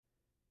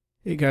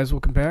Hey guys,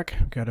 welcome back.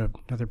 I've got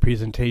another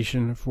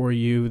presentation for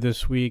you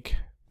this week.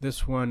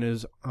 This one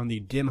is on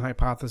the dim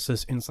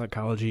hypothesis in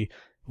psychology.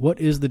 What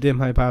is the dim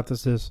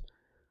hypothesis?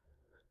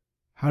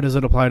 How does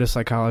it apply to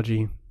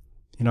psychology?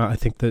 I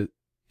think that,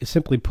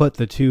 simply put,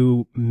 the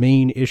two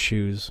main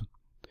issues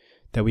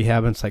that we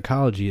have in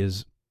psychology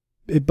is,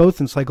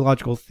 both in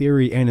psychological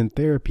theory and in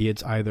therapy,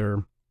 it's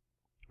either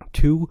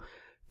too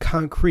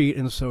concrete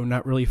and so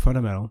not really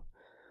fundamental,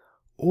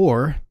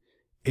 or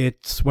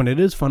when it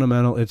is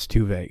fundamental, it's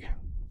too vague.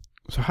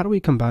 So how do we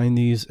combine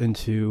these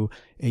into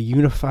a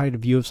unified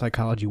view of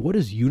psychology? What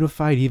does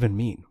unified even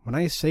mean? When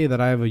I say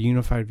that I have a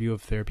unified view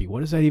of therapy,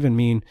 what does that even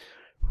mean?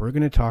 We're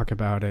going to talk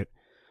about it,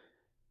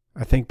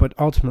 I think, but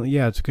ultimately,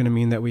 it's going to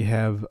mean that we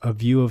have a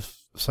view of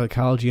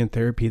psychology and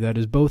therapy that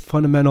is both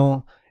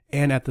fundamental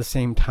and at the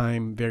same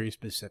time very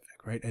specific,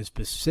 right? As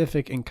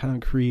specific and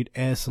concrete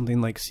as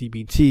something like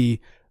CBT,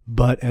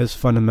 but as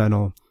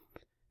fundamental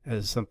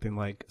as something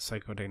like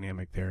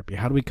psychodynamic therapy.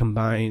 How do we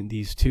combine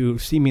these two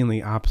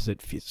seemingly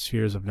opposite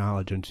spheres of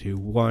knowledge into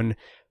one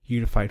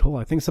unified whole?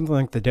 I think something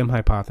like the dim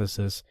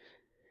hypothesis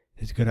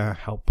is going to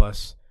help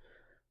us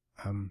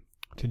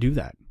to do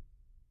that.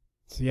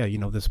 So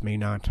this may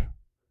not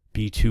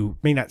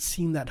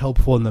seem that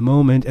helpful in the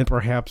moment and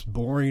perhaps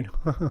boring.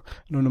 I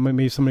don't know,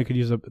 maybe somebody could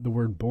use the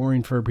word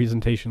boring for a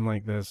presentation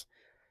like this.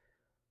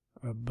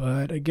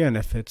 But again,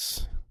 if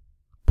it's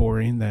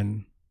boring,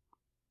 then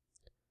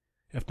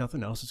if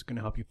nothing else, it's going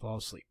to help you fall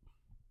asleep.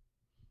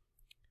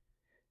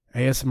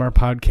 ASMR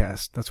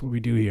podcast. That's what we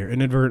do here.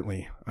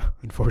 Inadvertently,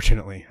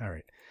 unfortunately. All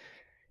right.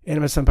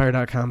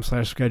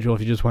 AnimusEmpire.com/schedule.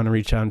 If you just want to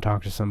reach out and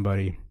talk to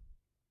somebody,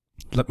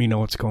 let me know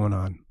what's going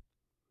on.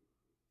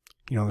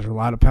 There's a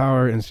lot of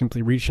power in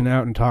simply reaching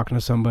out and talking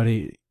to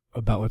somebody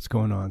about what's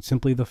going on.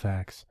 Simply the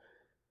facts.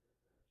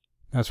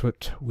 That's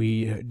what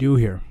we do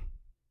here.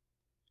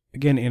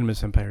 Again,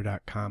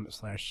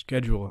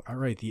 AnimusEmpire.com/schedule. All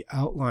right. The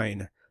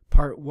outline.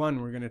 Part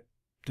 1, we're going to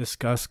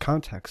discuss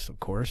context, of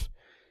course.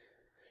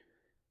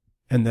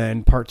 And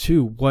then part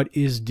 2, what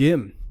is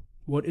dim?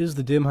 What is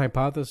the dim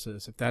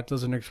hypothesis? If that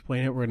doesn't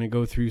explain it, we're going to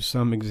go through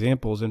some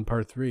examples in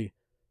part 3.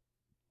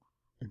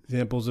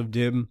 Examples of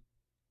dim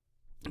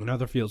in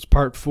other fields.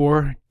 Part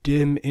 4,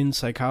 dim in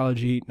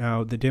psychology.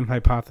 Now, the dim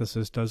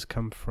hypothesis does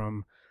come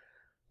from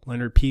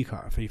Leonard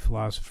Peikoff, a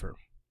philosopher.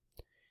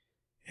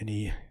 And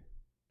he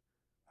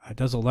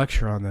does a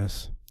lecture on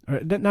this.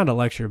 Not a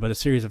lecture, but a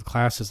series of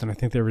classes, and I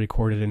think they were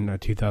recorded in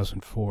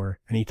 2004.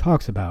 And he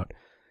talks about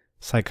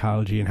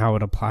psychology and how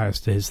it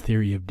applies to his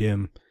theory of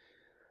dim.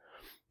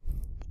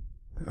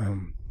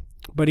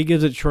 But he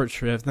gives it short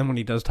shrift. Then when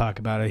he does talk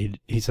about it,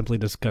 he simply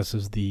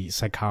discusses the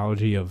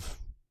psychology of,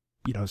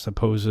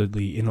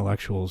 supposedly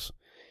intellectuals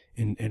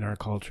in our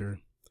culture.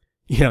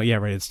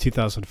 Right, it's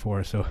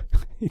 2004, so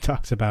he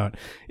talks about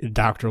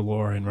Dr.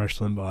 Lore and Rush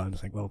Limbaugh, and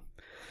it's like, well,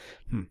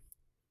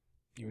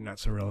 you're not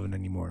so relevant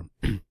anymore.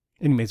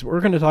 Anyways, we're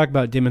going to talk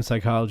about dim in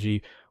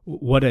psychology,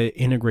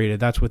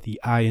 that's what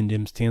the I in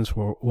dim stands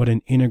for, what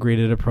an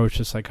integrated approach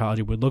to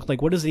psychology would look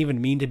like. What does it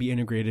even mean to be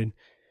integrated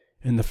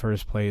in the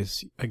first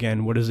place?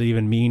 Again, what does it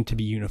even mean to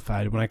be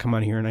unified? When I come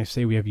on here and I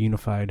say we have a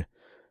unified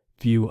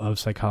view of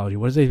psychology,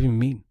 what does that even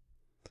mean?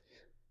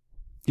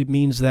 It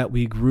means that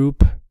we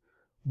group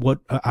what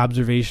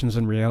observations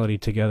and reality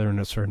together in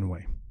a certain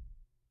way.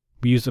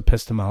 We use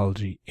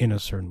epistemology in a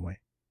certain way.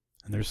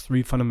 And there's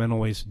 3 fundamental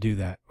ways to do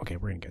that. Okay,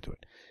 we're going to get to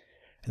it.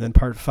 And then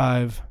part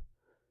 5,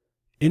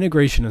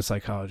 integration in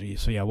psychology.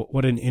 So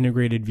what an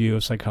integrated view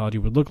of psychology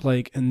would look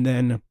like, and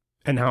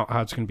how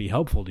it's going to be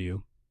helpful to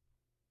you,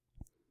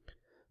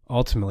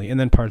 ultimately. And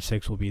then part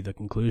 6 will be the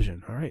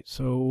conclusion. All right,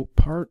 so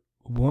part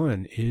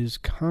 1 is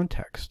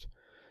context.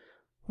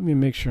 Let me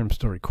make sure I'm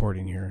still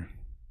recording here.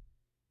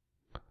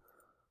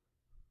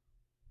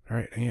 All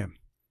right, I am.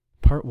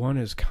 Part 1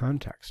 is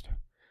context.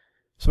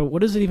 So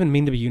what does it even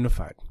mean to be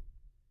unified?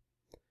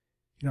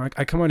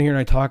 I come on here and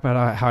I talk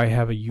about how I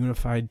have a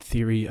unified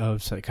theory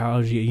of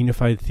psychology,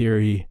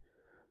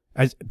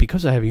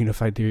 because I have a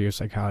unified theory of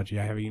psychology,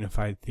 I have a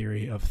unified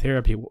theory of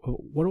therapy.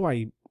 What do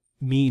I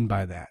mean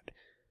by that?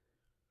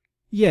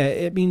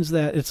 It means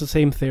that it's the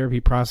same therapy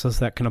process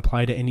that can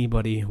apply to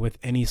anybody with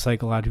any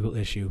psychological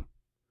issue.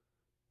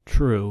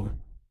 True.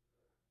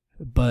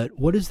 But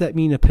what does that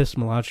mean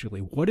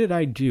epistemologically? What did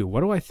I do?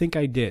 What do I think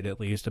I did, at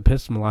least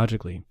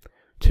epistemologically,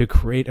 to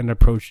create an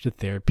approach to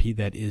therapy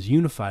that is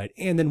unified?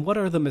 And then what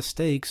are the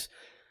mistakes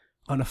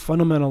on a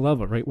fundamental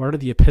level, right? What are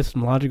the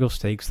epistemological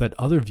mistakes that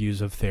other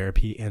views of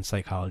therapy and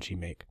psychology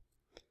make?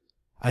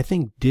 I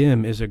think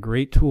DIM is a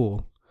great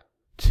tool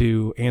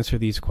to answer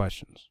these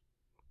questions.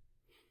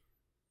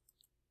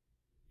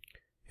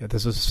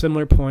 This is a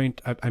similar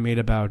point I made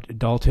about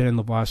Dalton and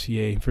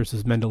Lavoisier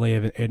versus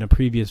Mendeleev in a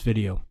previous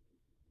video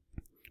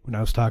when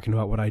I was talking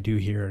about what I do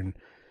here. And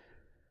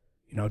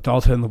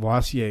Dalton and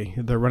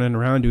Lavoisier, they're running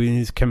around doing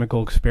these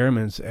chemical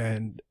experiments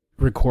and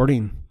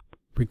recording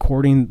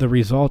the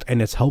result,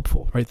 and it's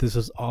helpful, right? This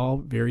is all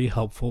very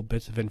helpful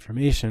bits of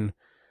information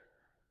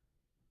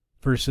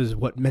versus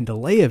what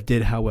Mendeleev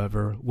did,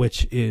 however,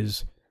 which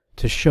is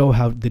to show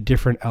how the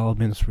different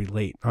elements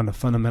relate on a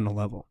fundamental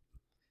level.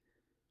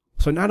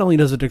 So not only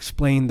does it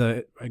explain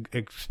the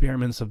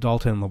experiments of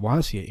Dalton and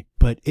Lavoisier,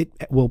 but it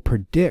will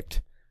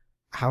predict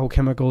how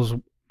chemicals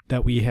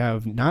that we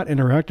have not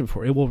interacted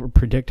before, it will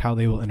predict how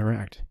they will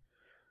interact.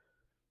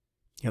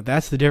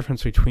 That's the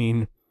difference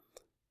between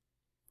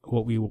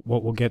what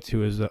we'll get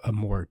to is a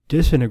more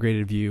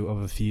disintegrated view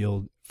of a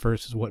field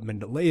versus what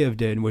Mendeleev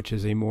did, which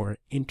is a more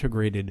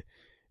integrated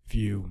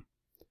view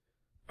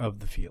of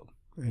the field.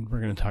 And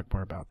we're going to talk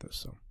more about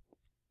this.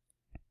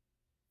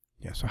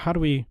 So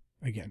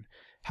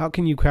how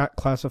can you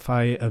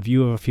classify a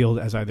view of a field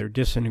as either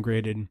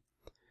disintegrated,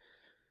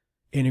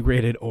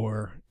 integrated,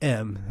 or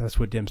M, that's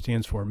what DIM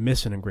stands for,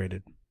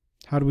 misintegrated?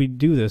 How do we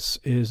do this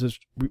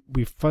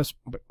we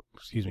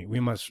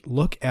must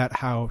look at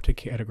how to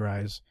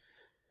categorize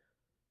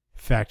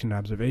fact and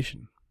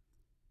observation.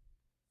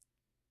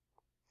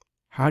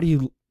 How do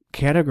you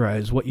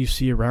categorize what you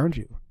see around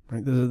you?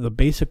 Right? The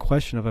basic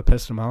question of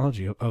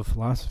epistemology, of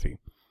philosophy.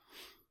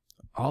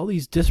 All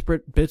these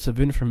disparate bits of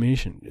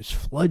information just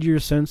flood your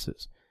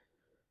senses.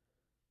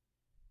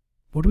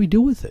 What do we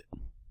do with it?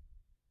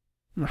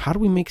 How do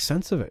we make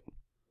sense of it?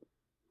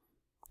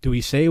 Do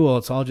we say, well,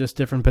 it's all just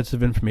different bits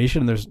of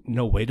information and there's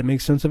no way to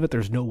make sense of it?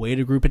 There's no way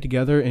to group it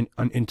together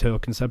into a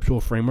conceptual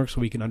framework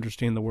so we can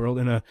understand the world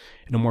in a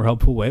more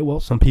helpful way? Well,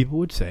 some people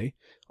would say,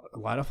 a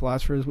lot of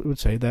philosophers would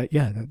say that,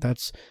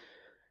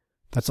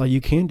 that's all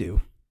you can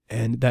do.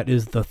 And that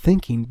is the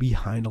thinking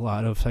behind a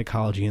lot of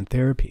psychology and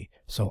therapy.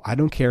 So I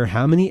don't care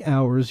how many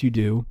hours you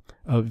do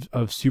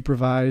of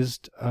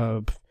supervised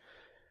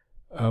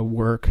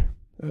work,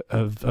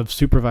 of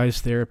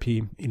supervised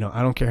therapy.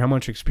 I don't care how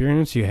much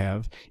experience you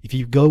have. If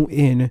you go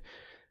in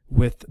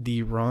with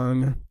the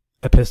wrong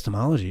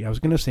epistemology, I was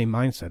going to say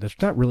mindset.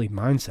 It's not really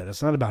mindset.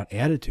 It's not about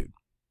attitude.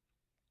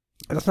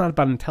 And it's not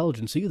about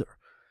intelligence either.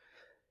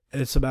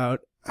 It's about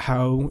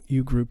how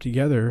you group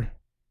together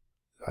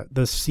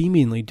the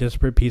seemingly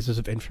disparate pieces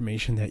of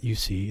information that you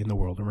see in the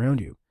world around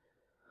you.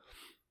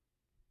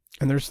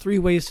 And there's 3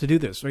 ways to do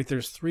this, right?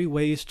 There's 3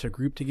 ways to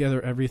group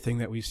together everything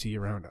that we see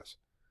around us.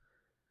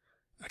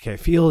 Okay, I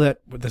feel that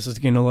this is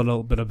getting a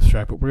little bit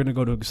abstract, but we're going to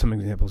go to some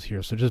examples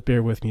here, so just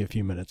bear with me a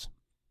few minutes.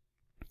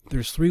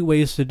 There's 3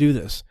 ways to do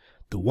this.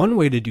 The one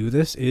way to do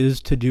this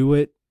is to do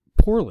it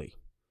poorly.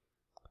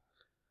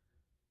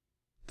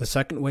 The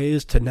second way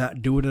is to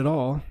not do it at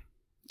all.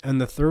 And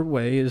the third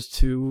way is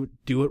to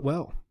do it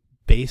well,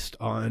 based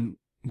on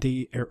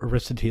the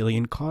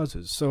Aristotelian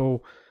causes.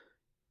 So,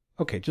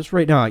 okay, just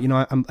right now,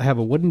 I have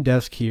a wooden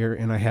desk here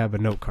and I have a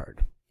note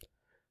card.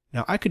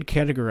 Now, I could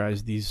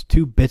categorize these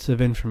 2 bits of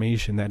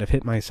information that have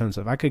hit my sense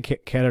of. I could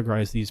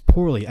categorize these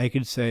poorly. I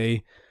could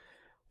say,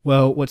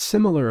 well, what's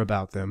similar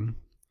about them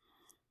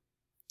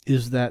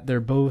is that they're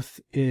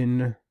both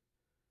in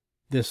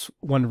this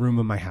one room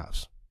of my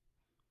house.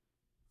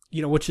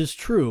 Which is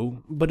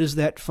true, but is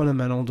that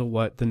fundamental to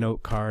what the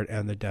note card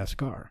and the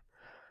desk are?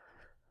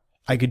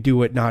 I could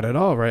do it not at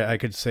all, right? I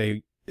could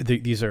say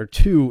these are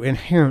 2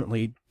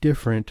 inherently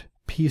different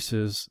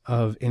pieces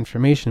of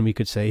information, we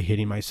could say,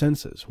 hitting my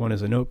senses. One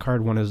is a note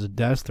card, one is a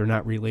desk. They're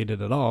not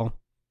related at all.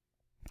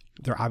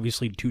 They're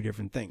obviously 2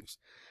 different things.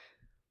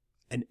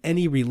 And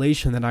any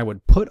relation that I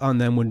would put on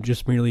them would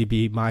just merely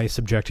be my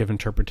subjective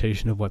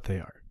interpretation of what they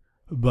are.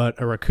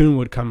 But a raccoon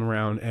would come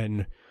around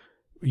and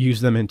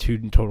use them in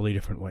 2 totally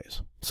different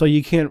ways. So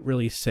you can't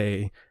really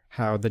say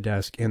how the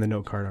desk and the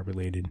note card are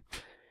related.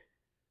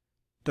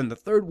 Then the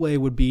third way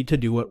would be to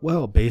do it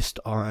well, based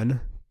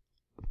on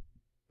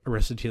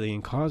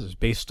Aristotelian causes,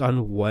 based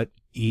on what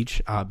each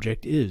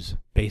object is,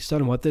 based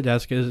on what the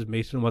desk is,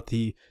 based on what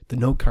the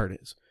note card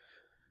is.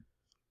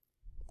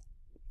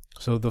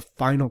 So the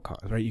final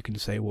cause, right? You can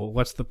say, well,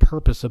 what's the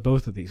purpose of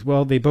both of these?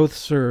 Well, they both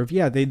serve,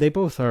 they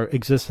both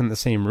exist in the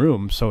same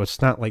room, so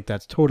it's not like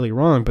that's totally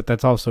wrong, but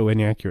that's also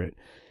inaccurate.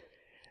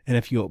 And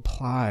if you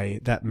apply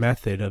that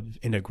method of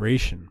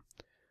integration,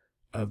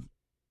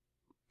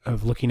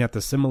 of looking at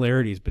the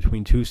similarities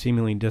between 2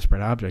 seemingly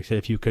disparate objects,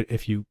 if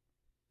you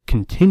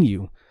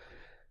continue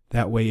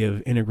that way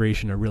of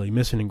integration or really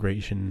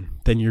misintegration,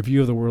 then your view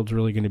of the world is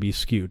really going to be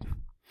skewed.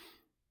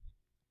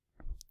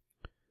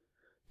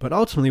 But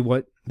ultimately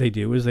what they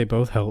do is they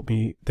both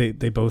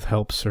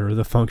help serve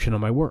the function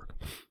of my work.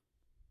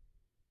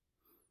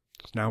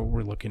 So now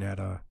we're looking at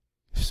a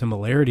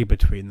similarity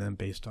between them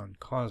based on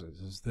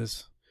causes. Is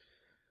this...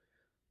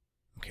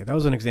 Okay, that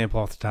was an example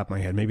off the top of my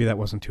head. Maybe that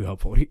wasn't too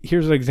helpful.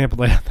 Here's an example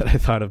that I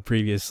thought of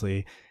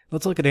previously.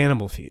 Let's look at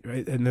animal feed,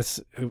 right? And this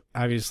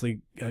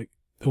obviously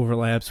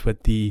overlaps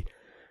with the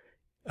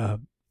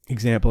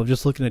example of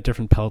just looking at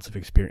different pellets of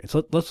experience.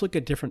 Let's look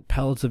at different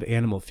pellets of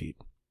animal feed.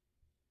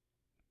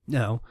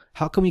 Now,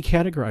 how can we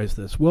categorize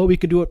this? Well, we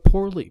could do it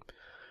poorly.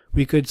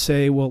 We could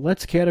say, well,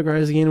 let's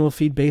categorize the animal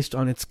feed based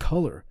on its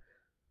color.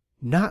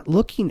 Not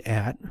looking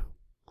at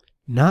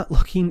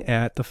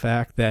the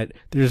fact that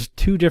there's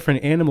 2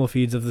 different animal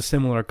feeds of the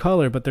similar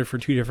color, but they're for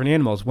 2 different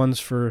animals. One's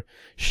for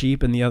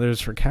sheep and the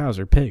other's for cows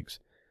or pigs.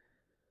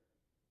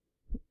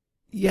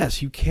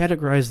 Yes, you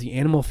categorize the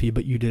animal feed,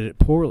 but you did it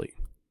poorly.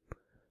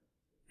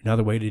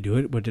 Another way to do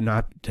it would to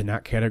not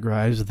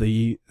categorize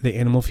the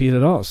animal feed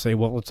at all. Say,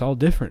 well, it's all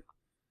different.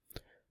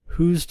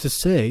 Who's to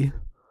say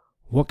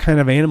what kind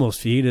of animal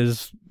feed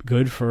is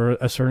good for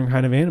a certain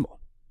kind of animal?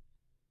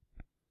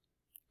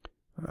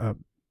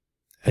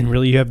 And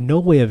really, you have no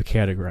way of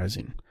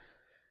categorizing.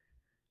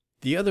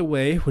 The other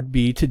way would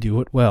be to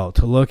do it well,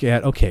 to look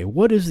at, okay,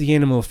 what is the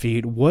animal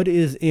feed? What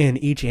is in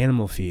each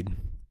animal feed?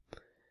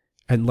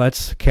 And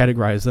let's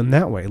categorize them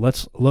that way.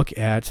 Let's look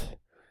at,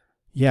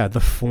 the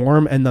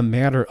form and the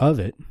matter of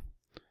it.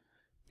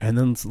 And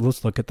then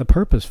let's look at the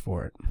purpose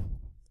for it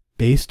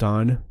based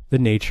on the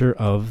nature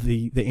of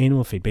the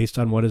animal feed, based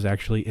on what is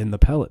actually in the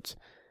pellets.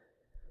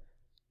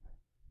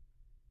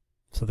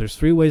 So there's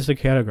 3 ways to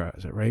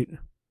categorize it, right?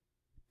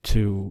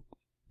 To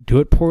do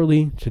it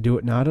poorly, to do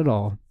it not at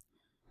all,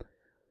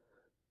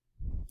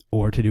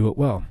 or to do it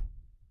well.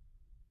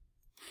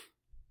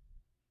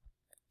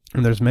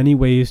 And there's many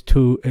ways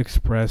to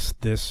express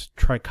this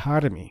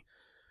trichotomy.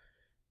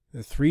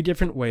 The 3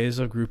 different ways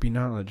of grouping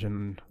knowledge.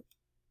 And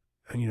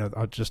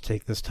I'll just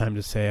take this time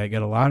to say I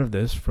get a lot of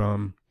this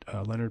from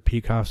Leonard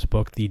Peikoff's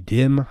book, The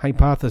Dim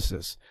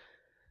Hypothesis,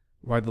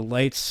 Why the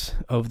Lights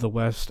of the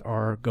West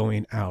Are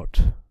Going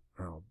Out.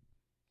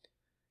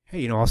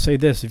 Hey, I'll say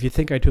this. If you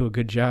think I do a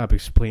good job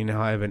explaining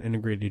how I have an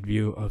integrated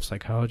view of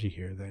psychology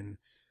here, then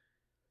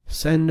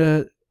send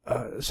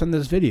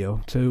this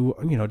video to,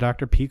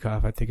 Dr.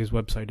 Peikoff. I think his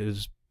website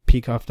is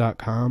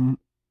peikoff.com,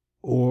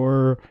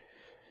 or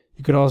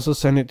you could also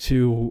send it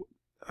to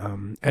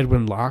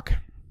Edwin Locke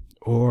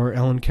or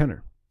Ellen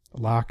Kenner.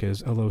 Locke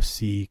is Locke,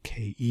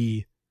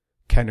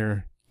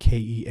 Kenner,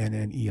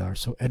 Kenner.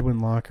 So Edwin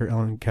Locke or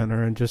Ellen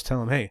Kenner, and just tell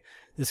them, hey,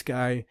 this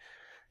guy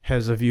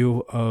has a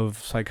view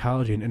of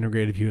psychology, an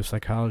integrated view of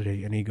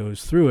psychology, and he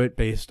goes through it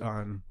based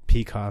on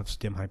Peikoff's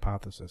dim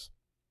hypothesis.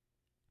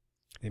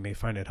 They may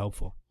find it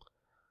helpful.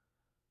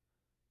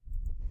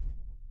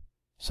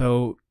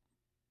 So,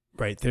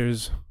 right,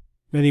 there's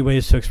many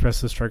ways to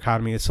express this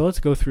trichotomy. So let's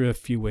go through a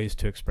few ways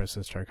to express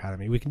this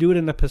trichotomy. We can do it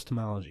in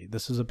epistemology.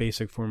 This is a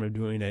basic form of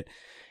doing it.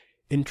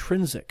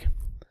 Intrinsic.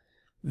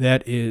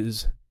 That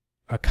is,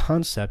 a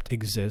concept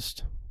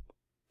exists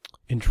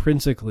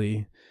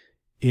intrinsically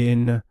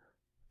in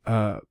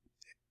a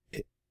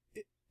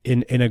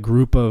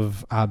group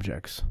of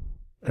objects,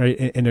 right?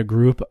 In a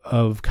group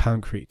of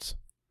concretes.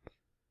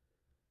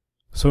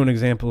 So an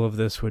example of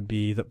this would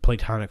be the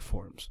Platonic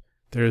forms.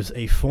 There's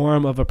a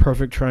form of a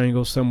perfect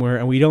triangle somewhere,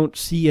 and we don't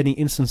see any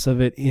instance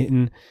of it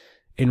in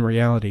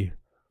reality.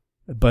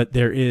 But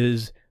there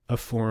is a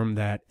form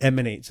that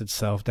emanates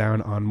itself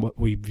down on what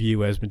we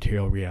view as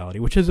material reality,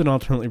 which isn't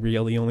ultimately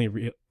real. The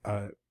only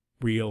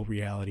real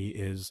reality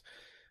is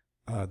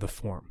the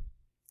form,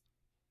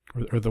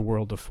 or the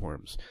world of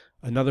forms.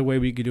 Another way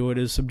we could do it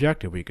is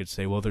subjective. We could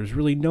say, well, there's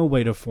really no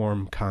way to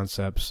form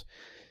concepts.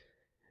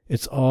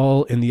 It's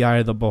all in the eye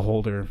of the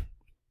beholder.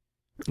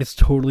 It's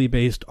totally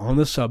based on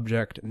the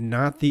subject,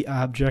 not the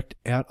object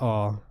at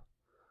all.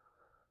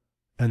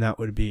 And that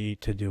would be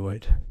to do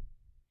it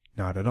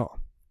not at all.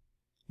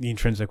 The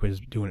intrinsic is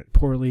doing it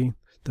poorly.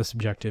 The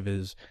subjective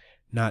is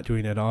not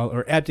doing it at all,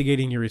 or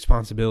abdicating your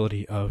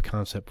responsibility of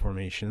concept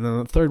formation. And then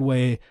the third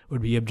way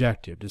would be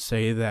objective, to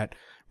say that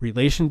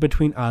relation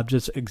between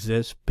objects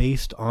exists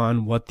based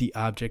on what the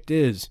object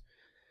is,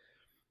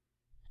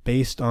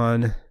 based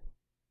on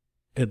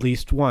at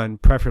least one,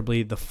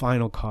 preferably the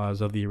final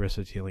cause of the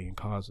Aristotelian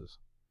causes.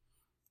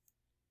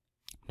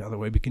 Another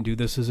way we can do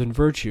this is in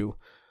virtue.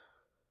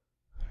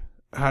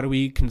 How do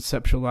we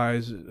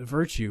conceptualize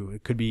virtue?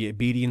 It could be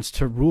obedience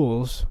to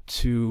rules,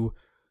 to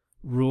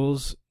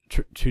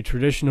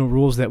traditional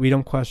rules that we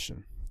don't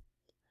question.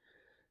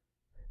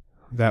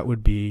 That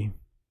would be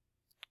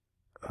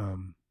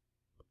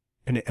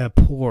a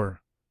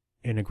poor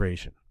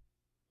integration.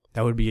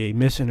 That would be a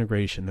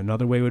misintegration.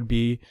 Another way would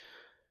be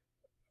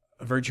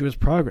virtue is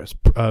progress.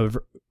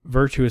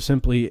 Virtue is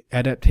simply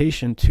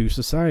adaptation to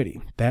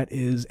society. That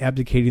is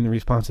abdicating the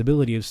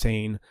responsibility of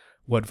saying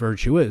what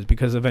virtue is,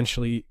 because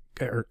essentially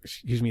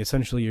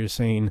you're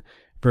saying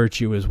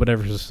virtue is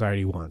whatever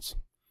society wants.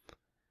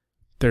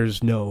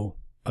 There's no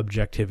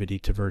objectivity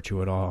to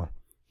virtue at all.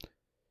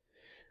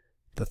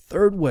 The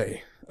third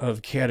way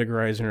of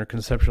categorizing or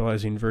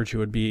conceptualizing virtue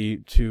would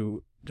be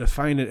to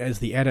define it as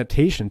the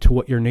adaptation to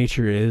what your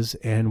nature is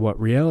and what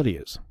reality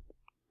is.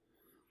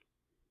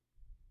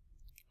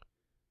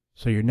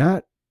 So you're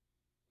not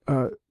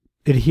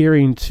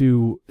adhering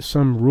to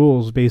some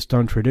rules based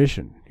on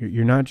tradition.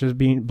 You're not just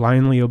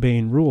blindly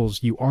obeying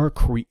rules. You are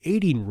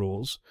creating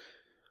rules,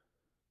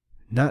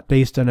 not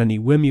based on any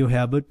whim you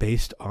have, but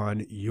based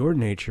on your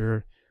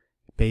nature,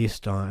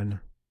 based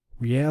on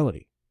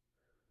reality.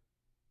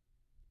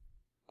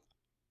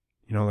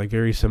 Like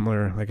very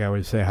similar, like I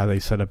would say, how they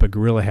set up a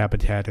gorilla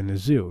habitat in a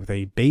zoo.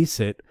 They base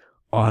it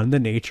on the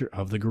nature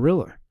of the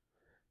gorilla.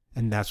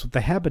 And that's what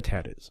the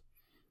habitat is.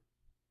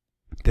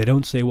 They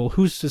don't say, well,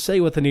 who's to say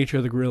what the nature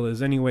of the gorilla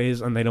is anyways?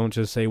 And they don't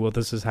just say, well,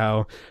 this is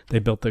how they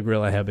built the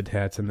gorilla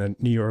habitats in the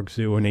New York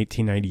Zoo in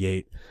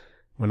 1898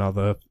 when all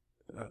the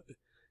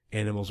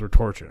animals were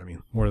tortured. I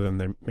mean, more than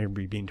they're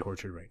maybe being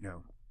tortured right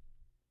now.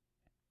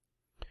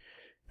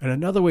 And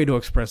another way to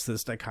express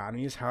this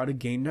dichotomy is how to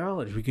gain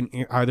knowledge. We can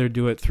either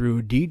do it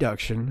through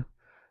deduction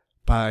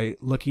by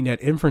looking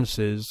at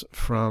inferences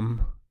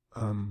from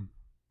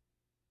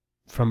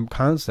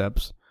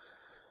concepts,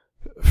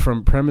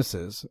 from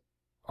premises,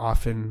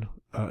 often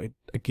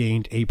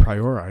gained a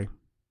priori.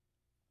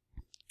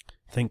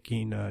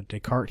 Thinking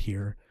Descartes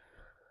here,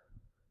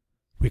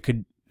 we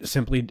could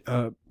simply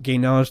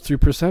gain knowledge through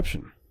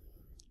perception.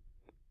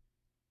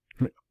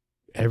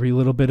 Every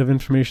little bit of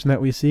information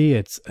that we see,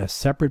 it's a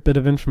separate bit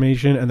of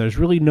information, and there's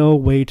really no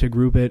way to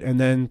group it. And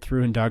then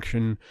through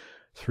induction,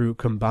 through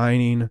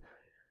combining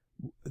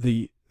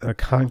the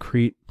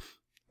concrete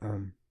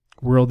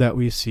world that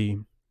we see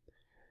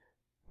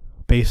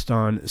based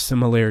on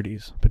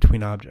similarities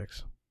between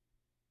objects,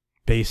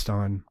 based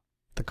on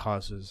the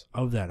causes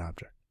of that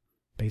object,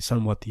 based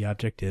on what the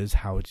object is,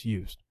 how it's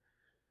used.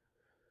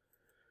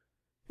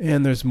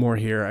 And there's more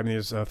here. I mean,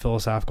 there's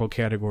philosophical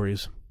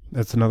categories.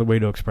 That's another way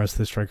to express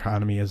this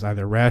dichotomy, is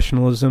either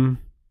rationalism,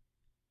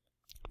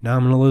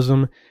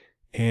 nominalism,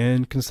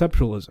 and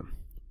conceptualism.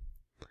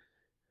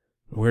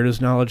 Where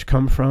does knowledge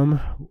come from?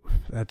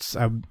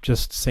 I'm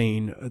just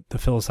saying the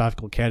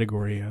philosophical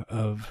category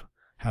of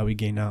how we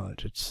gain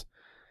knowledge. It's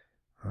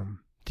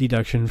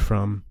deduction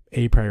from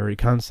a priori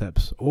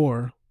concepts,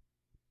 or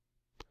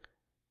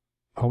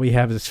all we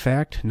have is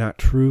fact, not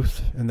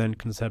truth, and then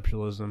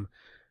conceptualism.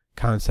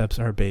 Concepts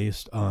are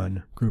based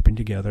on grouping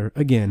together,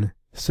 again,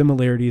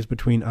 similarities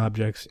between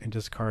objects and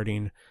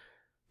discarding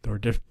their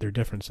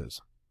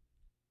differences.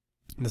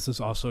 This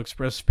is also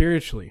expressed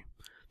spiritually.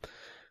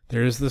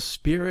 There's the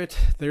spirit,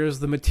 there's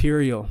the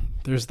material,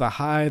 there's the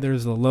high,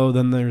 there's the low,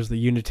 then there's the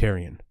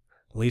Unitarian.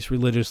 At least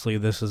religiously,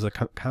 this is a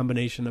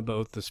combination of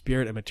both. The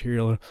spirit and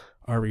material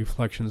are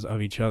reflections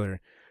of each other.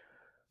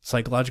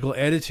 Psychological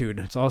attitude,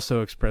 it's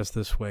also expressed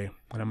this way,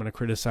 and I'm going to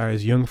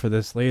criticize Jung for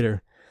this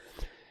later.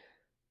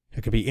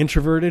 It could be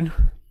introverted,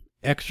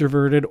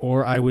 extroverted,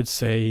 or I would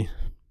say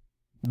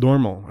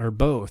normal, or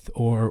both,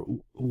 or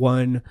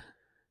one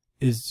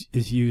is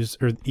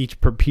used, or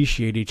each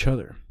propitiate each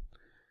other.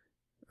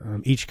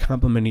 Each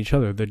complement each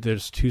other.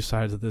 There's two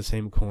sides of the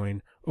same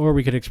coin. Or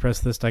we could express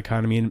this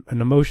dichotomy in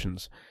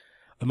emotions.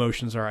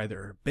 Emotions are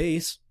either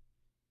base,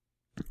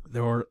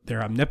 they're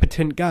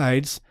omnipotent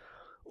guides,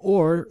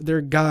 or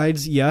they're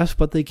guides, yes,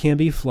 but they can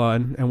be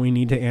flawed, and we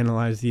need to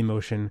analyze the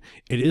emotion.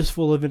 It is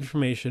full of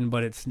information,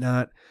 but it's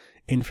not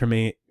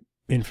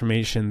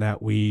information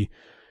that we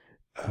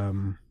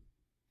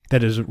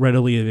that is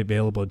readily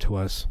available to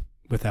us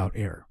without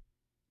error.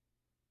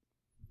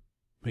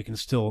 We can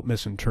still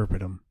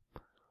misinterpret them.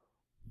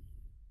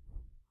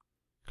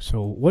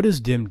 So what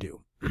does dim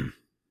do?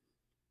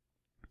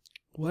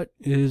 What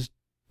is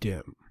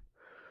dim?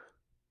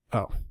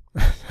 Oh,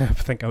 I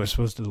think I was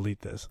supposed to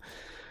delete this.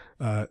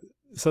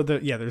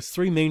 There's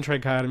three main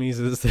trichotomies.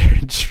 Is there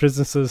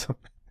intrinsicism?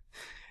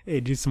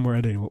 Hey, do some more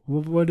editing.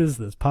 What is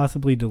this?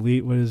 Possibly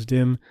delete. What is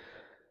dim?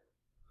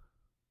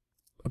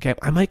 Okay,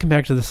 I might come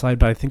back to the slide,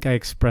 but I think I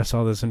express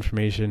all this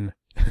information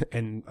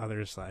in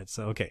other slides.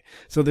 So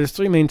there's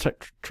three main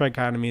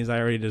trichotomies. I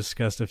already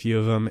discussed a few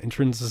of them: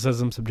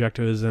 intrinsicism,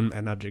 subjectivism,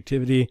 and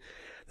objectivity.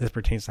 This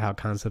pertains to how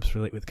concepts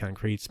relate with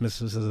concretes.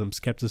 Mysticism,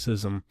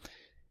 skepticism,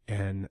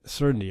 and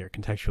certainty, or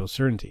contextual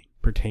certainty,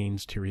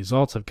 pertains to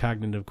results of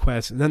cognitive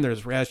quests. And then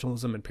there's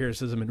rationalism,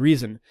 empiricism, and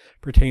reason,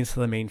 pertains to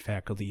the main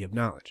faculty of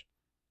knowledge.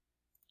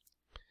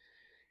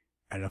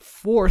 And a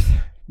fourth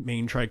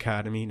main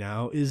trichotomy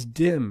now is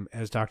dim,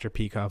 as Dr.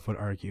 Peikoff would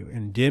argue.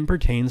 And dim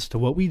pertains to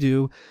what we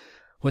do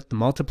with the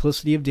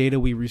multiplicity of data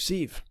we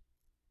receive.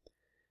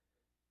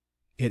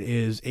 It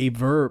is a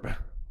verb,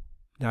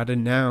 not a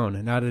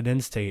noun, not an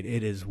end state.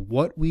 It is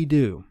what we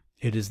do.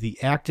 It is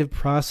the active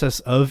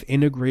process of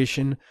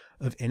integration,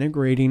 of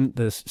integrating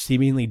this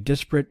seemingly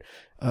disparate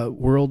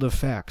world of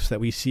facts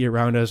that we see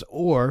around us,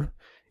 or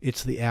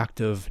it's the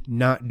act of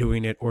not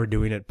doing it or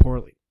doing it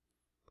poorly.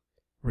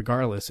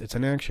 Regardless, it's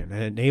an action,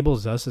 and it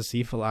enables us to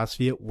see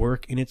philosophy at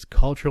work in its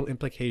cultural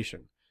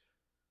implication.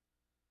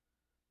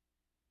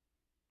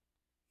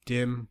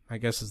 Dim, I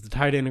guess, is the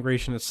tie to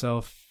integration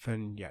itself,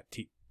 and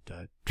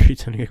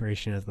treats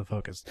integration as the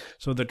focus.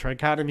 So the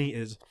trichotomy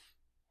is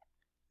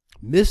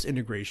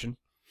misintegration,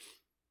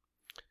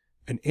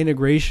 an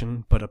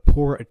integration, but a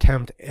poor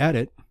attempt at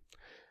it.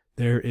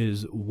 There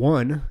is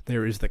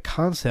the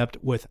concept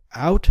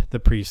without the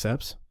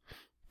percepts.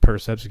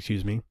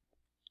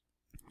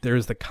 There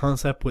is the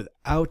concept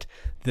without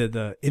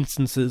the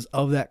instances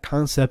of that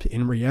concept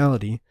in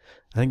reality.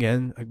 And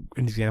again, an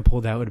example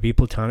of that would be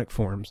Platonic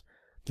forms.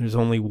 There's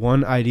only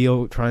one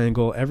ideal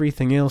triangle.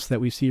 Everything else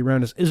that we see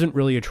around us isn't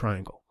really a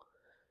triangle.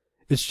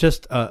 It's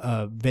just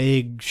a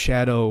vague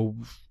shadow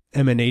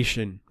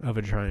emanation of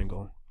a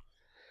triangle.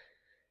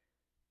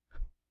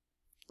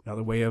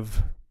 Another way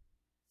of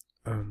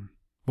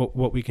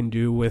what we can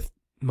do with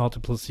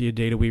multiplicity of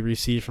data we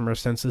receive from our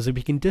senses is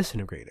we can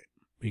disintegrate it.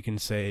 We can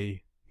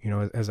say,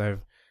 as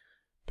I've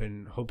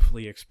been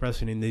hopefully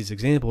expressing in these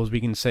examples,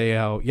 we can say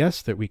how,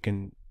 yes, that we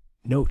can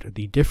note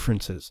the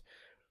differences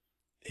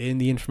in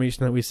the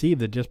information that we see,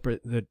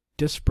 the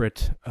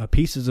disparate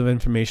pieces of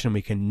information.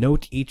 We can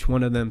note each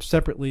one of them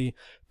separately,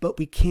 but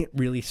we can't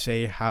really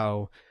say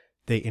how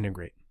they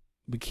integrate.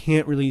 We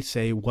can't really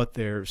say what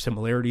their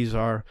similarities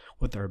are,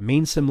 what their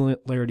main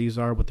similarities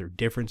are, what their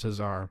differences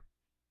are.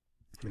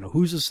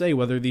 Who's to say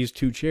whether these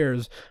two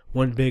chairs,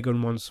 one big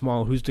and one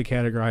small, who's to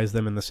categorize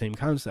them in the same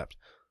concept?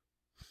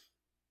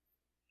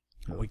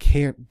 We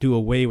can't do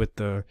away with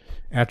the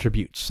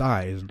attribute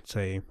size and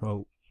say,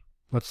 well,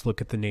 let's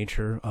look at the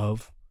nature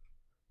of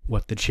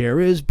what the chair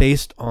is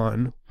based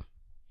on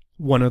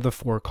one of the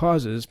four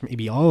causes,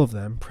 maybe all of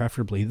them,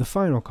 preferably the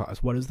final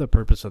cause. What is the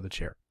purpose of the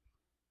chair?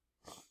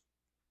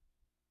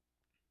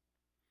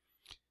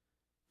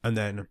 And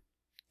then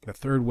the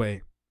third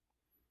way,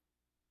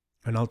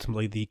 and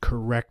ultimately the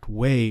correct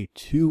way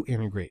to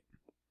integrate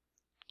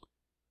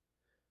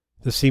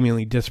the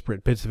seemingly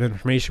disparate bits of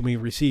information we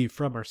receive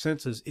from our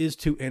senses, is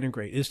to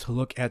integrate, is to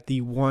look at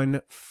the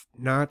one,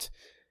 not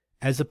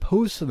as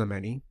opposed to the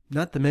many,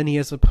 not the many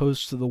as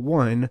opposed to the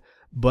one,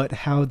 but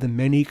how the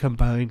many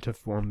combine to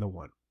form the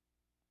one.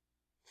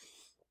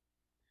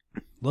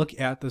 Look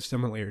at the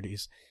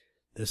similarities.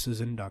 This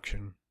is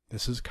induction.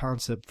 This is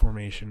concept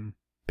formation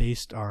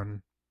based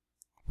on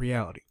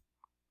reality.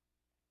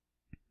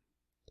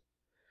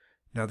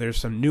 Now there's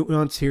some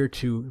nuance here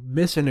to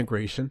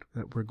misintegration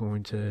that we're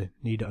going to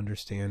need to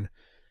understand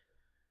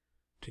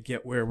to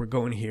get where we're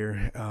going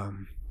here.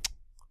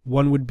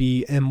 One would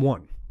be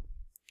M1.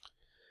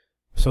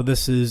 So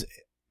this is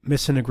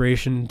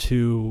misintegration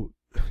to,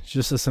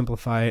 just to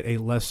simplify it,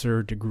 a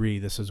lesser degree.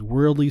 This is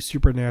worldly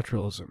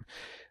supernaturalism.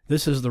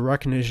 This is the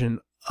recognition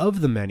of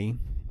the many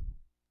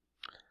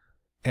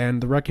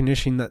and the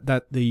recognition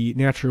that the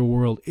natural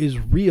world is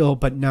real,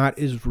 but not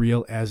as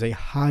real as a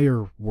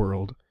higher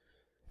world,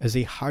 as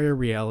a higher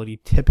reality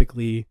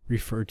typically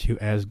referred to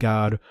as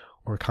God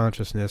or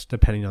consciousness,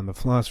 depending on the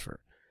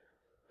philosopher.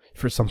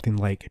 For something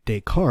like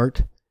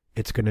Descartes,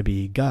 it's going to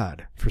be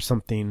God.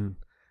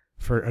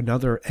 For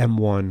another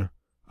M1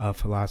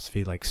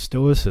 philosophy like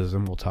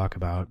Stoicism we'll talk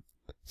about,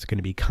 it's going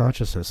to be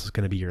consciousness, it's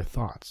going to be your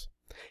thoughts.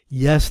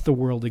 Yes, the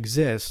world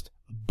exists,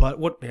 but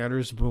what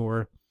matters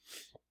more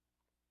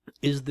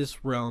is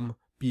this realm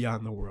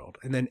beyond the world.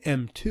 And then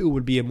M2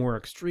 would be a more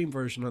extreme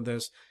version of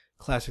this,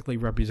 classically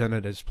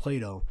represented as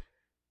Plato,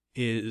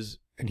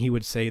 and he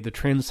would say the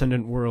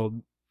transcendent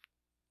world,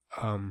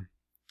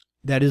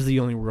 that is the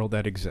only world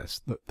that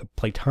exists. The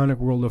Platonic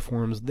world of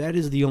forms, that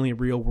is the only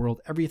real world.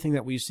 Everything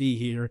that we see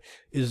here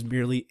is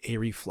merely a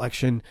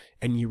reflection,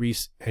 and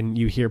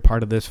you hear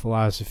part of this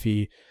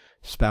philosophy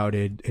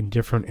spouted in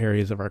different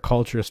areas of our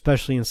culture,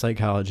 especially in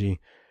psychology.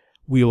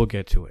 We will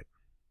get to it.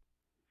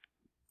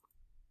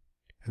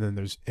 And then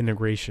there's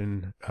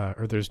integration,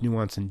 or there's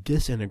nuance and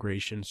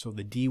disintegration. So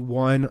the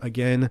D1,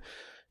 again,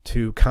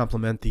 to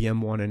complement the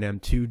M1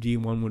 and M2,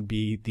 D1 would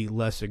be the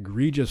less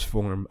egregious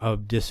form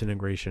of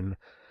disintegration.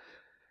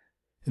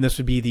 And this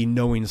would be the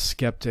knowing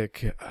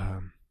skeptic.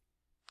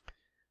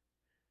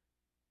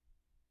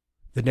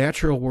 The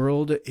natural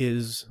world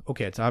is,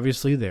 okay, it's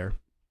obviously there,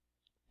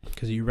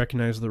 because you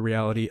recognize the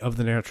reality of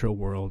the natural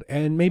world.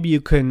 And maybe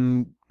you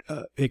can,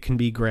 it can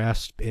be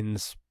grasped in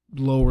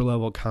lower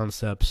level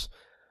concepts.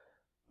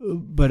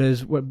 But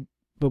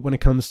when it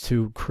comes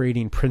to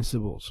creating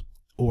principles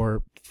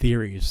or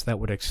theories that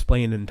would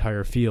explain an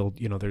entire field,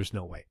 there's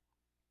no way.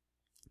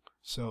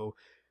 So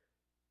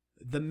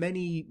the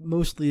many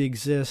mostly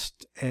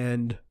exist,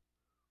 and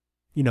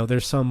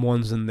there's some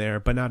ones in there,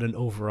 but not an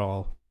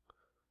overall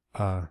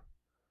one,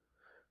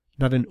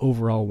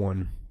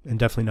 and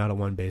definitely not a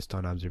one based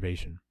on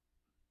observation.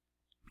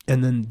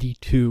 And then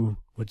D2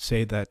 would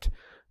say that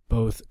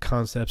both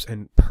concepts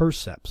and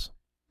percepts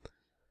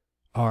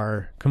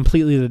are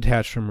completely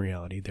detached from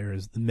reality. There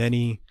is the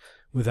many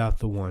without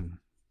the one.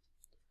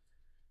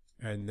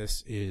 And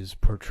this is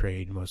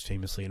portrayed most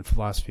famously in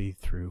philosophy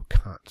through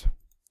Kant.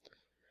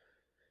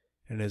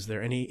 And is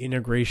there any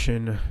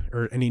integration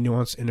or any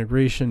nuanced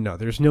integration? No,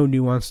 there's no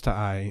nuance to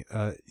I.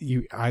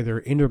 You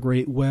either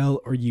integrate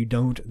well or you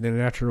don't. The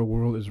natural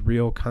world is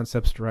real,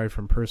 concepts derived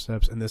from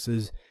percepts, and this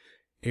is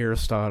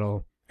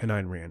Aristotle and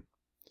Ayn Rand.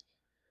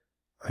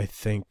 I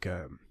think,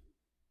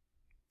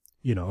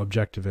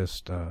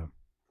 objectivist,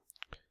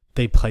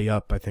 they play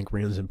up, I think,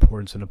 Rand's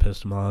importance in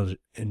epistemology.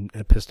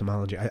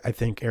 I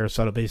think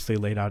Aristotle basically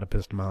laid out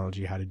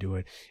epistemology, how to do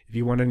it. If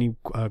you want any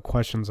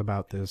questions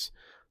about this,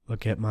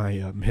 look at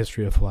my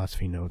history of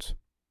philosophy notes.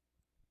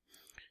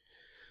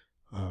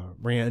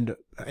 Rand,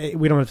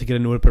 we don't have to get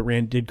into it, but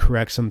Rand did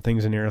correct some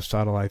things in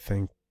Aristotle, I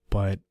think.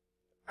 But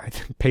I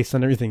think based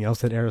on everything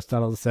else that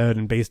Aristotle said,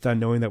 and based on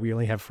knowing that we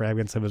only have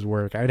fragments of his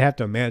work, I'd have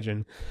to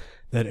imagine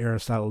that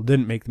Aristotle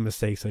didn't make the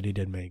mistakes that he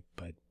did make,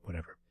 but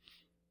whatever.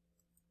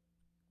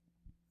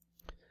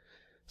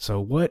 So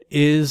what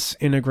is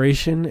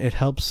integration? It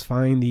helps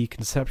find the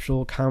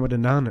conceptual common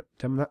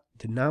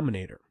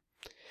denominator.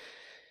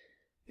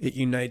 It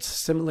unites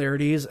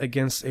similarities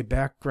against a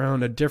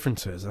background of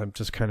differences. I'm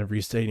just kind of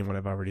restating what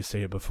I've already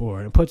stated before.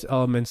 And it puts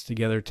elements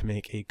together to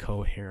make a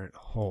coherent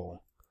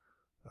whole.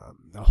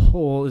 A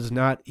whole is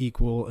not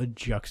equal a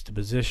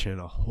juxtaposition.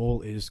 A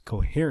whole is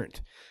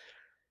coherent.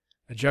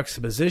 A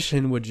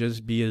juxtaposition would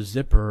just be a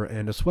zipper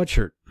and a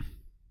sweatshirt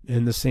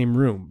in the same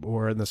room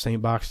or in the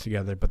same box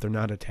together, but they're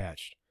not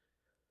attached.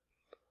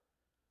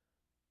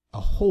 A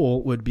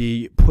whole would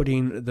be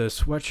putting the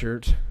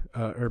sweatshirt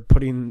or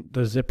putting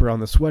the zipper on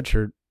the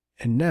sweatshirt,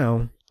 and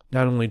now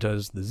not only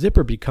does the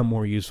zipper become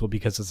more useful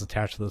because it's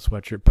attached to the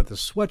sweatshirt, but the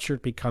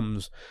sweatshirt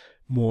becomes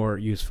more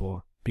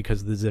useful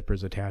because the zipper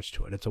is attached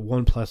to it. It's a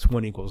 1 +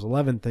 1 =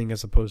 11 thing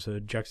as opposed to a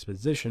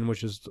juxtaposition,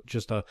 which is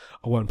just a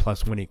 1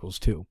 + 1 =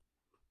 2.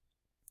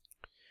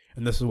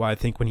 And this is why I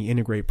think when you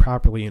integrate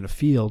properly in a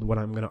field, what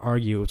I'm going to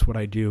argue is what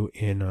I do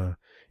in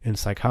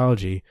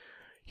psychology,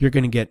 you're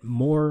going to get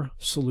more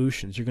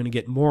solutions. You're going to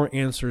get more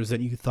answers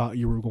than you thought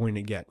you were going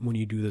to get when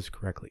you do this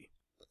correctly.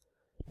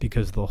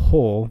 Because the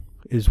whole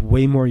is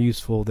way more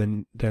useful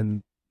than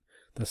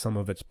the sum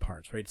of its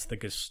parts, right? It's the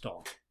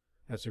gestalt.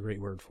 That's a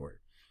great word for it.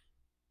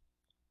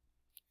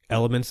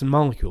 Elements and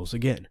molecules,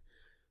 again,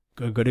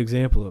 a good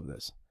example of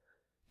this.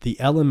 The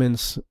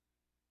elements,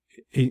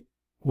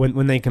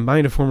 when they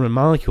combine to form a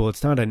molecule,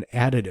 it's not an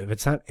additive.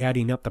 It's not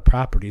adding up the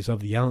properties of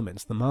the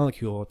elements. The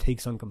molecule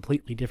takes on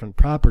completely different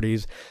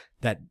properties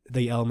that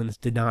the elements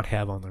did not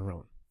have on their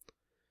own.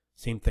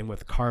 Same thing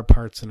with car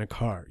parts in a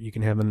car. You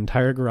can have an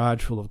entire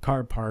garage full of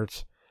car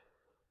parts,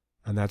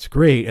 and that's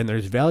great, and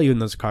there's value in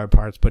those car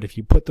parts, but if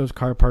you put those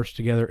car parts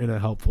together in a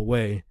helpful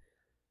way,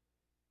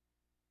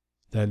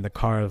 then the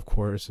car, of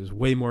course, is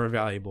way more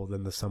valuable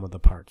than the sum of the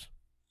parts.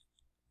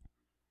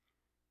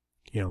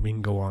 You know, we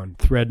can go on.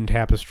 Thread and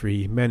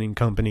Tapestry, Men and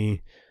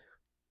Company.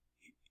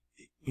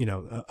 You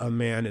know, a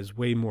man is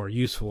way more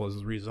useful as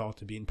a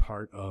result of being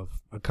part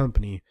of a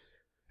company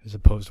as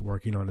opposed to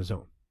working on his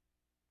own.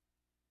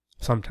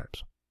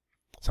 Sometimes.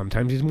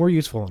 Sometimes he's more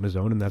useful on his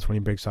own, and that's when he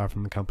breaks off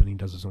from the company and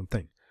does his own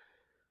thing.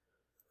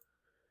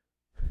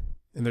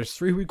 And there's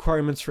 3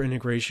 requirements for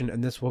integration,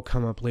 and this will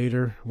come up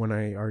later when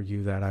I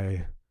argue that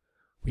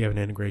we have an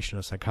integration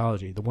of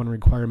psychology. The one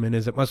requirement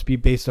is it must be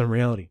based on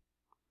reality.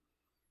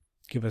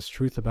 Give us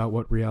truth about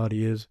what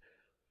reality is,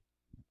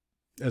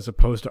 as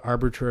opposed to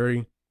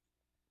arbitrary,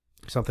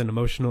 something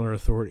emotional or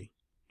authority.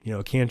 You know,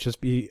 it can't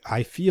just be,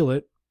 I feel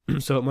it,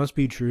 so it must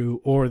be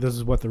true, or this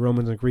is what the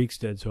Romans and Greeks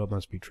did, so it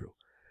must be true.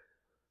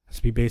 It has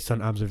to be based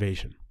on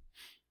observation.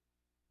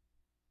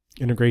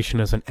 Integration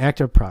is an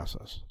active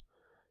process.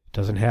 It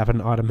doesn't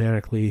happen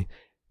automatically,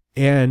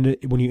 and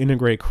when you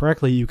integrate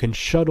correctly, you can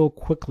shuttle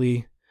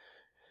quickly.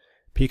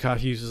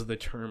 Peikoff uses the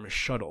term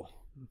shuttle.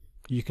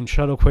 You can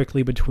shuttle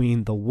quickly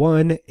between the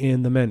one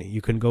and the many.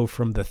 You can go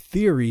from the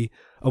theory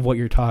of what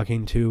you're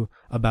talking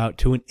about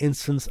to an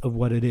instance of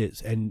what it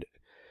is. And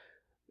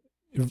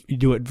you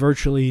do it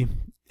virtually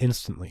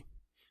instantly.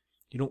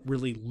 You don't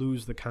really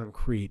lose the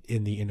concrete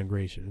in the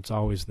integration. It's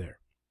always there.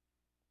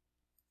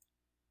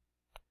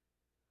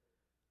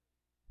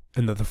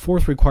 And the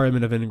 4th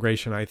requirement of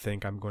integration, I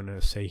think I'm going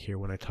to say here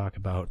when I talk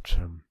about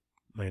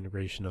my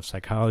integration of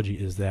psychology,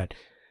 is that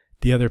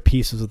the other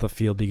pieces of the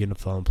field begin to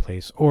fall in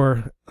place.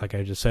 Or, like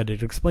I just said,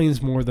 it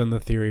explains more than the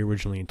theory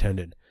originally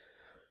intended.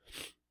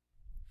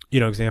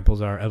 You know,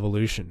 examples are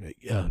evolution.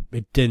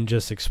 It didn't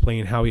just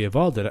explain how we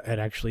evolved. It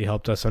actually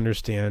helped us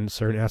understand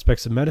certain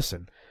aspects of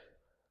medicine.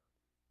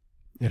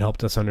 It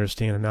helped us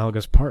understand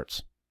analogous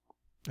parts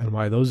and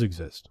why those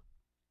exist.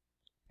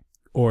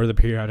 Or the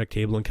periodic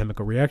table and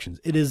chemical reactions.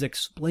 It is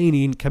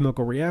explaining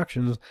chemical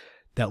reactions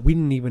that we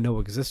didn't even know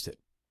existed,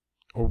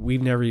 or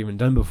we've never even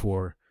done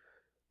before.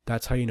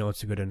 That's how you know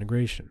it's a good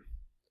integration.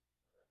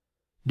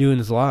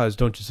 Newton's laws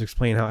don't just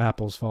explain how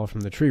apples fall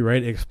from the tree,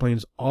 right? It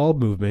explains all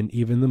movement,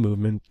 even the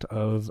movement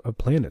of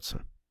planets,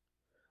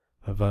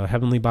 of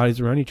heavenly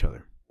bodies around each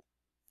other.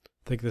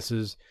 I think this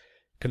is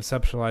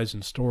conceptualized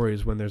in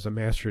stories when there's a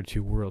master of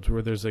 2 worlds,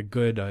 where there's a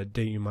good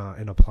denouement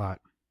in a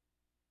plot.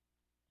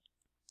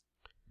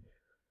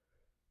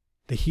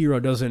 The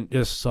hero doesn't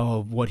just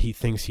solve what he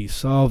thinks he's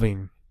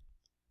solving.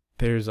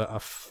 There's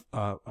a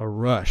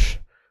rush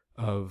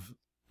of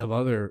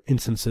other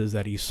instances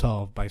that he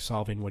solved by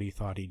solving what he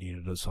thought he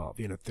needed to solve.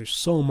 You know, there's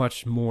so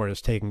much more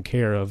is taken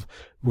care of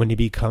when he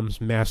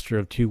becomes master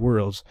of 2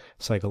 worlds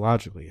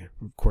psychologically,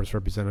 of course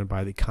represented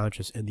by the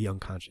conscious and the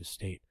unconscious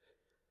state.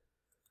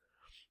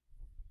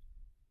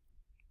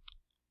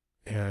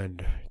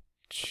 And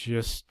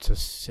just to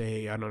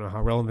say, I don't know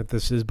how relevant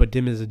this is, but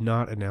DIM is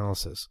not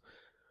analysis.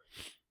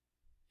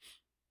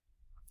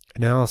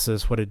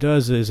 Analysis, what it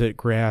does is it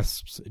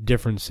grasps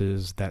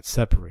differences that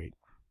separate,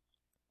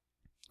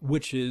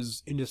 which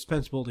is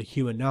indispensable to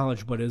human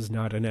knowledge, but is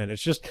not an end.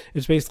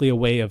 It's basically a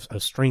way of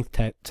strength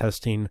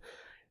testing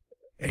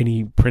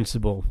any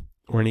principle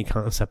or any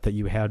concept that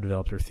you have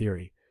developed or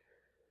theory.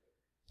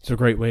 It's a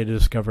great way to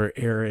discover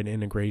error and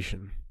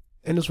integration.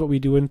 And it's what we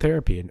do in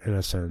therapy, in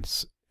a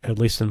sense, at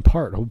least in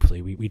part,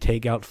 hopefully. We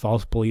take out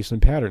false beliefs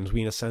and patterns.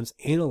 We, in a sense,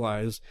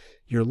 analyze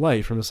your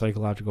life from a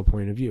psychological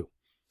point of view.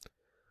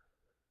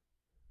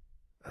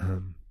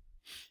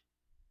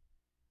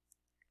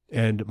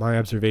 And my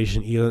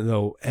observation, even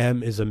though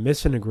M is a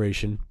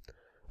misintegration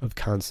of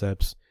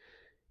concepts,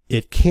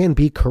 it can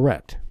be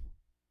correct.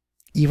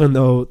 Even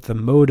though the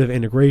mode of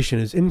integration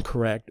is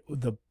incorrect,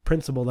 the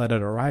principle that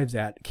it arrives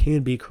at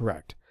can be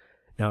correct.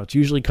 Now, it's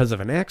usually because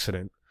of an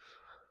accident,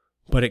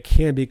 but it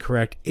can be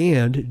correct.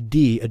 And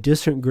D, a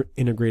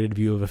disintegrated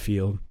view of a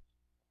field,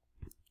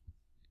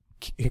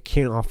 it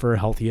can offer a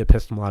healthy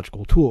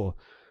epistemological tool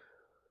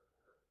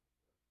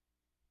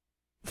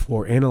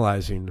for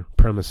analyzing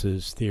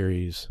premises,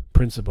 theories,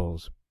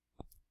 principles.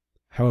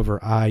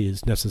 However, I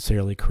is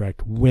necessarily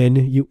correct when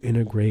you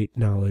integrate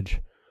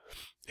knowledge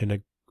in a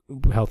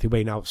healthy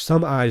way. Now,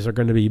 some I's are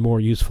going to be more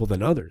useful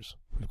than others,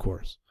 of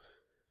course.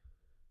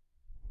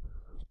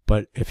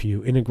 But if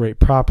you integrate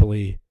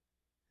properly,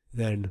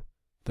 then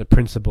the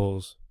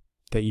principles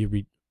that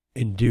you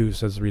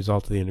induce as a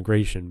result of the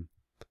integration,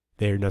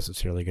 they are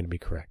necessarily going to be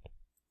correct.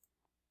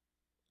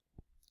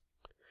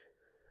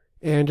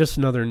 And just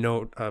another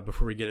note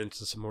before we get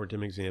into some more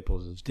dim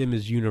examples is dim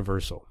is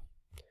universal,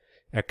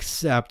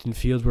 except in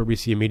fields where we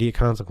see immediate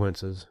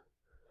consequences.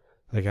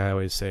 Like I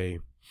always say,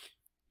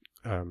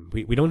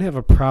 we don't have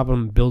a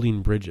problem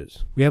building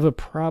bridges. We have a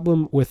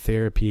problem with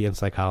therapy and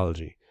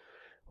psychology.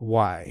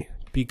 Why?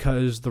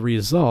 Because the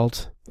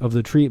result of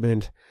the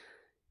treatment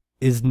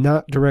is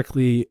not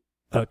directly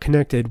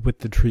connected with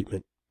the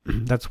treatment.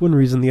 That's one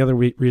reason. The other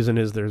reason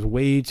is there's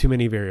way too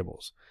many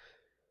variables.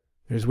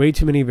 There's way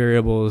too many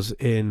variables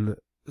in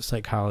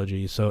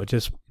psychology, so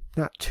just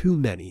not too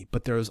many,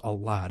 but there's a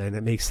lot, and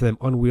it makes them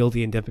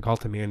unwieldy and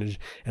difficult to manage,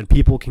 and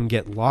people can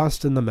get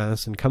lost in the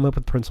mess and come up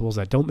with principles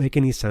that don't make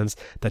any sense,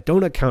 that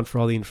don't account for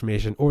all the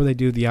information, or they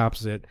do the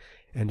opposite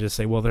and just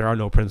say, well, there are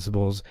no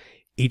principles.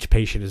 Each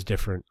patient is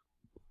different.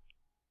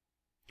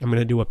 I'm going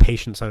to do a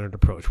patient-centered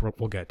approach.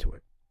 We'll get to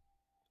it.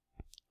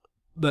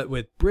 But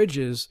with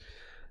bridges,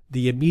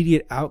 the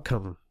immediate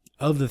outcome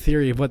of the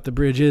theory of what the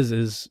bridge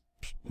is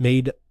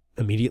made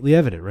immediately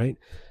evident, right?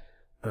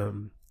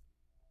 And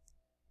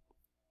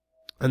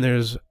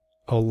there's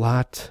a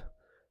lot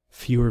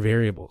fewer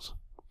variables.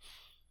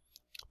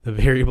 The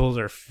variables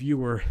are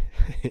fewer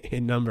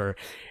in number.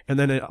 And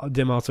then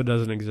dim also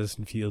doesn't exist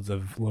in fields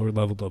of lower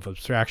level of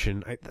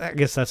abstraction. I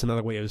guess that's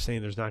another way of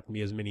saying there's not going to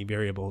be as many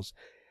variables.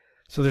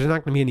 So there's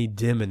not going to be any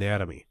dim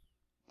anatomy.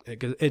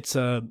 It's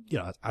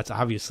it's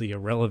obviously a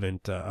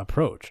relevant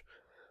approach.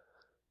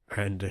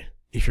 And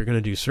if you're going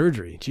to do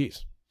surgery,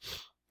 geez,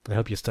 I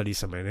hope you study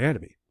some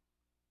anatomy.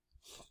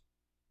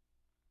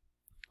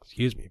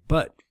 Excuse me.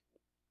 But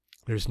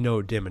there's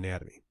no dim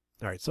anatomy.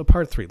 All right, so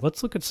part 3.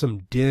 Let's look at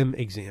some dim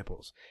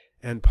examples.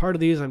 And part of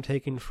these I'm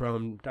taking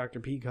from Dr.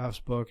 Peikoff's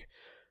book.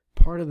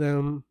 Part of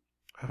them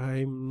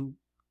I'm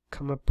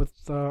come up with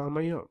on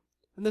my own.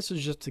 And this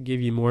is just to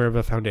give you more of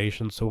a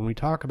foundation. So when we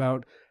talk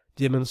about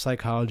dim in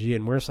psychology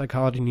and where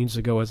psychology needs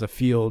to go as a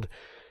field,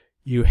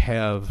 you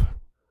have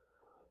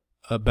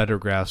a better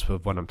grasp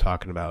of what I'm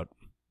talking about,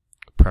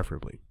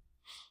 preferably.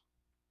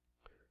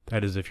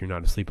 That is if you're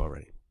not asleep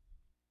already.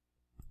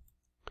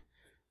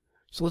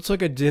 So let's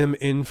look at dim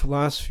in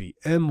philosophy.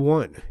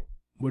 M1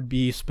 would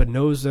be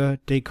Spinoza,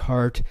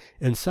 Descartes,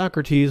 and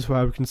Socrates, who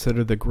I would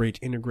consider the great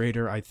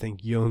integrator. I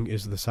think Jung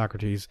is the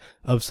Socrates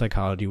of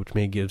psychology, which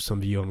may give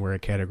some view on where I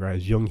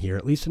categorize Jung here,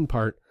 at least in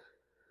part.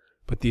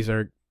 But these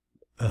are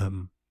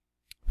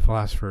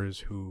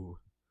philosophers who,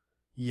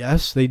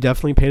 yes, they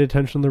definitely paid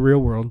attention to the real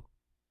world,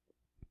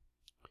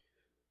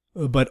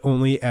 but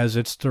only as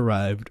it's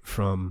derived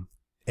from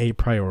a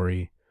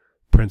priori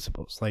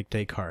principles, like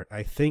Descartes.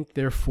 I think,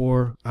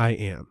 therefore I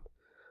am.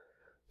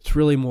 It's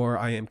really more,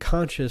 I am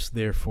conscious,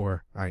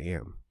 therefore I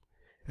am.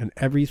 And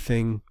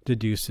everything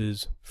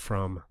deduces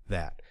from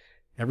that.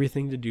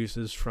 Everything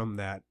deduces from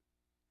that.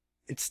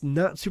 It's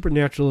not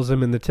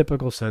supernaturalism in the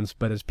typical sense,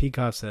 but as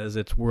Peikoff says,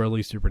 it's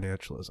worldly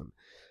supernaturalism.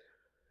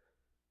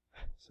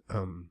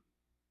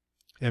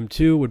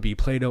 M2 would be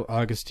Plato,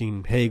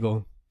 Augustine,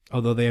 Hegel,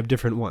 although they have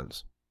different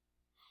ones.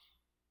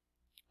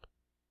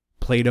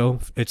 Plato,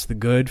 it's the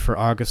good. For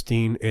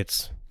Augustine,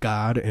 it's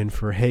God. And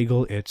for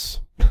Hegel, it's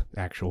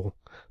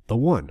the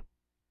one.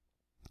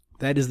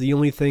 That is the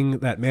only thing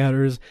that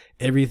matters.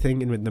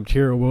 Everything in the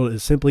material world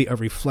is simply a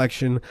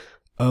reflection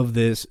of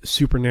this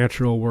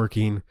supernatural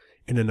working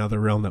in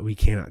another realm that we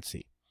cannot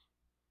see.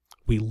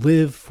 We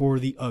live for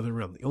the other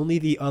realm. Only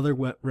the other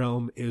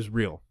realm is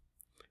real.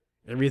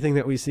 Everything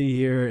that we see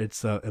here,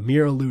 it's a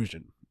mere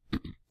illusion.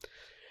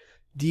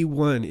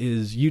 D1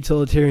 is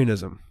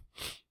utilitarianism.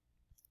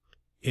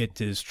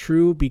 It is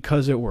true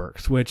because it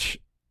works, which,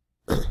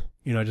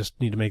 I just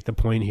need to make the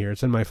point here.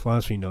 It's in my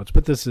philosophy notes,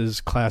 but this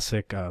is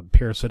classic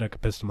parasitic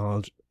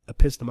epistemology,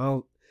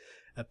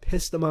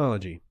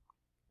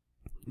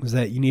 is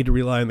that you need to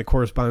rely on the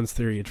correspondence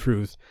theory of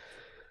truth.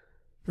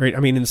 Right?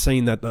 I mean, in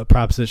saying that the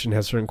proposition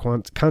has certain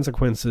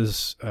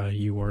consequences,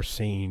 you are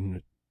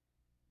saying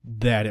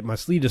that it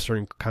must lead to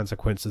certain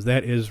consequences.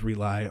 That is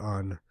rely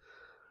on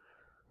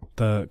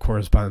the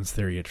correspondence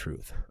theory of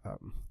truth.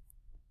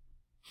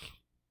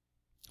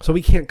 So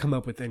we can't come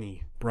up with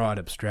any broad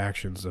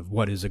abstractions of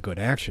what is a good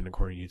action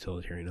according to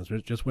utilitarianism.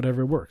 It's just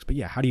whatever works. But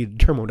yeah, how do you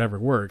determine whatever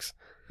works?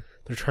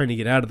 They're trying to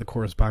get out of the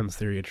correspondence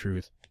theory of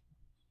truth,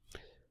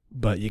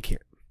 but you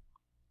can't.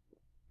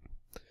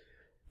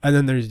 And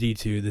then there's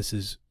D2. This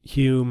is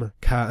Hume,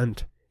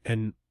 Kant,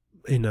 and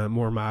in a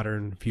more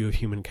modern view of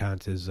Hume and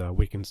Kant is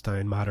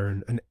Wittgenstein,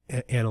 modern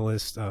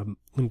analyst,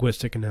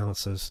 linguistic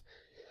analysis.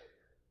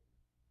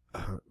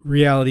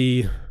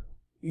 Reality,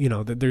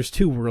 there's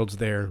two worlds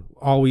there.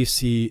 All we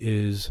see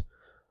is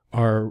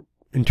our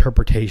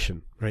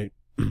interpretation, right?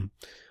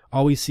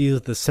 All we see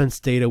is the sense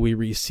data we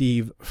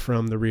receive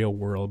from the real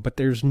world, but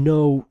there's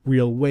no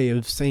real way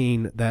of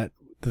saying that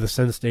the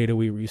sense data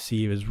we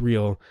receive is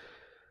real,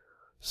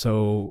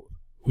 so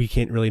we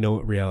can't really know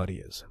what reality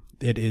is.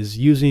 It is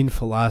using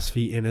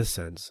philosophy, in a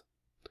sense,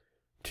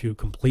 to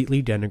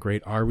completely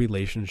denigrate our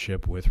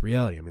relationship with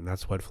reality. I mean,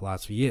 that's what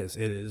philosophy is.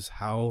 It is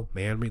how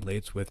man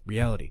relates with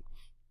reality.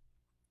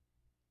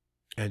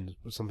 And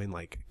something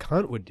like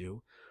Kant would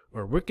do,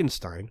 or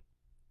Wittgenstein,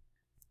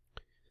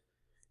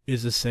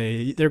 is to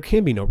say there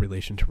can be no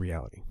relation to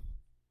reality.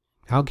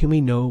 How can we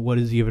know what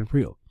is even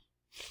real?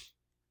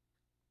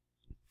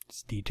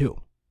 It's D2.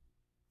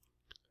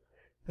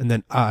 And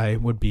then I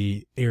would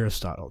be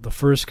Aristotle, the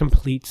first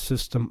complete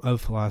system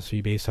of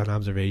philosophy based on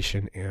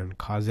observation and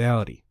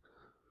causality.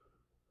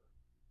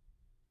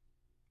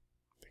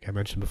 Like I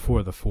mentioned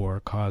before, the four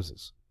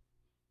causes.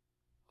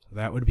 So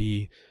that would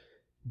be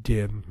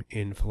dim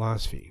in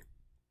philosophy.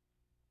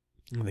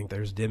 I think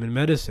there's dim in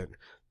medicine.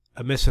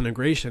 A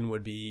misintegration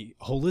would be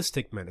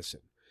holistic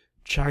medicine,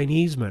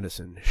 Chinese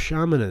medicine,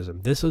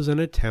 shamanism. This is an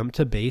attempt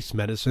to base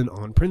medicine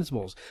on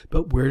principles.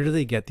 But where do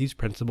they get these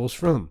principles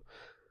from?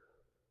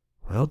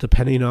 Well,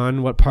 depending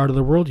on what part of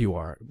the world you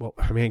are. Well,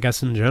 I mean, I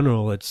guess in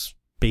general, it's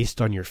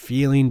based on your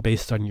feeling,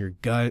 based on your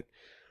gut,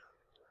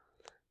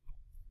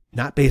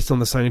 not based on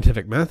the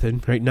scientific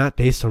method, right? Not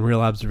based on real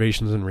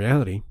observations in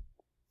reality.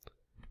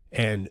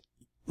 And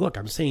look,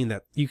 I'm saying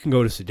that you can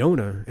go to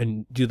Sedona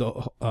and do the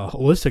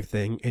holistic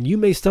thing, and you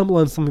may stumble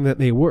on something that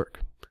may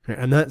work. Right?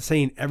 I'm not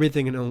saying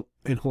everything in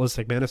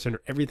holistic medicine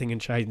or everything in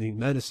Chinese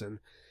medicine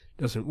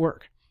doesn't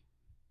work.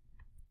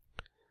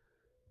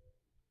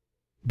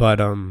 But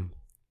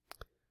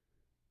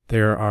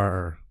there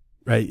are,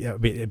 right? Yeah,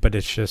 but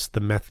it's just the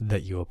method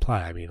that you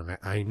apply. I mean,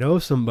 I know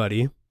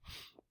somebody,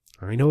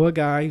 I know a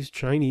guy who's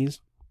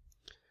Chinese,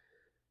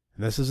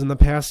 and this is in the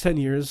past 10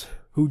 years,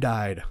 who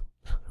died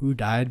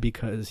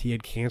because he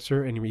had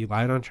cancer and he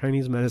relied on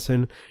Chinese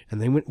medicine.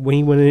 And then when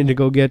he went in to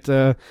go get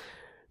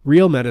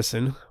real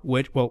medicine,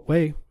 which, well,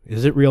 wait,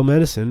 is it real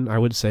medicine? I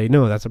would say,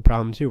 no, that's a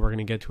problem too. We're going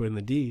to get to it in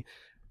the D.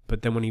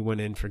 But then when he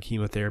went in for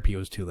chemotherapy, it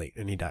was too late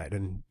and he died.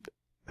 And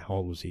how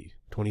old was he?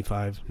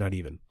 25? Not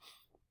even.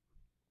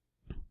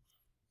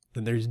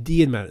 Then there's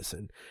D in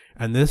medicine.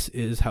 And this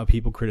is how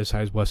people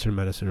criticize Western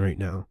medicine right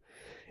now.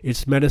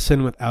 It's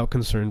medicine without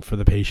concern for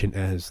the patient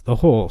as the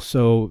whole.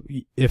 So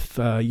if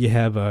you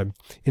have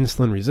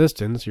insulin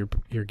resistance,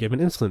 you're given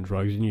insulin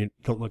drugs and you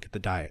don't look at the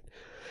diet.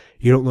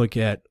 You don't look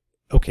at,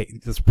 okay,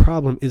 this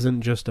problem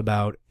isn't just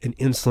about an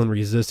insulin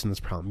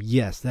resistance problem.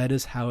 Yes, that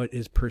is how it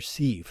is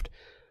perceived.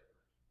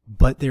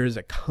 But there is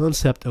a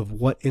concept of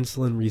what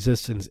insulin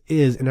resistance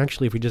is. And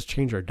actually, if we just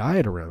change our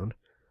diet around,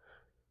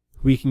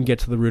 we can get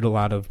to the root of a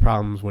lot of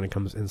problems when it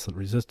comes to insulin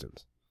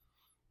resistance.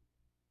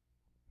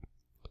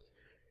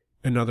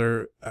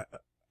 Another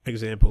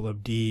example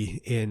of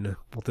D in,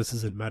 well, this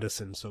isn't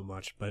medicine so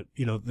much, but,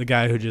 the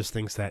guy who just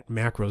thinks that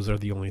macros are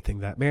the only thing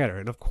that matter.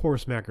 And of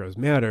course macros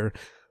matter,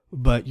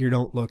 but you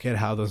don't look at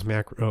how those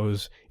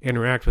macros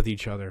interact with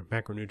each other.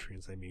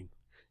 Macronutrients, I mean.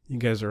 You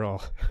guys are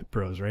all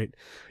pros, right?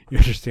 You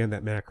understand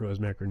that macro is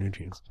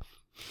macronutrients.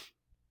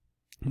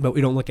 But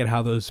we don't look at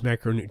how those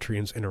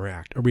macronutrients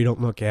interact, or we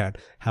don't look at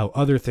how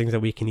other things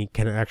that we can eat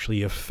can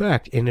actually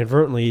affect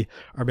inadvertently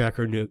our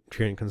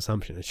macronutrient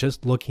consumption. It's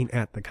just looking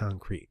at the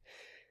concrete.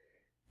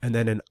 And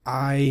then an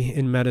I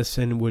in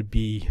medicine would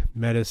be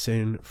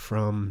medicine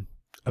from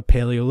a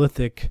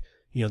Paleolithic,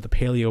 the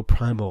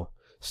paleoprimal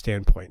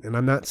standpoint. And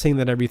I'm not saying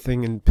that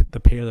everything in the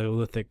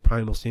Paleolithic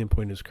primal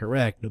standpoint is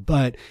correct,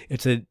 but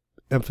it's an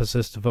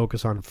emphasis to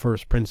focus on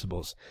first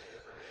principles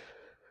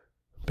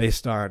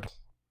based on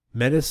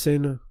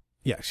medicine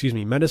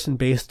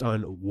based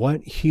on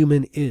what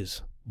human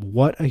is,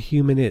 what a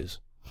human is.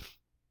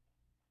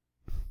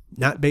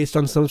 Not based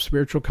on some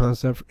spiritual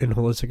concept in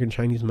holistic and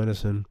Chinese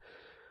medicine.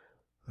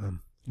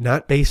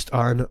 Not based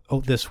on,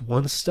 this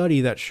one study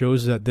that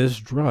shows that this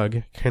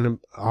drug can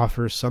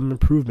offer some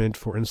improvement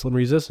for insulin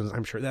resistance.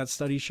 I'm sure that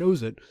study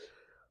shows it.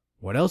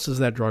 What else does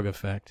that drug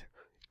affect?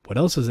 What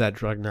else is that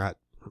drug not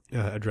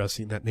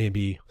addressing? That may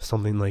be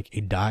something like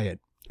a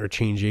diet. Or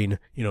changing,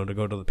 to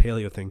go to the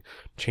paleo thing,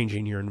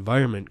 changing your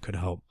environment could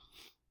help.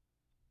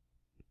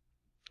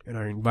 And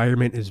our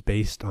environment is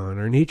based on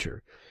our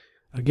nature.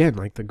 Again,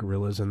 like the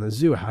gorillas in the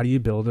zoo. How do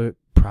you build a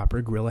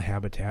proper gorilla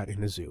habitat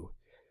in a zoo?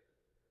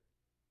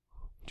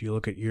 Do you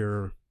look at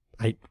your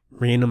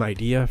random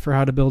idea for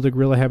how to build a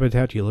gorilla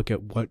habitat? Do you look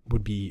at what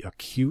would be a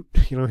cute,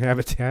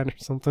 habitat or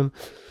something?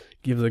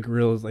 Give the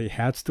gorillas like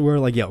hats to wear?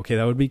 Like, yeah, okay,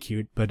 that would be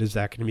cute, but is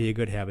that going to be a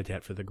good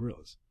habitat for the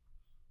gorillas?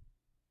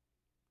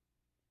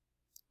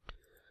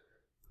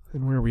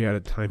 And where are we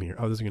at time here?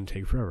 Oh, this is going to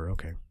take forever.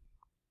 Okay.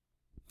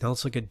 Now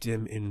let's look at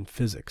dim in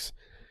physics.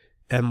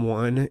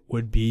 M1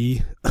 would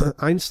be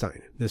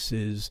Einstein. This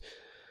is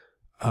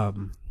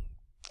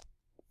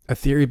a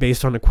theory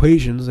based on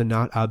equations and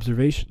not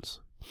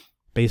observations,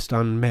 based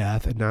on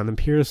math and not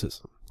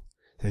empiricism.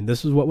 And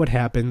this is what would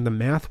happen. The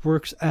math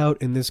works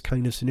out in this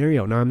kind of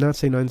scenario. Now, I'm not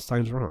saying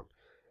Einstein's wrong,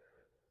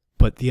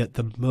 but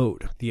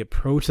the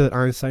approach that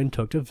Einstein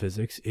took to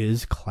physics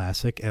is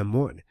classic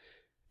M1.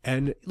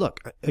 And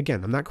look,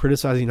 again, I'm not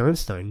criticizing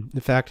Einstein.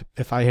 In fact,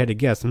 if I had to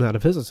guess, I'm not a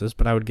physicist,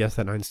 but I would guess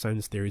that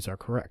Einstein's theories are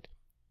correct.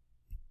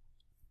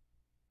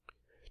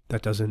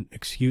 That doesn't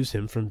excuse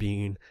him from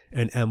being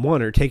an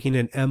M1 or taking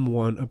an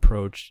M1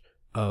 approach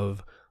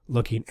of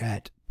looking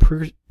at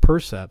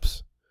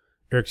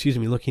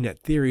looking at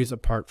theories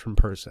apart from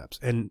percepts.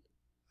 And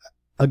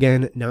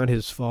again, not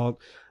his fault.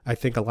 I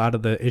think a lot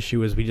of the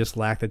issue is we just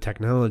lack the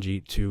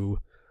technology to,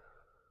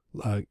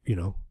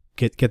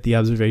 get the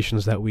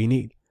observations that we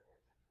need.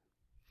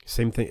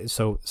 Same thing.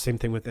 So same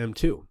thing with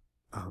M2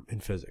 in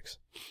physics,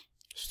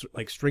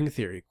 like string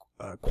theory,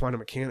 quantum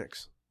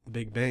mechanics, the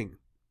Big Bang.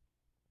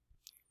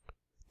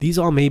 These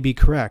all may be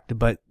correct,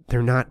 but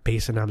they're not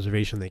based on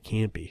observation. They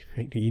can't be.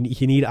 Right?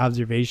 You need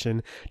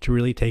observation to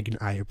really take an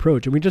eye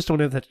approach, and we just don't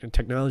have that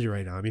technology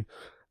right now. I mean,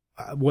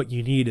 what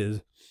you need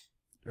is,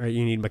 right?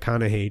 You need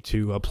McConaughey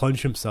to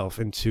plunge himself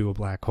into a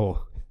black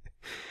hole,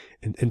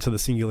 into the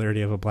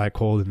singularity of a black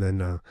hole, and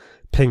then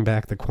ping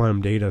back the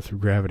quantum data through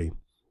gravity,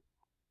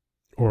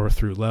 or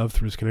through love,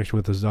 through his connection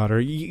with his daughter.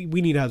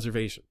 We need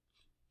observation.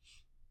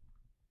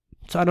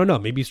 So I don't know,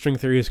 maybe string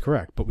theory is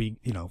correct, but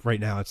right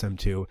now it's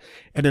M2.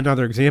 And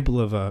another example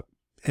of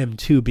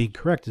M2 being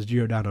correct is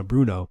Giordano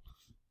Bruno,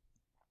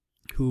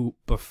 who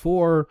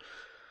before,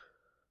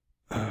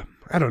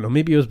 I don't know,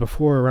 maybe it was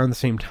before around the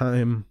same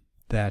time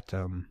that,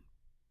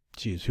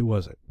 who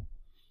was it?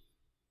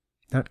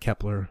 Not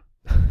Kepler,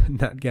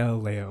 not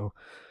Galileo,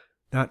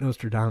 not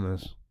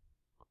Nostradamus.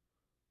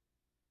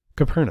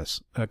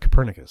 Copernicus.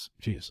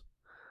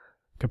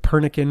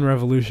 Copernican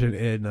revolution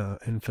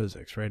in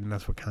physics, right? And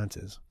that's what Kant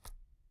is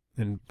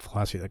in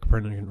philosophy, the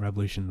Copernican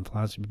revolution in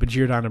philosophy. But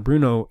Giordano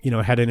Bruno,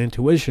 had an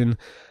intuition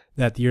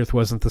that the Earth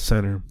wasn't the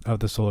center of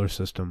the solar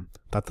system,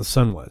 that the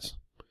sun was,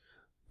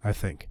 I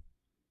think.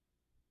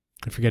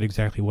 I forget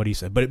exactly what he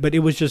said, but it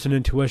was just an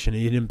intuition.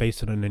 He didn't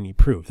base it on any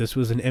proof. This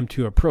was an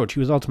M2 approach. He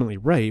was ultimately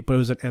right, but it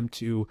was an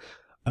M2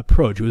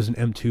 approach. It was an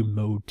M2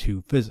 mode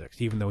to physics,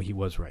 even though he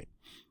was right.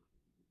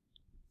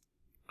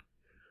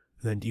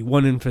 And then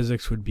D1 in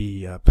physics would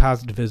be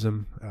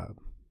positivism.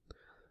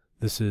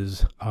 This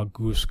is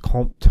Auguste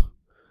Comte.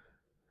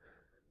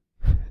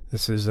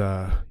 This is,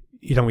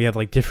 we have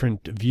like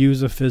different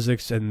views of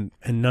physics, and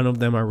none of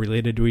them are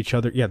related to each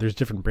other. Yeah, there's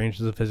different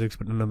branches of physics,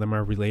 but none of them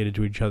are related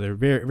to each other.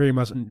 Very, very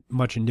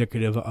much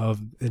indicative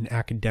of an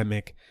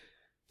academic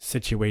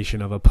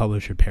situation of a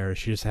publish or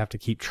perish. You just have to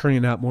keep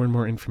churning out more and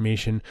more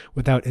information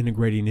without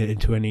integrating it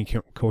into any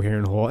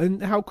coherent whole.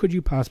 And how could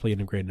you possibly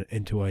integrate it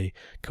into a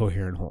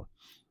coherent whole?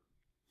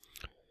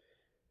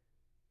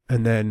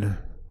 And then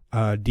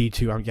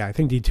D2, I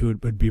think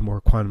D2 would be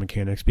more quantum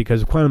mechanics,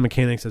 because quantum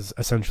mechanics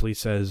essentially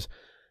says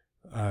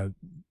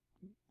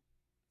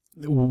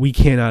we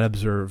cannot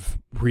observe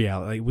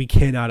reality. We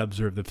cannot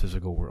observe the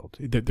physical world.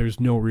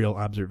 There's no real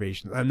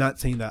observations. I'm not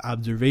saying that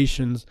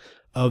observations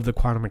of the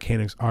quantum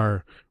mechanics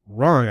are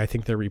wrong. I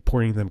think they're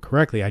reporting them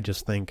correctly. I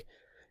just think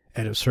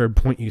at a certain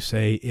point you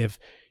say, if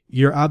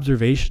your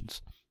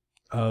observations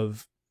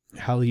of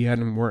how the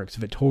atom works,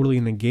 if it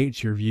totally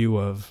negates your view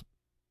of,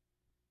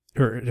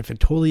 or if it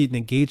totally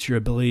negates your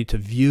ability to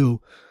view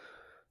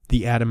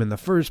the atom in the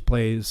first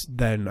place,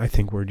 then I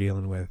think we're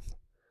dealing with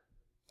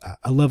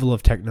a level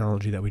of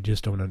technology that we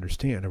just don't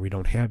understand, or we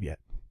don't have yet.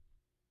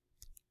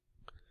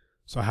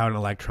 So how an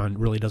electron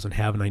really doesn't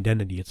have an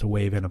identity. It's a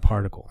wave and a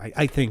particle.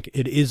 I think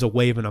it is a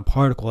wave and a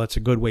particle. That's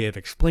a good way of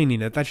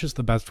explaining it. That's just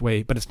the best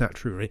way, but it's not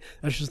true, right?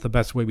 That's just the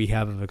best way we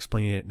have of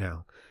explaining it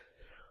now.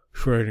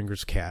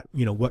 Schrodinger's cat.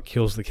 What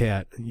kills the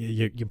cat?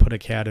 You put a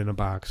cat in a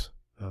box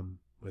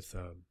with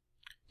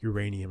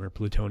uranium or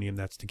plutonium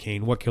that's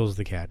decaying. What kills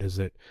the cat? Is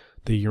it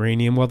the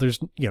uranium? Well,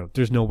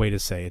 there's no way to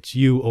say. It's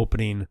you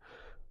opening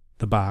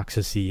the box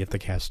to see if the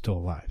cat's still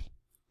alive.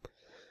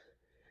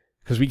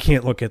 Because we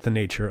can't look at the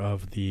nature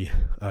of the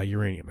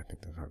uranium. I think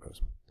that's how it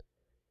goes.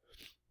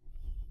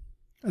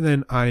 And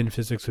then I in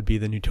physics would be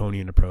the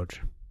Newtonian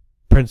approach.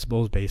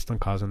 Principles based on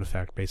cause and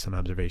effect, based on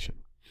observation.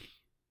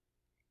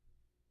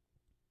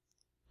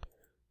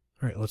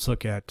 All right, let's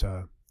look at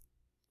the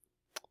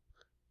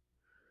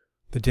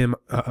dim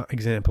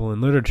example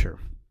in literature.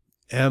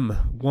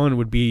 M1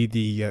 would be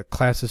the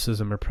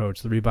classicism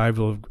approach, the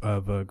revival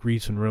of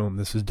Greece and Rome.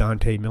 This is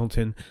Dante,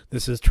 Milton.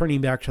 This is turning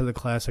back to the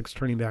classics,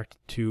 turning back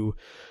to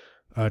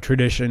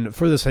tradition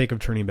for the sake of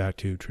turning back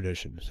to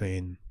tradition,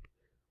 saying,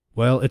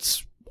 well,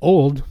 it's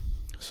old,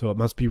 so it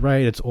must be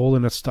right. It's old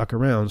and it's stuck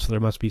around, so there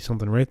must be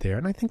something right there.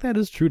 And I think that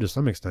is true to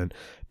some extent,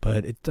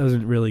 but it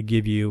doesn't really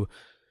give you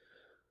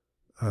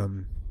a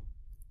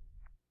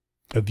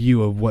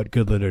view of what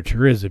good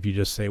literature is if you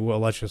just say, well,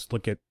 let's just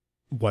look at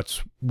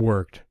what's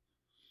worked.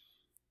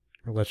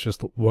 Or let's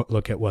just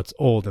look at what's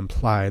old,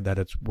 implied that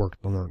it's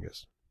worked the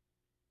longest.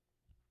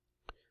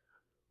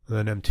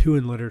 And then M2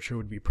 in literature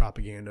would be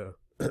propaganda.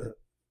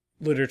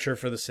 Literature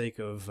for the sake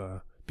of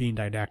being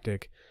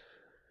didactic.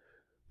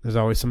 There's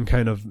always some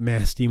kind of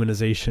mass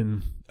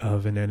demonization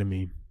of an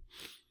enemy.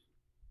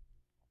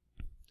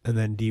 And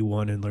then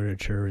D1 in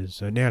literature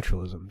is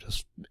naturalism,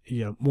 just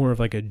more of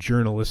like a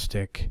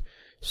journalistic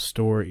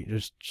story,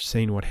 just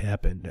saying what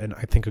happened. And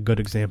I think a good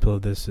example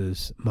of this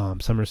is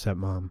Somerset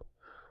Maugham,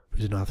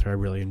 who's an author I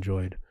really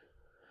enjoyed.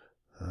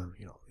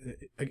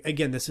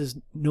 Again, this is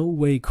no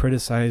way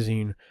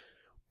criticizing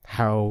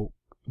how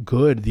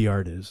good the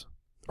art is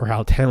or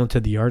how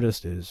talented the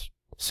artist is,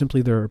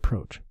 simply their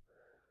approach.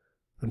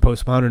 And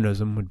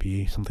postmodernism would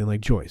be something like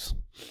Joyce.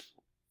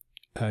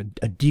 A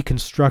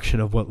deconstruction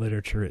of what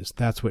literature is.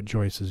 That's what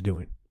Joyce is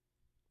doing.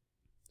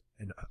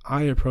 And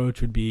I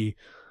approach would be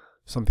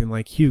something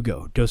like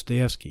Hugo,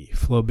 Dostoevsky,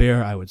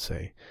 Flaubert, I would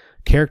say.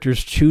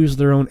 Characters choose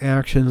their own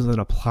actions, and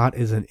a plot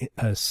is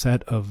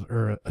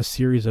a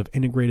series of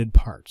integrated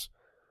parts.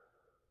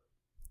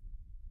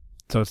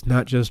 So it's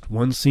not just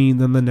one scene,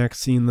 then the next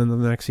scene, then the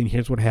next scene.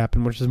 Here's what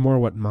happened, which is more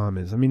what Mom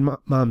is. I mean,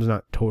 Mom's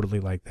not totally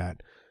like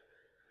that.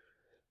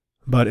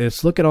 But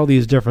it's look at all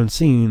these different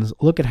scenes,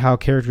 look at how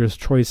characters'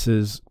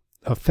 choices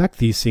affect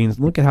these scenes,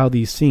 look at how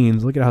these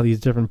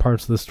different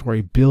parts of the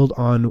story build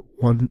on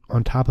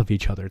top of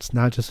each other. It's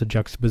not just a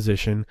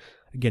juxtaposition.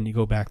 Again, you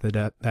go back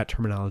to that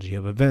terminology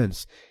of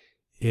events.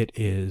 It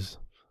is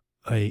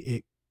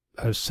a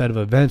set of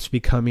events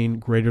becoming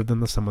greater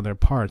than the sum of their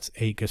parts,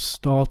 a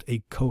gestalt,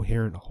 a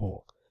coherent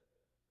whole.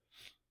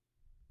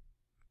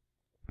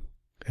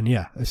 And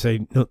yeah, I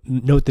say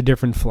note the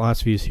different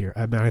philosophies here.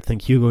 I mean, I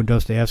think Hugo and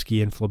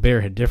Dostoevsky and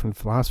Flaubert had different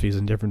philosophies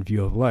and different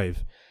view of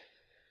life.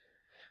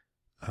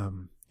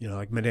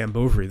 Like Madame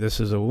Bovary,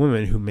 this is a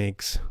woman who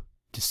makes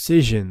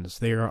decisions.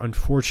 They are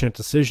unfortunate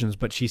decisions,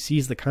 but she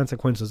sees the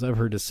consequences of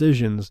her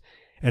decisions,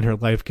 and her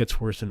life gets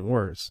worse and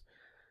worse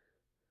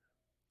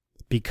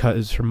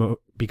because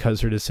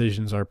her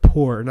decisions are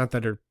poor. Not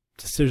that her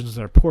decisions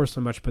are poor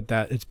so much, but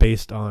that it's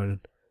based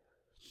on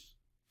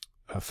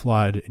a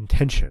flawed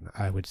intention,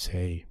 I would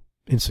say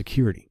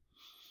insecurity.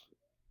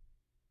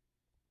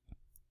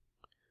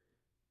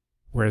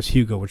 Whereas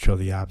Hugo would show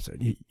the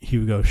opposite.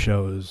 Hugo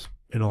shows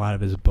in a lot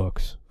of his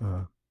books,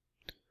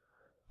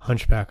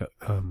 Hunchback,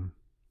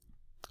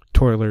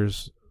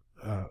 Toilers,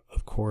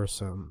 of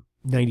course,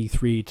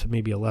 93 to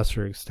maybe a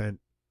lesser extent,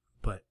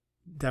 but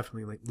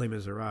definitely like Les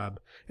Miserables,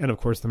 and of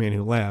course The Man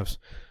Who Laughs,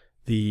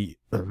 the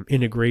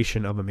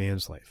integration of a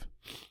man's life,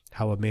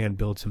 how a man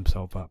builds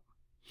himself up.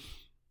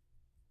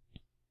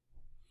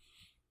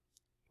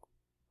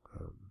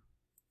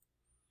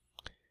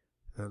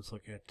 Let's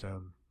look at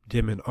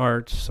dim in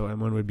art. So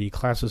M1 would be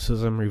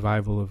classicism,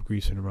 revival of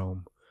Greece and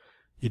Rome.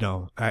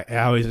 I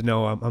always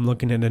know I'm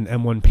looking at an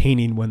M1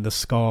 painting when the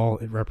skull,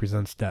 it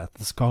represents death.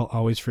 The skull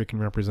always freaking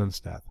represents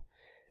death.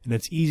 And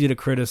it's easy to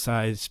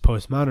criticize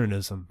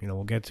postmodernism.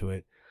 We'll get to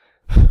it.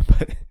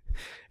 But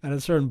at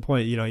a certain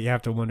point, you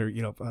have to wonder,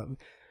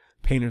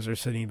 painters are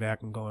sitting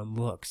back and going,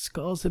 look,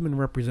 skulls have been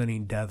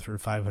representing death for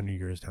 500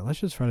 years now. Let's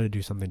just try to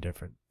do something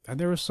different. And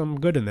there was some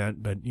good in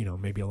that, but,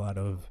 maybe a lot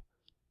of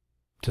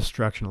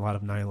destruction, a lot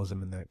of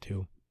nihilism in that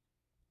too.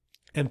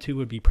 M2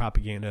 would be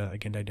propaganda,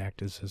 again,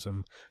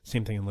 didacticism,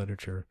 same thing in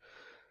literature.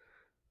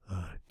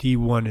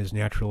 D1 is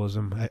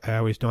naturalism. I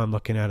always know I'm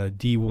looking at a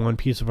D1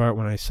 piece of art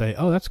when I say,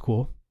 oh, that's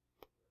cool.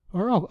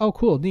 Or, oh,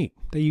 cool, neat.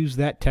 They use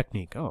that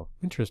technique. Oh,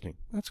 interesting.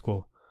 That's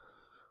cool.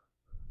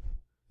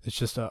 It's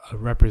just a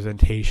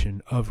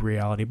representation of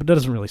reality, but that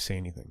doesn't really say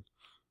anything.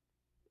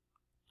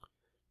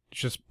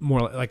 It's just more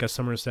like a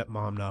Somerset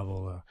Maugham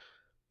novel,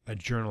 a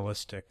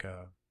journalistic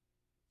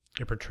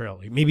a portrayal,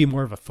 maybe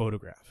more of a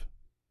photograph.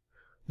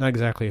 Not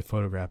exactly a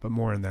photograph, but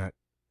more in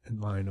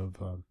line of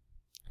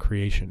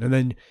creation. And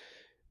then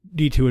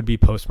D2 would be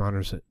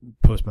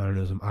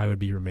postmodernism. I would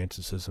be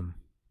romanticism.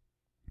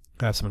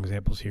 I have some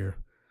examples here.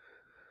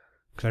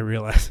 Because I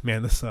realized,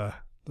 man, this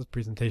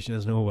presentation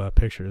has no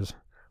pictures.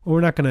 Well,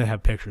 we're not going to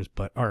have pictures,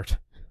 but art,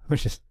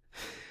 which is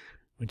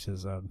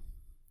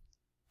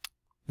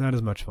not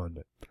as much fun.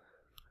 But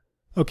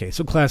okay,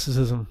 so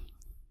classicism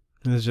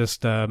is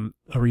just a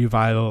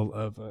revival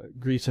of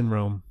Greece and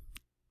Rome,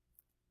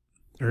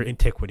 or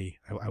antiquity,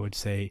 I would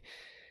say,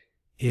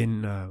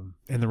 in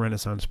the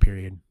Renaissance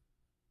period.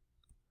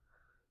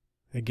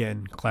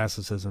 Again,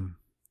 classicism.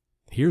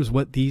 Here's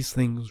what these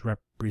things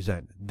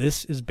represent.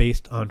 This is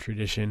based on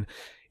tradition.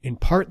 In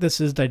part, this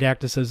is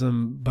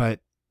didacticism, but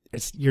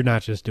you're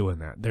not just doing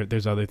that.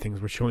 There's other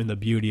things. We're showing the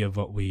beauty of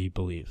what we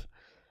believe.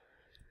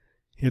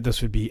 Here,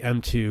 this would be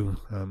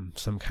M2,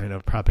 some kind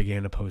of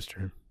propaganda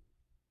poster.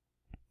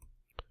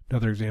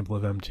 Another example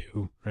of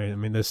M2, right? I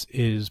mean, this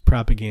is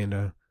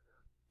propaganda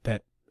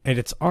and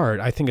it's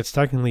art. I think it's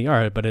technically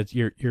art, but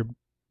you're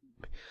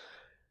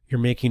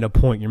making a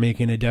point. You're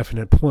making a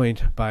definite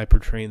point by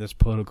portraying this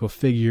political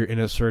figure in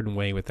a certain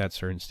way with that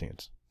certain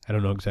stance. I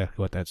don't know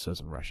exactly what that says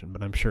in Russian,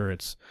 but I'm sure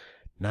it's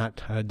not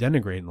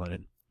denigrating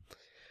Lenin.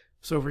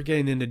 So if we're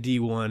getting into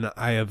D1,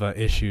 I have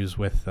issues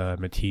with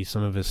Matisse.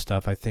 Some of his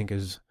stuff I think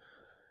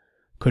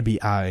could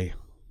be I.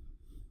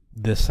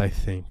 This I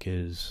think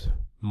is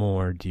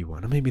more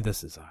D1. Or maybe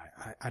this is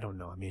I. I don't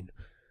know. I mean,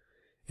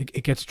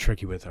 it gets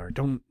tricky with art.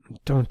 Don't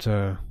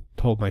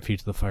hold my feet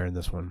to the fire in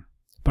this one.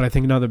 But I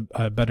think another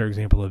better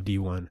example of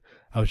D1,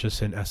 I was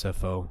just in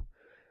SFO,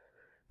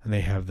 and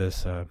they have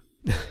this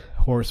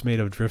horse made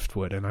of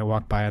driftwood, and I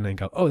walk by and I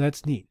go, oh,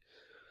 that's neat.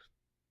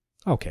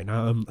 Okay,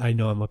 now I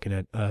know I'm looking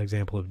at an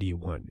example of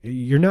D1.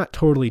 You're not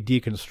totally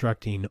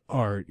deconstructing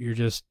art. You're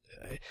just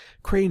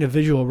creating a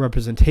visual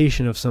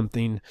representation of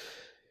something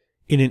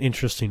in an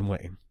interesting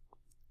way.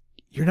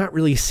 You're not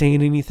really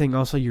saying anything.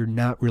 Also, you're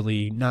not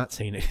really not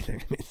saying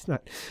anything. It's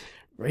not,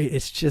 right?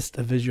 It's just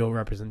a visual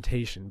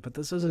representation. But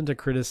this isn't to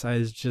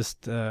criticize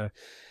just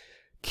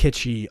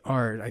kitschy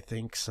art. I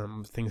think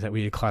some things that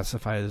we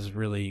classify as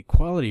really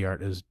quality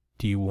art is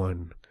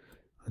D1,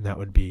 and that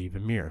would be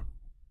Vermeer.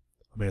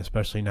 I mean,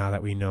 especially now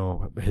that we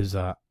know his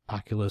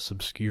Oculus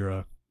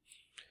Obscura,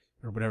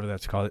 or whatever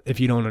that's called. If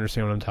you don't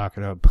understand what I'm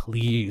talking about,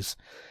 please,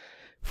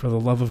 for the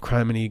love of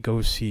criminy,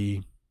 go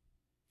see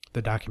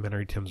the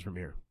documentary Tim's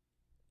Vermeer.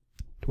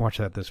 Watch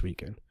that this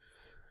weekend.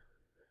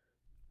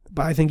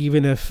 But I think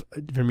even if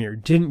Vermeer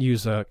didn't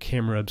use a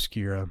camera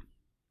obscura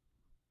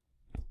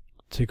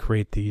to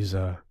create these,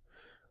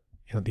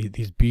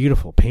 these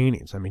beautiful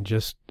paintings, I mean,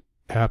 just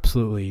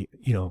absolutely,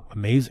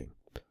 amazing,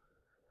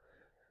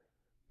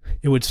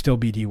 it would still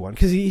be D1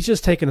 because he's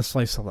just taking a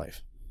slice of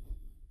life.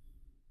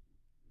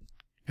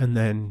 And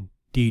then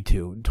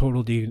D2,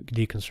 total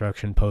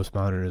deconstruction,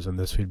 postmodernism.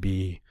 This would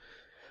be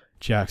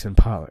Jackson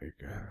Pollock,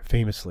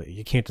 famously.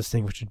 You can't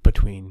distinguish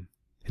between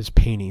his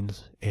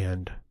paintings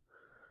and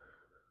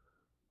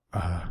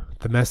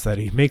the mess that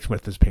he makes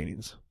with his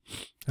paintings.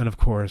 And of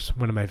course,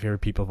 one of my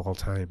favorite people of all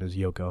time is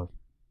Yoko.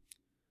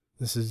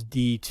 This is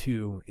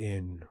D2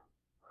 in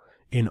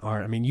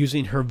art. I mean,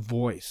 using her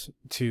voice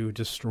to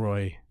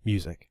destroy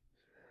music.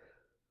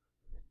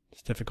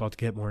 It's difficult to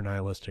get more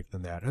nihilistic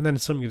than that. And then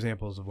some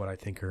examples of what I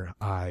think are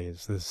I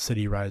is The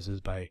City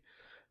Rises by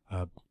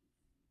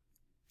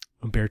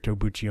Umberto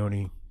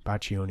Boccioni,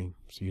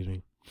 excuse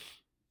me.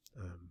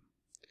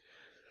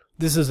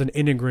 This is an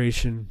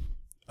integration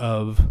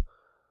of,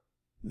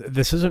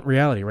 this isn't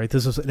reality, right?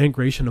 This is an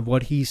integration of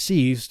what he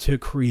sees to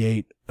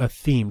create a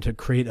theme, to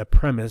create a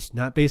premise,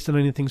 not based on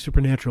anything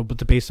supernatural,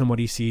 but based on what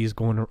he sees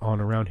going on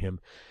around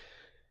him.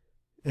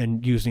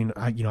 And using,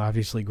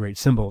 obviously great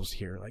symbols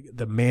here, like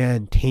the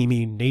man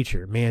taming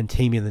nature,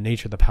 the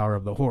nature, the power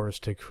of the horse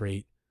to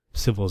create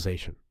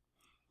civilization.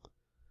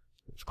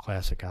 It's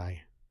classic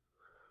I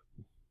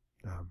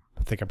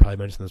think I probably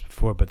mentioned this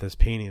before, but this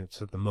painting,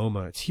 it's at the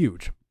MoMA, it's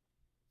huge.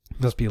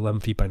 It must be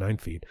 11 feet by 9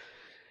 feet.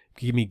 It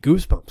gave me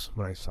goosebumps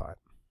when I saw it.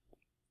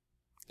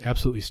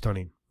 Absolutely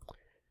stunning.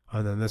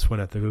 And then this one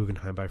at the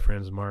Guggenheim by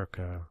Franz Marc,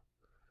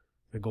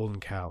 The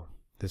Golden Cow.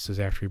 This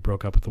is after he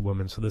broke up with the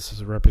woman, so this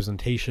is a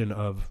representation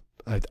of,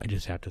 I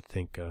just have to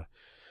think,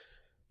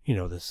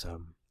 this,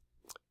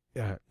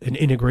 an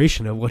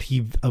integration of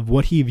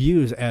what he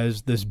views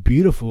as this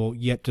beautiful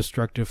yet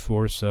destructive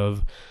force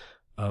of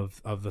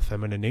the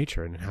feminine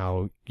nature, and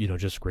how,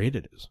 just great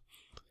it is.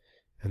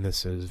 And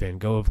this is Van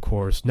Gogh, of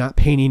course, not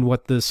painting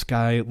what the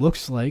sky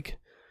looks like,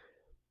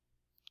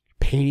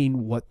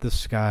 painting what the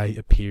sky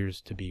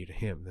appears to be to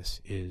him. This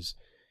is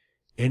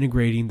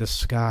integrating the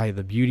sky,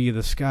 the beauty of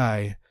the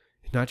sky,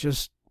 not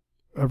just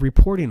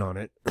reporting on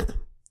it,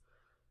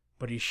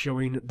 but he's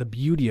showing the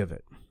beauty of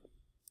it.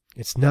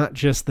 It's not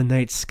just the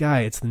night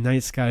sky, it's the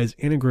night sky is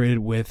integrated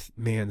with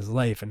man's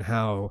life, and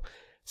how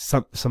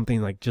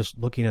something like just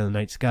looking at the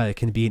night sky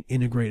can be an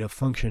integrative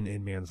function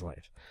in man's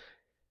life.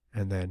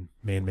 And then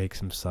man makes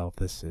himself.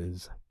 This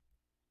is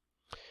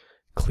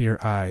Clear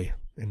Eye,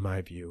 in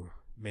my view.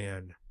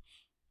 Man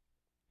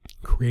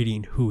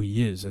creating who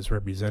he is, as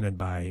represented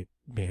by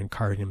man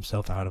carving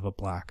himself out of a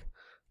block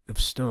of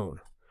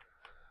stone.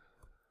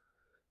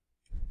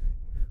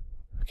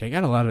 Okay, I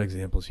got a lot of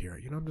examples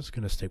here. I'm just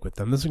going to stick with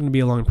them. This is going to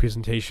be a long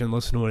presentation.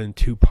 Listen to it in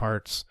 2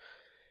 parts.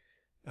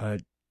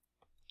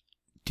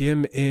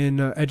 Dim in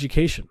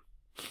education.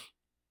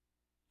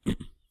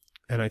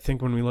 And I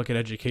think when we look at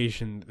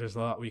education, there's a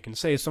lot we can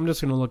say. So I'm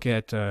just going to look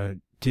at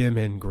Dim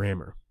in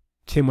grammar.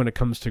 Tim, when it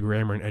comes to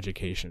grammar and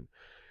education.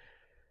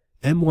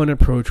 M1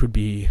 approach would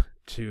be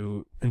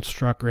to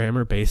instruct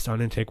grammar based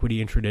on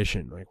antiquity and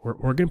tradition. Like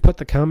we're going to put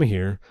the comma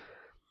here.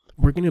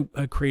 We're going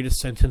to create a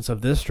sentence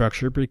of this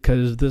structure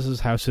because this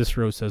is how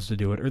Cicero says to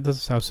do it, or this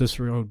is how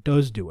Cicero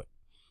does do it.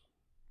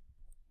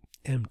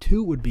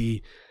 M2 would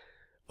be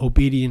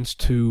obedience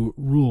to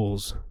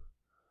rules,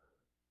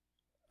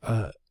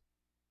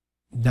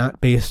 not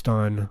based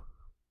on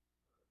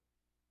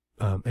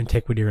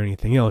antiquity or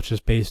anything else,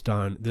 just based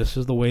on this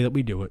is the way that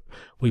we do it.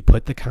 We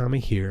put the comma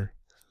here.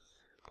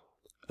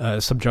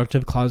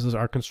 Subjunctive clauses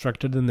are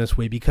constructed in this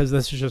way because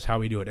this is just how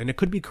we do it. And it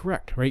could be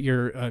correct, right?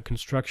 Your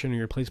construction or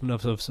your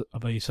placement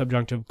of a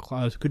subjunctive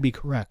clause could be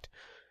correct.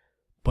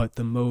 But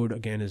the mode,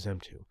 again, is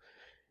M2.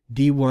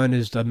 D1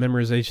 is the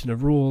memorization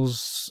of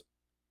rules.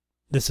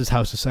 This is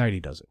how society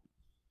does it.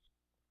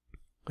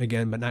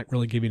 again, but not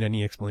really giving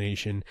any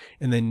explanation.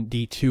 And then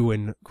D2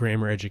 in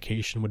grammar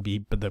education would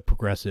be the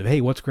progressive.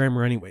 Hey, what's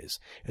grammar anyways?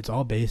 It's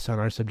all based on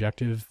our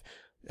subjective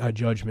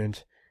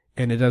judgment,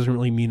 and it doesn't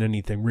really mean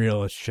anything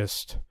real. It's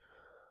just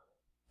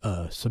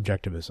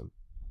subjectivism.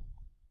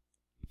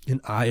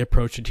 An I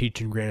approach to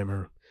teaching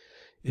grammar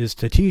is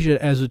to teach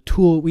it as a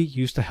tool we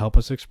use to help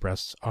us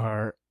express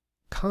our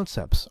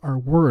concepts, our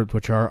words,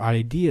 which are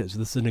ideas.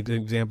 This is an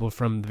example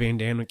from the Van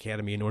Damme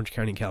Academy in Orange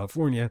County,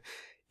 California.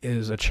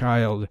 Is a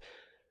child,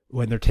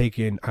 when they're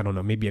taking, I don't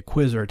know, maybe a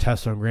quiz or a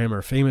test on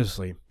grammar,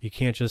 famously, you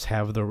can't just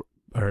have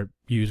or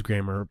use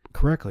grammar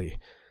correctly.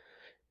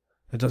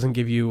 It doesn't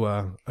give you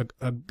a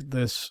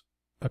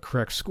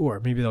correct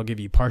score. Maybe they'll give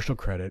you partial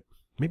credit.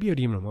 Maybe it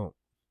even won't.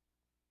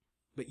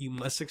 But you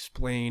must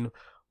explain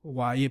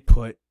why you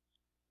put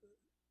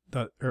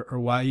or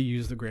why you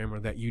use the grammar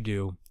that you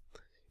do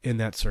in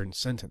that certain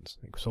sentence.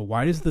 So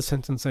why does the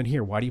sentence end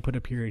here? Why do you put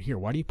a period here?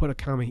 Why do you put a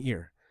comma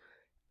here?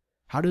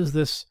 How does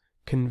this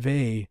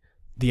convey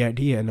the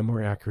idea in a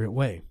more accurate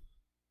way?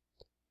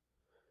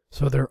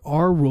 So there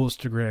are rules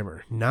to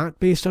grammar, not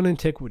based on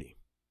antiquity,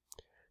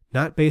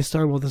 not based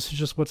on, well, this is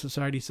just what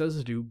society says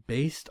to do,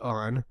 based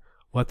on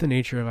what the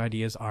nature of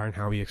ideas are and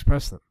how we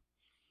express them.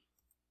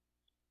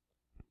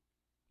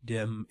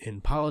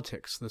 In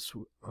politics, the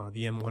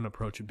M1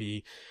 approach would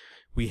be,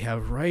 we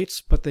have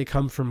rights, but they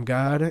come from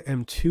God.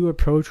 M2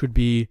 approach would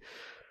be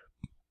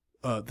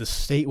the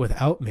state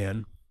without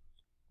man.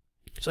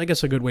 So I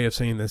guess a good way of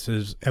saying this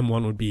is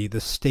M1 would be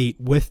the state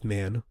with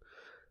man.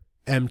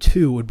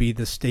 M2 would be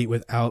the state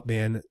without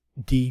man.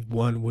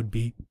 D1 would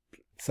be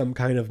some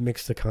kind of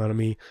mixed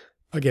economy.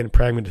 Again,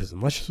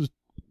 pragmatism. Let's just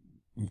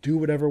do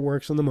whatever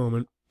works in the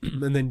moment.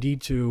 And then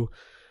D2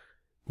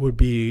 would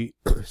be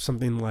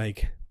something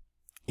like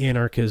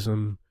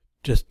anarchism,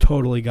 just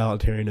total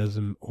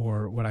egalitarianism,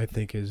 or what I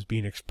think is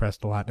being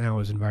expressed a lot now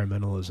is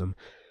environmentalism.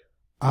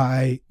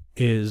 I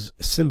is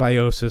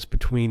symbiosis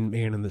between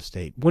man and the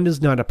state. One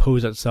does not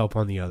oppose itself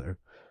on the other.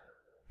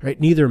 Right?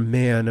 Neither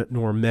man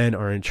nor men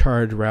are in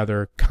charge,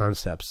 rather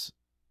concepts.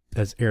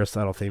 As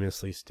Aristotle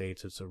famously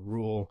states, it's a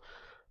rule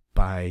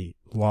by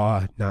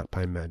law, not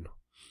by men.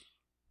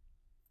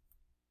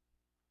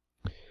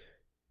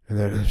 And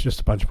then there's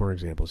just a bunch more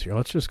examples here.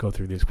 Let's just go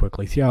through these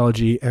quickly.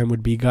 Theology, M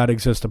would be God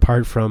exists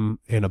apart from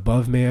and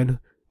above man.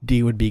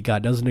 D would be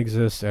God doesn't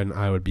exist, and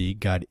I would be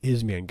God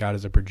is man. God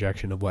is a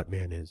projection of what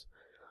man is.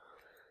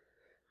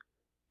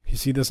 You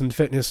see this in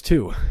fitness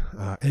too.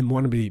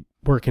 M1 would be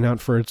working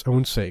out for its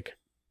own sake.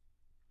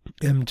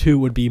 M2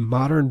 would be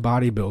modern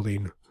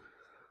bodybuilding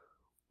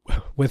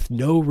with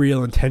no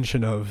real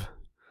intention of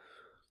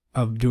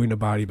doing a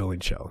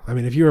bodybuilding show. I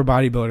mean, if you're a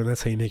bodybuilder and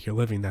that's how you make your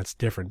living, that's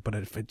different. But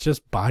if it's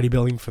just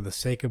bodybuilding for the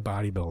sake of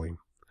bodybuilding,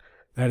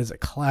 that is a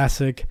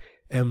classic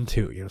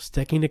M2.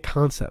 Sticking to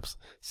concepts,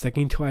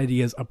 sticking to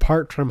ideas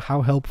apart from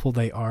how helpful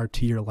they are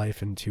to your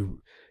life and to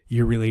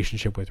your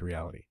relationship with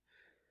reality.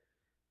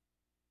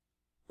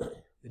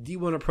 The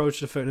D1 approach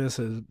to fitness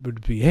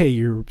would be, hey,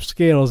 your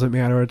scale doesn't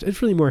matter.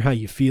 It's really more how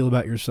you feel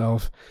about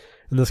yourself.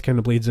 And this kind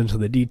of bleeds into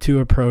the D2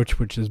 approach,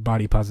 which is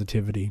body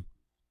positivity.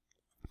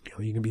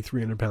 You can be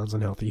 300 pounds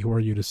unhealthy. Who are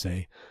you to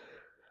say?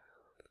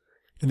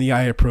 And the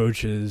I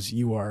approach is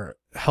you are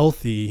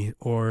healthy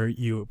or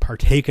you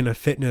partake in a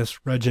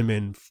fitness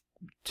regimen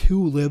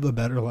to live a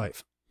better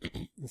life.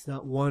 It's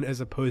not one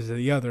as opposed to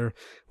the other,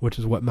 which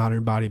is what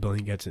modern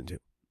bodybuilding gets into.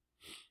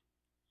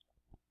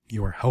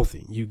 You are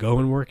healthy. You go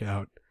and work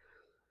out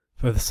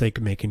for the sake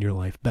of making your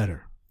life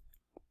better.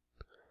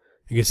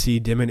 You can see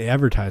dim in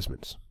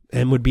advertisements.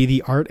 M would be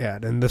the art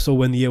ad, and this will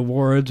win the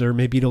awards, or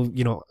maybe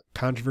it'll,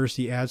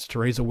 controversy ads to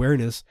raise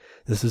awareness.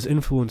 This is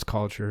influence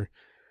culture,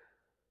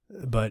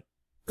 but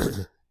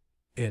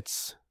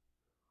it's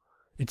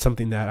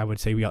something that I would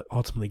say we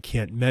ultimately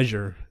can't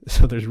measure,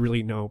 so there's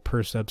really no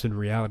perception in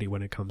reality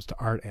when it comes to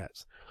art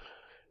ads.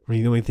 I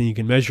mean, the only thing you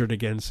can measure it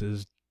against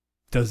is,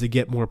 does it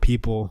get more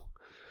people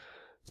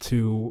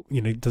to,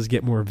 does it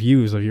get more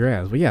views of your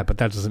ads? Well, yeah, but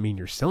that doesn't mean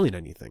you're selling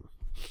anything.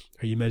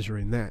 Are you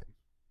measuring that?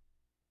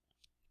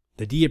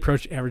 The D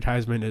approach to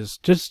advertisement is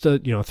just to,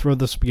 throw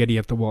the spaghetti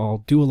at the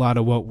wall, do a lot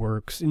of what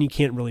works, and you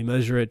can't really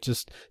measure it,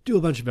 just do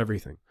a bunch of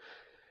everything.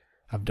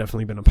 I've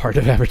definitely been a part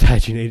of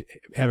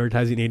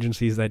advertising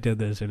agencies that did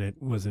this, and it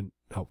wasn't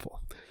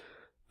helpful.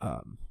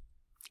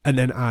 And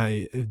then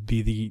I would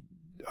be the,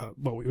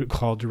 what we would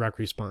call direct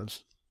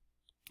response.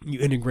 You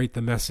integrate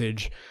the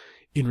message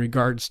in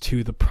regards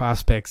to the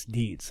prospect's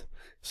needs.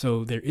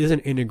 So there is an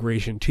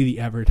integration to the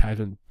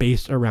advertisement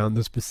based around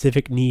the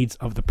specific needs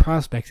of the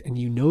prospects, and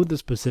the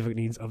specific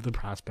needs of the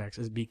prospects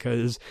is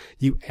because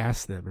you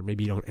ask them, or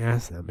maybe you don't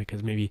ask them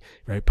because maybe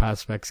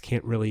prospects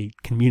can't really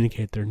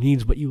communicate their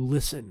needs, but you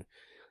listen.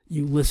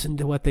 You listen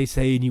to what they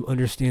say and you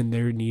understand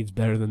their needs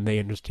better than they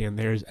understand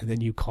theirs, and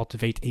then you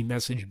cultivate a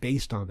message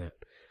based on that.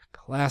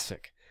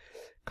 Classic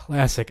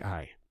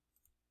I.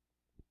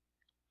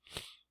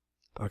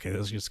 Okay,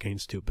 this is just getting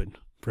stupid.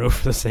 Bro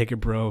for the sake of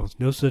bro. There's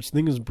no such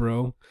thing as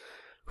bro.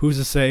 Who's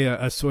to say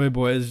a soy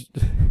boy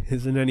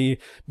isn't any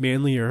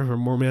manlier or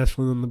more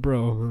masculine than the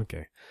bro?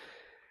 Okay.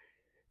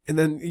 And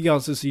then you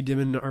also see Dim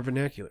in our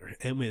vernacular.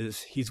 M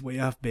is he's way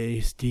off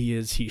base. D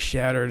is he's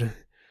shattered,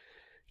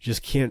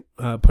 just can't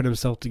put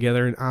himself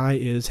together. And I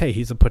is, hey,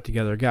 he's a put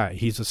together guy.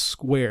 He's a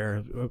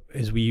square,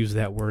 as we use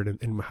that word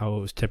and how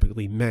it was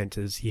typically meant,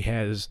 is he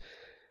has,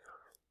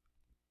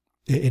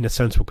 in a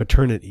sense, with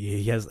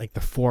quaternity, he has like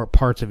the four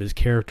parts of his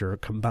character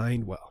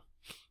combined well.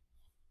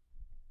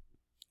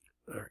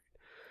 All right.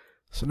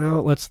 So now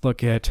let's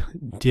look at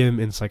Dim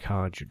in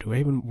psychology. Do I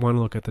even want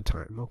to look at the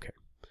time? Okay.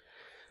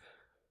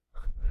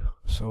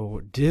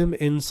 So Dim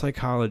in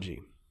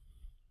psychology.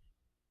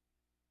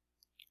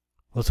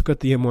 Let's look at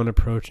the M1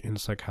 approach in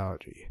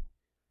psychology.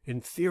 In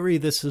theory,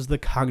 this is the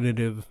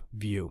cognitive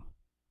view.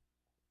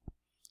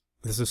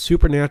 This is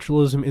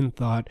supernaturalism in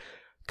thought.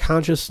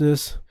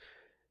 Consciousness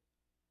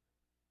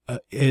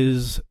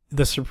is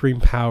the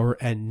supreme power,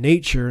 and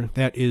nature,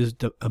 that is,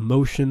 the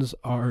emotions,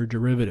 are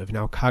derivative.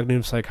 Now,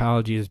 cognitive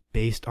psychology is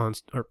based on,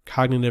 or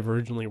cognitive,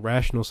 originally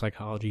rational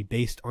psychology,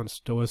 based on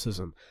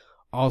Stoicism.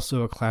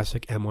 Also a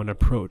classic M1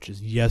 approach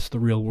is, yes, the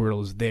real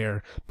world is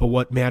there, but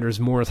what matters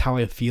more is how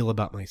I feel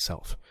about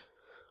myself.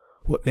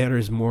 What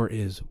matters more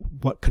is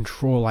what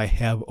control I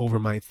have over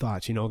my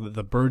thoughts. You know,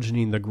 the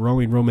burgeoning, the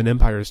growing Roman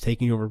Empire is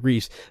taking over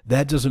Greece.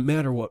 That doesn't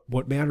matter.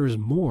 What matters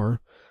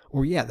more,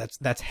 or yeah,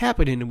 that's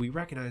happening, and we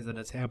recognize that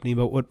it's happening,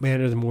 but what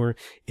matters more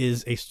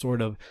is a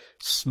sort of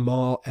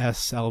small s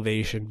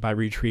salvation by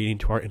retreating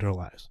to our inner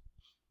lives.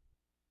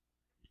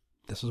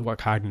 This is what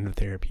cognitive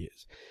therapy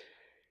is.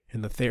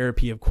 And the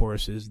therapy, of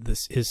course, is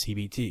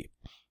CBT.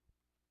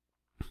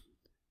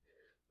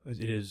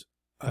 It is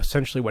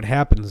essentially what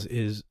happens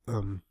is,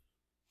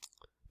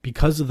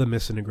 because of the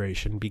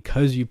misintegration,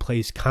 because you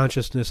place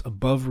consciousness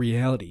above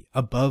reality,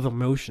 above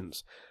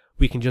emotions,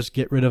 we can just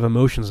get rid of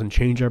emotions and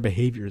change our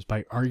behaviors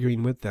by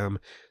arguing with them.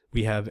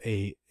 We have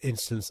a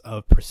instance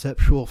of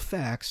perceptual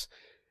facts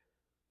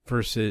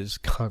versus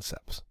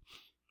concepts.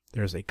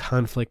 There's a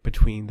conflict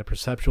between the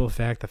perceptual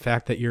fact, the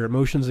fact that your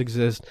emotions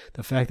exist,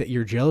 the fact that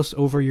you're jealous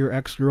over your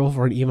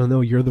ex-girlfriend even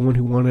though you're the one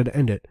who wanted to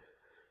end it.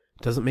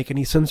 It doesn't make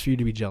any sense for you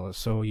to be jealous.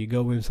 So you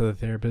go into the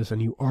therapist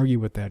and you argue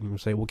with that and you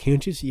say, well,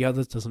 can't you see how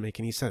this doesn't make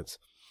any sense?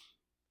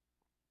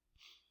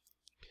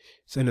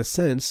 So in a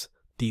sense,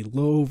 the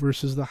low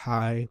versus the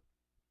high,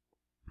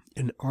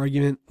 an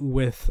argument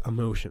with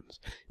emotions.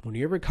 When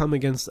you ever come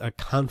against a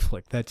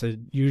conflict, that's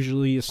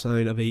usually a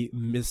sign of a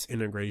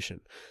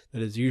misintegration.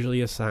 That is usually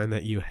a sign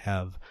that you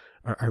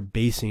are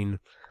basing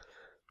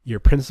your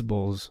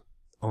principles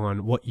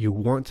on what you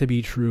want to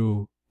be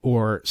true,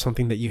 or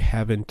something that you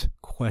haven't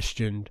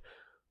questioned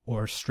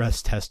or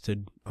stress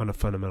tested on a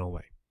fundamental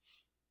way.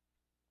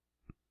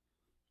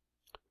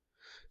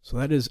 So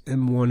that is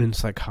M1 in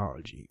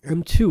psychology.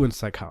 M2 in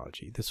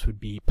psychology. This would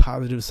be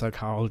positive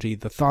psychology.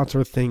 The thoughts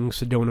are things,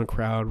 Sedona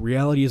crowd.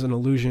 Reality is an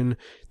illusion.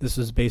 This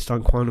is based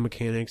on quantum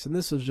mechanics, and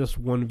this is just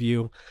one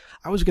view.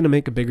 I was going to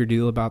make a bigger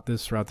deal about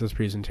this throughout this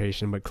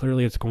presentation, but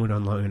clearly it's going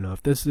on long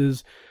enough. This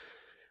is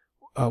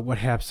what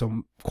happens.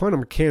 So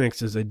quantum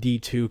mechanics is a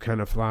D2 kind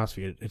of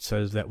philosophy. It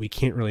says that we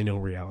can't really know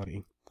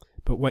reality.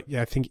 But what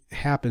I think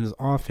happens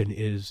often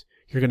is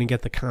you're going to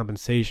get the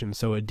compensation.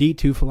 So a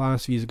D2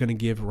 philosophy is going to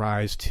give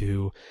rise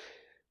to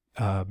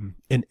an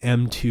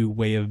M2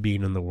 way of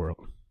being in the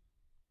world.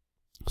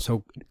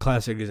 So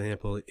classic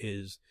example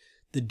is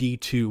the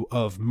D2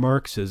 of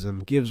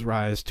Marxism gives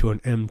rise to an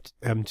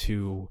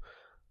M2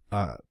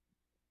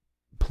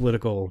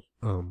 political,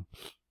 an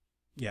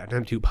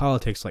M2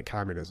 politics like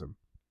communism.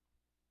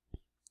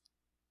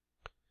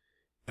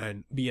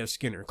 And B.F.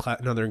 Skinner,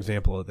 another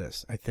example of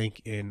this. I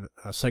think in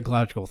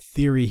psychological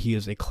theory, he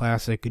is a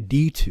classic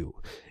D2,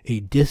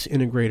 a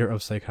disintegrator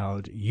of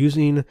psychology,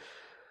 using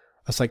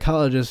a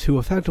psychologist who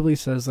effectively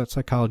says that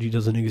psychology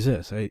doesn't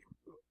exist.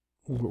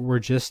 We're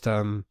just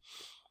a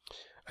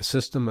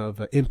system of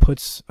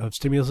inputs, of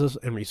stimuluses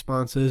and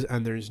responses,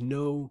 and there's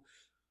no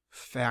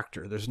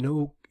factor, there's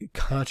no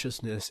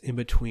consciousness in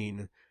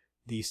between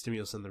the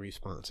stimulus and the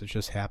response. It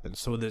just happens.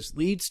 So this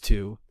leads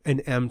to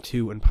an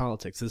M2 in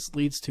politics. This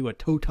leads to a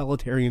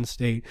totalitarian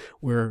state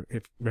where,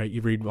 if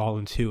you read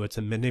Volume 2, it's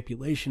a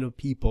manipulation of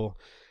people.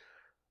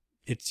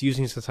 It's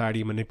using society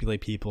to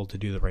manipulate people to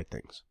do the right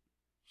things.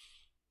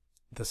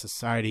 The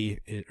society,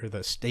 or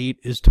the state,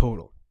 is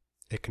total.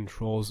 It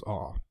controls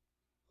all.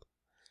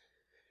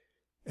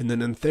 And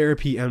then in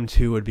therapy,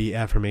 M2 would be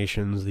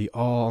affirmations, the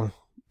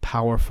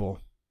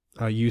all-powerful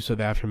use of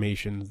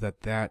affirmations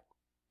that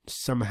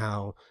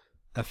somehow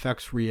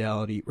affects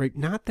reality, right?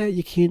 Not that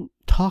you can't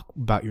talk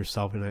about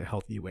yourself in a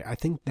healthy way. I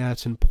think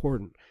that's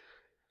important.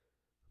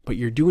 But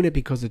you're doing it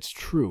because it's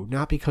true,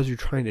 not because you're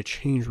trying to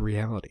change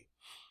reality.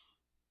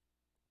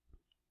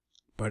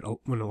 But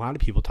when a lot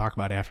of people talk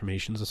about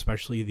affirmations,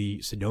 especially the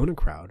Sedona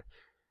crowd,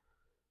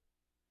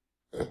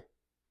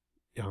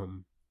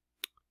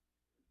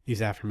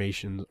 these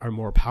affirmations are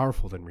more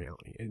powerful than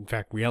reality. In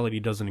fact,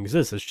 reality doesn't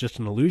exist. It's just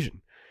an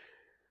illusion.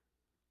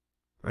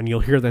 And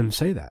you'll hear them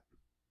say that.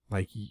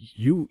 Like,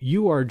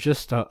 you are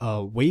just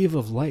a wave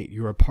of light.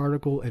 You're a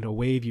particle and a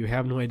wave. You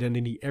have no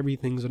identity.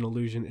 Everything's an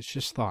illusion. It's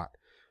just thought.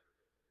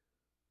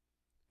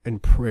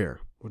 And prayer.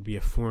 would be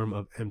a form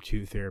of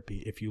M2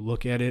 therapy if you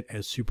look at it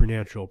as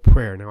supernatural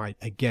prayer. Now, I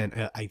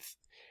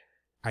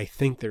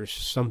think there's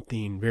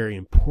something very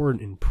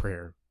important in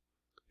prayer.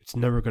 It's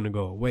never going to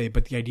go away,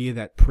 but the idea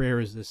that prayer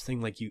is this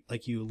thing like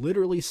you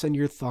literally send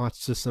your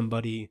thoughts to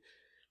somebody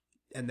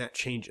and that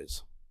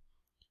changes.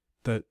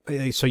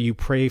 So you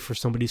pray for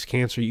somebody's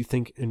cancer, you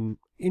think, and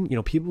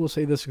people will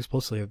say this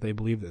explicitly if they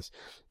believe this,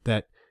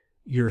 that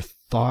your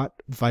thought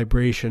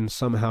vibration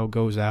somehow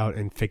goes out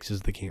and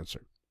fixes the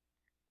cancer.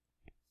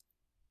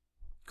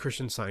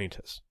 Christian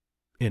Scientists,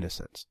 in a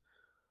sense.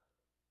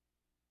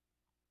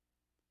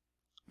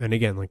 And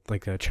again,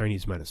 like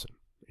Chinese medicine.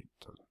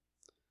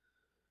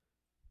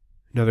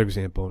 Another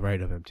example,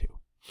 right, of M2.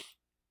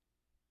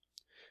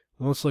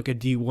 Well, let's look at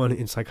D1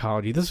 in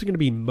psychology. This is going to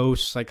be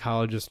most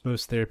psychologists,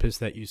 most therapists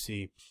that you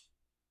see.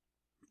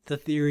 The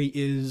theory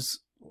is,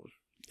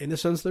 in a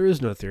sense, there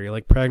is no theory.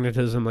 Like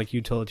pragmatism, like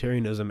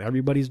utilitarianism,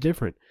 everybody's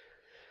different.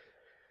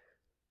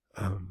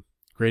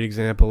 Great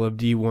example of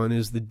D1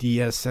 is the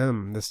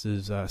DSM. This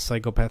is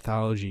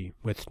psychopathology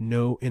with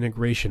no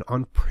integration.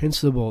 On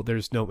principle,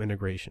 there's no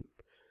integration.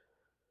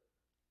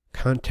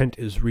 Content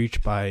is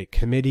reached by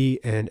committee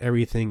and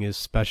everything is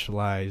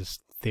specialized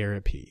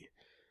therapy.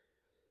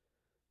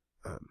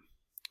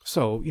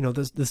 So,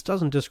 this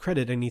doesn't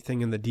discredit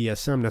anything in the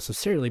DSM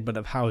necessarily, but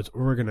of how it's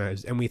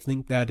organized. And we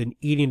think that an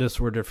eating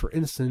disorder, for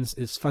instance,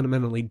 is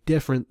fundamentally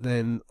different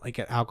than like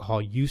an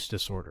alcohol use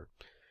disorder.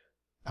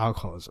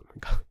 Alcoholism.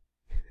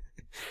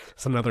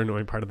 It's another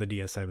annoying part of the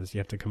DSM is you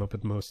have to come up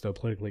with the most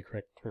politically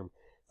correct term.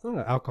 It's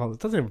not alcohol. It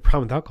doesn't have a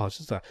problem with alcohol. It's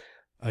just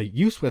a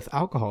use with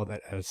alcohol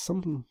that has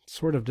some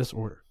sort of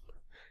disorder.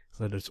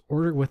 So a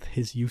disorder with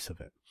his use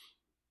of it.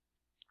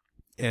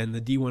 And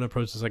the D1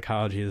 approach to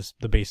psychology is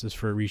the basis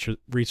for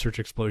research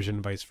explosion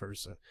and vice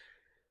versa.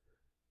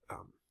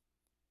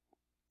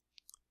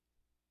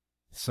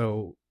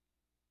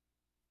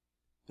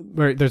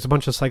 There's a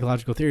bunch of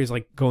psychological theories,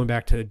 like going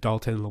back to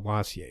Dalton and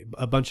Lavoisier,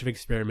 a bunch of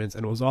experiments,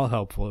 and it was all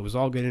helpful. It was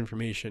all good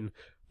information,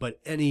 but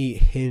any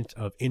hint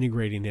of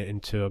integrating it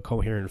into a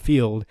coherent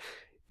field,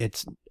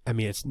 it's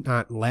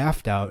not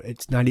laughed out.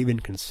 It's not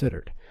even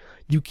considered.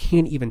 You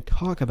can't even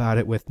talk about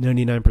it with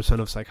 99%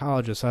 of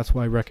psychologists. That's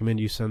why I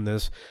recommend you send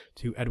this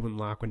to Edwin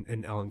Locke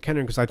and Ellen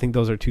Kenner, because I think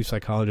those are two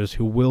psychologists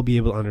who will be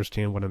able to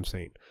understand what I'm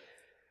saying.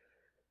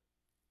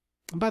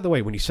 And by the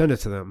way, when you send it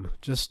to them,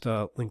 just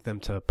link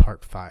them to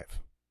part 5.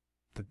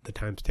 The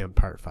timestamp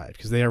part 5,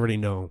 because they already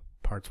know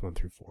parts 1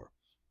 through 4,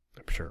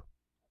 I'm sure.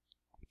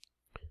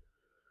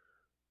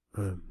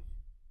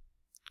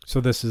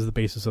 So this is the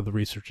basis of the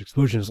research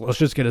explosion. Let's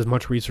just get as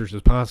much research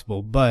as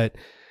possible, but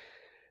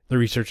the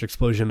research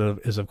explosion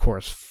is, of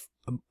course,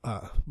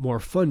 more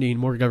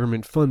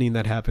government funding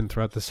that happened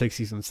throughout the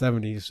 60s and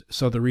 70s.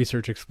 So the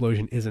research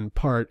explosion is in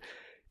part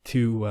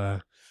to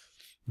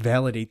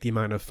validate the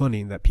amount of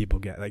funding that people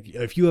get. Like,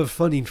 if you have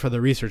funding for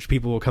the research,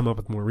 people will come up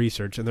with more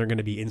research, and they're going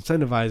to be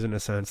incentivized in a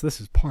sense.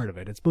 This is part of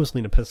it. It's mostly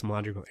an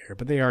epistemological error,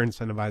 but they are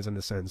incentivized in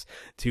a sense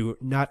to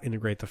not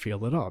integrate the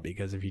field at all,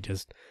 because if you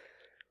just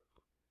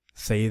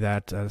say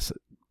that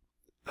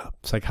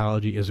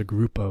psychology is a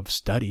group of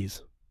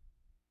studies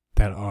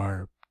that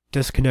are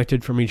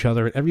disconnected from each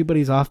other,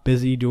 everybody's off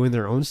busy doing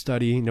their own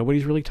study,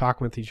 nobody's really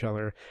talking with each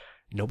other,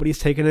 nobody's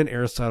taken an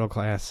Aristotle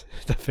class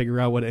to figure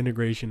out what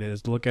integration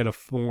is, to look at a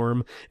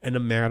form and a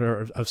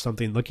matter of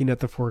something, looking at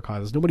the 4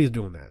 causes. Nobody's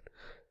doing that.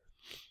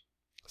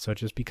 So it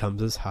just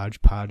becomes this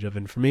hodgepodge of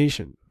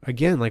information.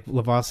 Again, like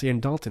Lavoisier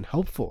and Dalton,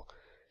 helpful.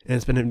 And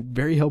it's been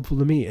very helpful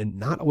to me, and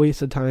not a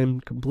waste of time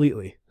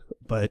completely.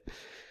 But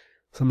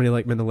somebody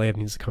like Mendeleev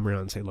needs to come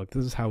around and say, look,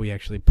 this is how we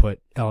actually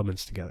put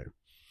elements together.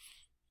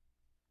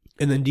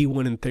 And then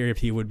D1 in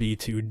therapy would be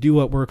to do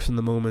what works in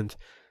the moment,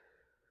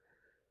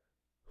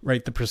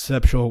 right? The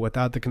perceptual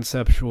without the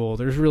conceptual.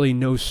 There's really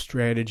no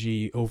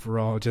strategy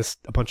overall, just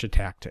a bunch of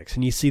tactics.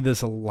 And you see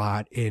this a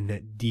lot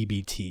in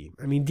DBT.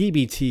 I mean,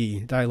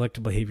 DBT,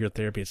 dialectical behavioral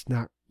therapy, it's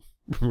not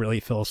really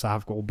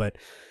philosophical, but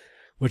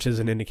which is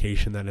an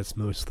indication that it's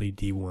mostly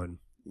D1.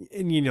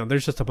 And,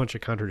 there's just a bunch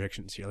of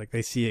contradictions here. Like,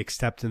 they see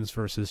acceptance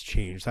versus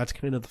change. That's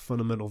kind of the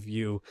fundamental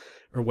view,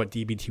 or what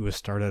DBT was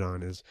started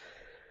on, is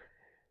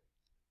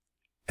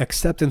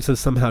acceptance is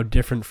somehow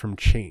different from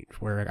change,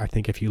 where I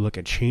think if you look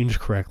at change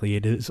correctly,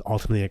 it is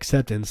ultimately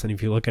acceptance. And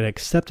if you look at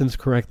acceptance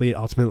correctly, it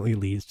ultimately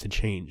leads to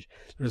change.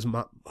 There's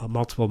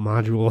multiple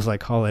modules. I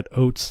call it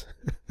OATS,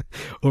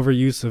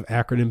 overuse of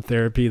acronym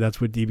therapy. That's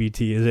what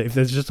DBT is. If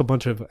there's just a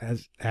bunch of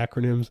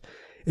acronyms,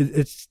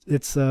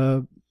 it's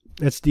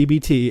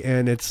DBT,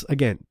 and it's,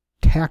 again,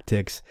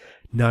 tactics,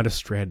 not a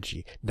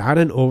strategy, not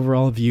an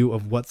overall view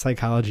of what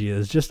psychology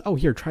is. Just, oh,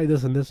 here, try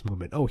this in this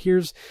moment. Oh,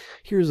 here's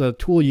a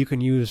tool you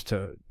can use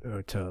to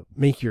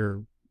make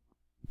your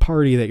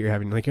party that you're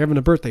having, like you're having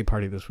a birthday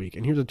party this week,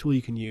 and here's a tool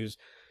you can use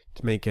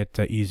to make it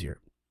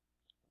easier.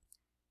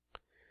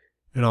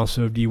 And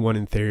also, D1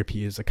 in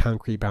therapy is a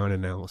concrete bound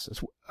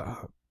analysis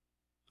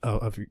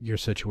of your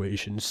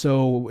situation.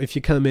 So if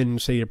you come in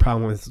and say your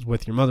problem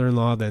with your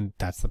mother-in-law, then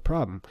that's the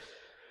problem.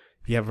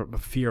 If you have a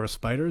fear of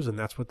spiders, and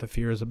that's what the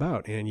fear is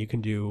about, and you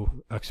can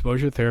do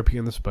exposure therapy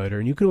on the spider,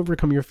 and you can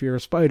overcome your fear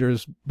of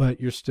spiders, but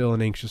you're still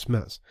an anxious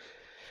mess.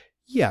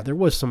 Yeah, there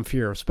was some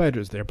fear of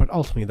spiders there, but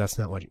ultimately that's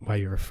not why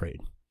you're afraid.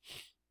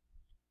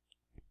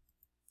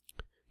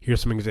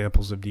 Here's some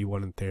examples of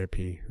D1 in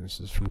therapy. This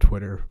is from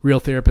Twitter.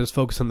 Real therapists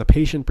focus on the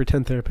patient.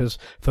 Pretend therapists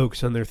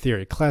focus on their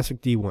theory.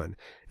 Classic D1,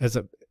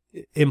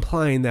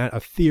 implying that a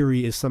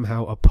theory is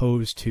somehow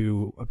opposed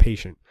to a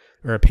patient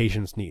or a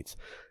patient's needs.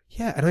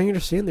 Yeah, and I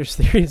understand there's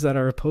theories that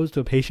are opposed to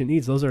a patient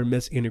needs. Those are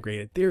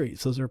misintegrated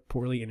theories. Those are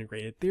poorly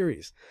integrated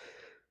theories.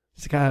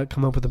 Just gotta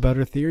come up with a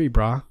better theory,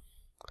 brah.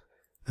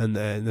 And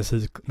then this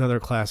is another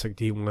classic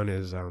D1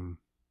 is,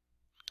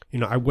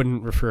 I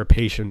wouldn't refer a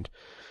patient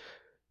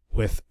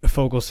with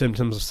focal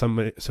symptoms of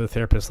somebody, so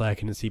therapists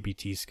lacking in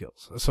CBT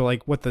skills. So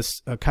like what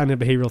this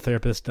cognitive behavioral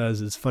therapist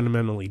does is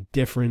fundamentally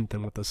different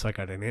than what the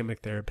psychodynamic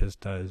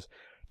therapist does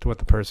to what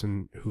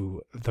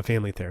the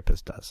family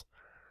therapist does.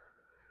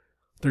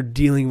 They're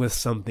dealing with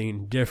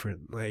something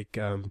different. Like,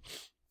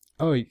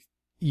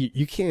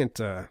 you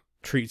can't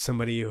treat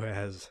somebody who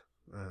has,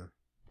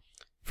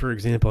 for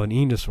example, an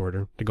eating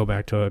disorder. To go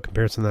back to a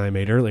comparison that I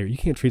made earlier, you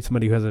can't treat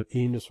somebody who has an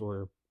eating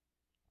disorder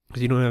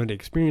because you don't have any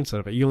experience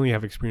of it. You only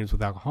have experience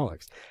with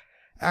alcoholics.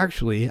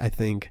 Actually, I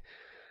think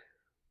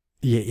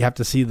you have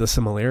to see the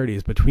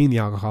similarities between the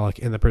alcoholic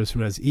and the person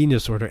who has eating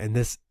disorder. And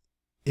this,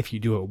 if you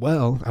do it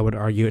well, I would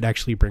argue it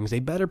actually brings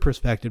a better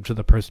perspective to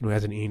the person who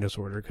has an eating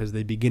disorder, because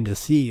they begin to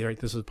see, right,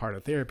 this is part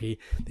of therapy.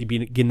 They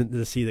begin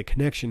to see the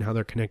connection, how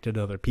they're connected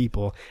to other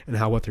people, and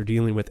how what they're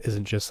dealing with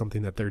isn't just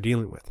something that they're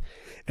dealing with.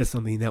 It's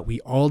something that we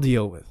all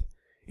deal with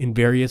in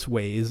various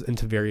ways and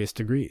to various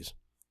degrees.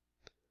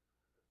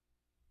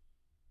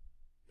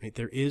 Right?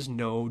 There is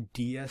no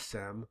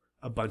DSM,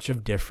 a bunch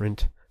of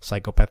different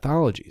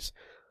psychopathologies.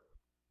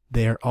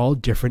 They're all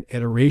different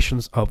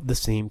iterations of the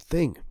same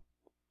thing,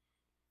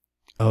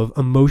 of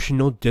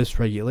emotional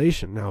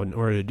dysregulation. Now, in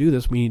order to do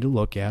this, we need to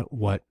look at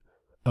what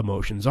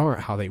emotions are,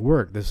 how they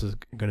work. This is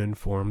going to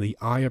inform the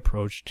I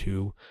approach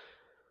to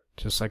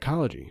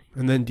psychology.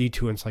 And then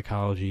D2 in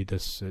psychology,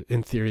 this,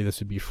 in theory,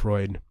 this would be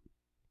Freud.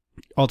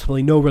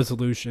 Ultimately, no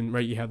resolution,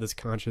 right? You have this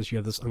conscious, you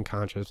have this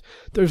unconscious.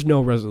 There's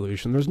no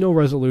resolution. There's no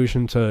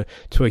resolution to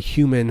a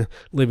human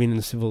living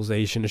in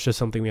civilization. It's just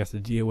something we have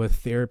to deal with.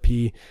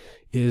 Therapy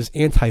is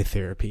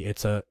anti-therapy.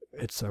 It's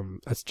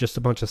just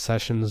a bunch of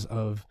sessions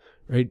of,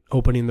 right,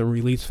 opening the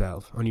release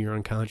valve on your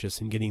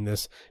unconscious and getting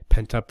this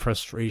pent-up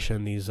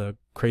frustration, these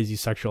crazy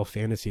sexual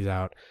fantasies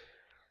out.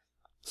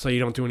 So you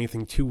don't do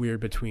anything too weird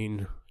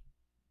between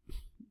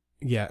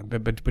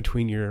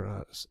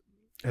your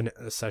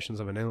sessions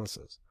of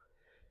analysis.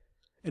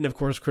 And of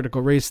course,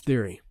 critical race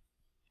theory,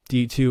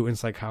 D2 in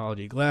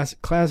psychology. Classic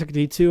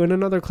D2, and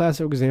another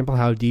classic example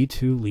how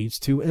D2 leads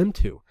to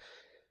M2.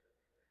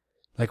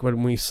 Like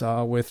when we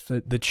saw with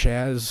the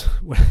Chaz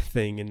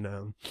thing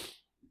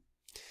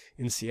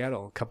in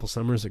Seattle a couple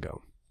summers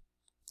ago.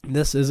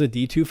 This is a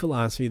D2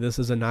 philosophy. This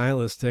is a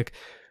nihilistic,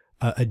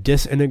 a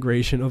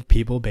disintegration of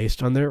people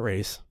based on their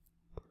race,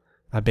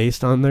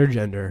 based on their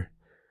gender.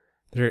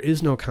 There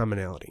is no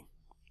commonality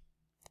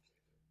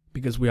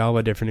because we all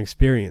have a different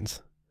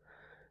experience,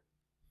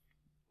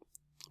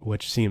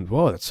 which seems,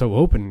 whoa, that's so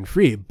open and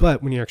free.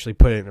 But when you actually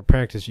put it into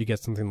practice, you get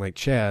something like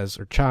Chaz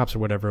or Chops or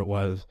whatever it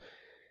was,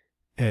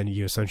 and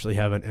you essentially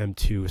have an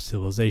M2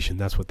 civilization.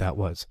 That's what that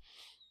was.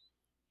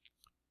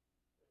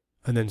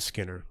 And then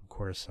Skinner, of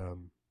course,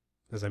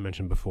 as I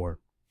mentioned before,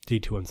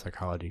 D2 in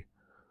psychology.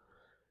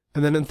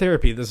 And then in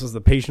therapy, this is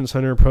the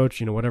patient-centered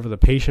approach. Whatever the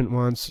patient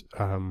wants,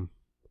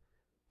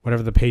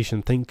 whatever the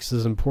patient thinks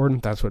is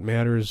important, that's what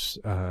matters.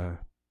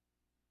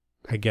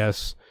 I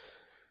guess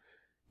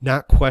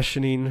not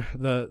questioning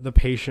the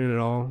patient at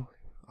all.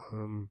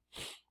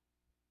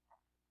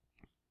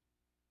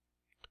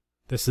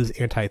 This is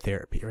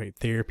anti-therapy, right?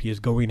 Therapy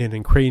is going in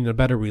and creating a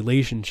better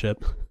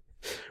relationship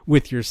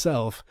with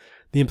yourself.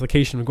 The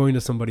implication of going to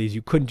somebody is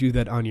you couldn't do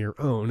that on your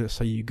own,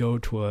 so you go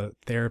to a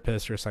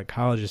therapist or a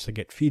psychologist to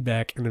get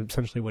feedback, and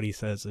essentially what he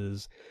says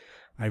is,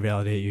 I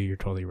validate you, you're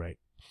totally right.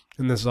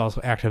 And this is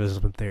also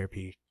activism in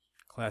therapy,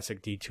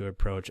 classic D2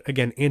 approach.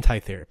 Again,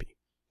 anti-therapy.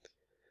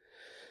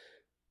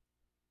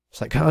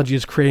 Psychology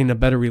is creating a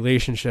better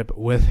relationship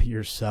with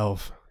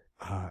yourself.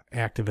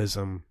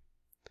 Activism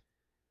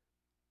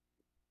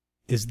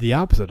is the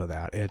opposite of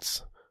that.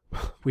 It's,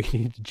 we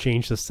need to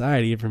change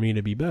society for me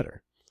to be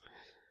better.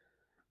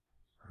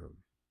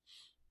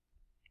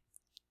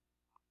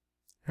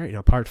 All right,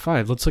 now part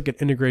 5. Let's look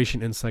at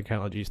integration in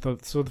psychology. So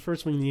the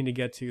first one you need to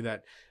get to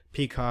that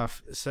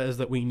Peikoff says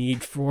that we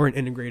need for an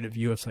integrated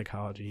view of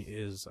psychology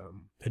is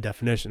a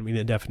definition. We need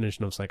a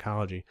definition of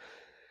psychology.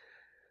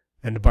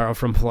 And to borrow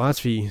from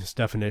philosophy's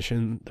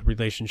definition, the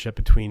relationship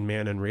between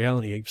man and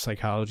reality,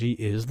 psychology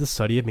is the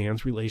study of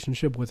man's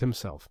relationship with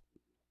himself.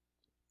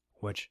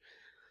 Which,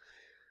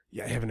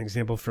 I have an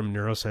example from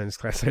neuroscience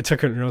class. I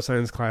took a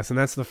neuroscience class, and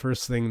that's the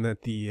first thing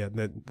that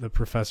the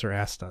professor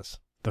asked us.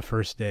 the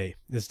first day,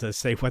 is to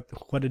say what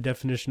a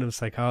definition of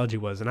psychology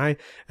was. And I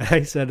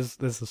said it's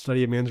the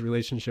study of man's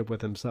relationship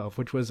with himself,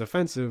 which was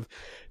offensive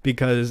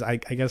because I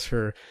guess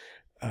her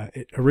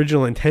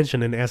original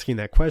intention in asking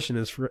that question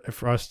is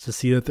for us to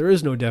see that there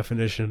is no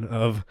definition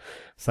of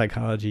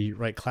psychology,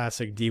 right?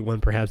 Classic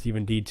D1, perhaps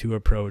even D2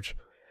 approach.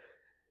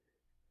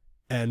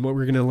 And what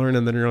we're going to learn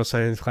in the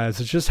neuroscience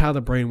class is just how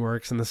the brain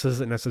works. And this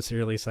isn't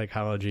necessarily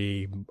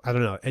psychology. I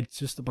don't know. It's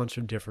just a bunch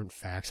of different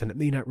facts. And it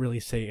may not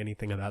really say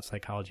anything about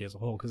psychology as a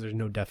whole because there's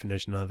no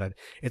definition of it.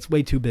 It's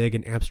way too big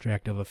and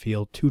abstract of a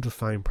field to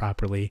define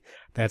properly.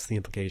 That's the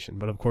implication.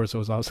 But of course, it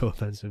was also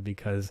offensive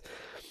because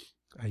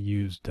I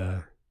used,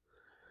 I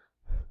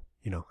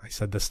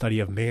said the study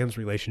of man's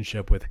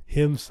relationship with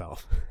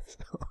himself.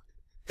 So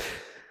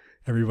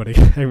I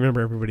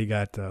remember everybody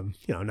got,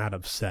 not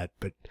upset,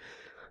 but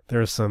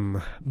there's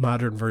some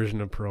modern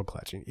version of pearl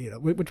clutching,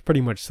 which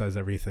pretty much says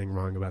everything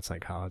wrong about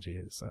psychology.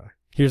 Is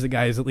here's a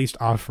guy who's at least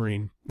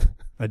offering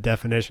a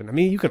definition. I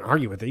mean, you can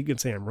argue with it. You can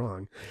say I'm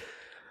wrong,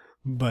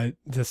 but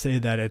to say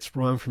that it's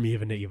wrong for me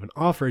to even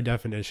offer a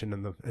definition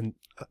and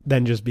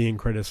then just being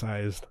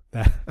criticized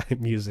that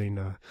I'm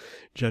using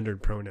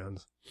gendered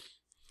pronouns.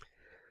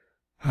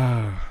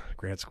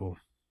 Grad school.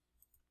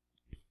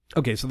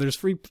 Okay, so there's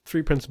three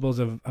principles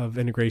of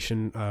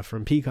integration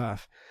from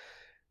Peikoff.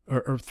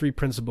 Or three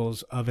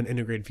principles of an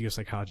integrated view of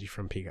psychology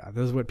from Peikoff.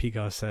 This is what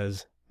Peikoff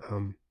says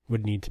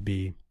would need to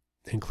be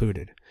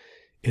included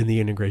in the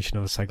integration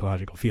of a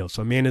psychological field.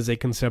 So man is a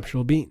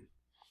conceptual being.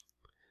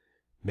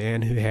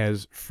 Man who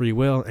has free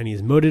will and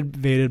he's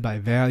motivated by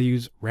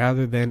values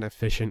rather than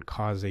efficient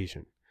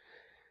causation.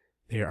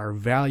 There are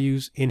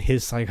values in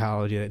his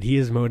psychology that he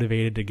is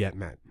motivated to get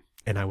met.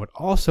 And I would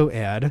also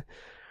add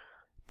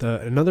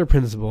another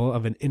principle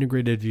of an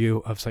integrated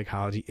view of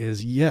psychology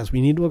is, yes, we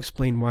need to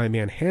explain why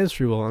man has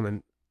free will, and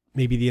then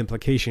maybe the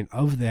implication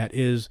of that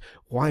is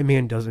why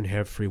man doesn't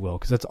have free will,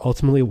 because that's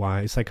ultimately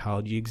why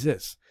psychology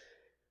exists,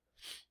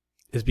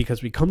 is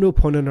because we come to a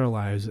point in our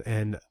lives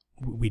and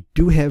we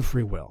do have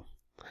free will.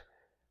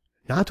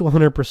 Not to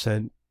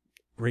 100%,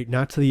 right?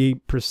 Not to the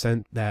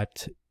percent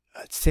that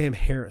Sam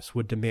Harris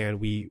would demand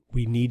we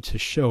need to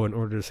show in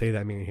order to say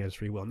that man has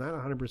free will. Not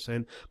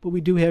 100%, but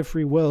we do have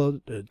free will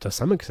to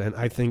some extent.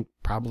 I think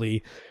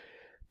probably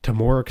to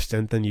more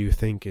extent than you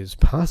think is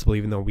possible,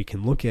 even though we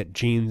can look at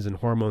genes and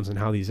hormones and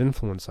how these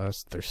influence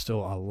us. There's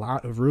still a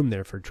lot of room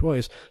there for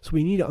choice. So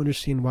we need to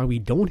understand why we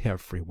don't have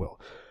free will.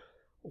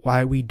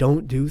 Why we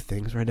don't do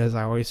things, right? As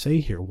I always say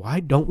here, why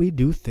don't we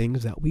do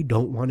things that we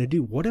don't want to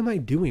do? What am I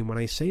doing when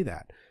I say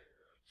that?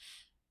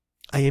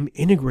 I am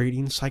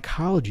integrating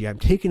psychology. I'm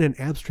taking an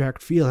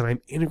abstract field and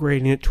I'm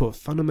integrating it to a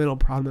fundamental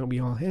problem that we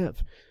all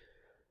have.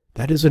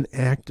 That is an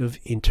act of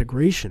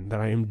integration that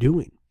I am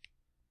doing.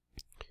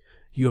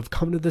 You have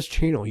come to this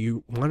channel.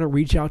 You want to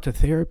reach out to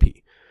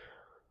therapy.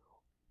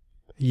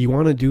 You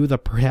want to do the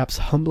perhaps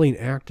humbling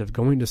act of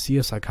going to see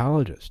a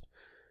psychologist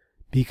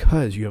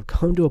because you have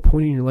come to a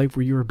point in your life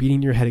where you are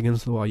beating your head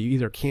against the wall. You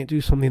either can't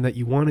do something that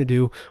you want to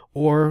do,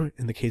 or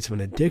in the case of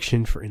an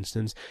addiction, for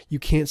instance, you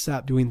can't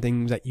stop doing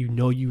things that you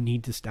know you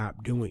need to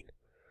stop doing.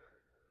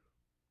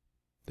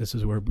 This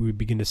is where we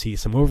begin to see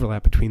some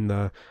overlap between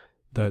the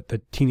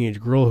teenage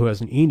girl who has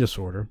an eating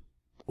disorder,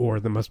 or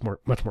the much more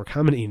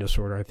common eating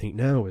disorder I think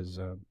now is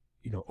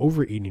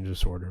overeating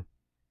disorder,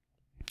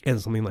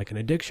 and something like an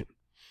addiction.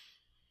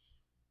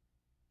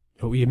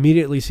 But we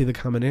immediately see the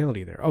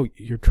commonality there. Oh,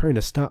 you're trying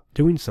to stop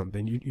doing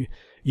something.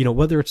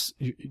 Whether it's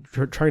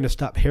you're trying to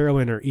stop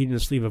heroin or eating a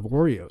sleeve of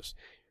Oreos,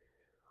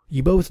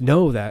 you both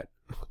know that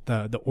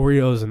the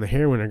Oreos and the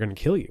heroin are going to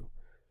kill you.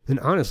 And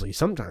honestly,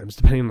 sometimes,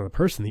 depending on the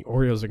person, the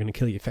Oreos are going to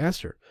kill you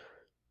faster.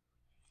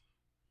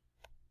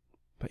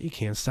 But you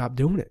can't stop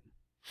doing it.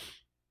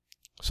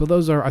 So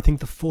those are, I think,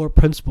 the four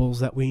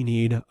principles that we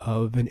need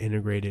of an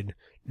integrated,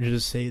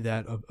 just say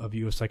that a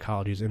view of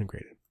psychology is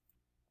integrated.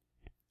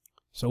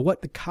 So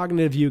what the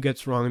cognitive view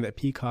gets wrong that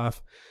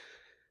Peikoff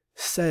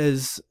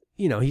says,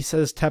 he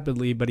says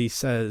tepidly, but he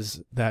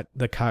says that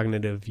the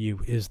cognitive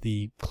view is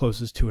the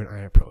closest to an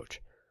I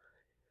approach.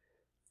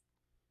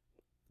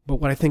 But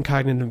what I think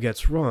cognitive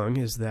gets wrong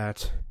is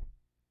that,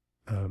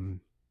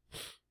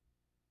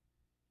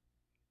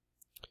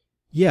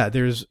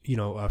 there's,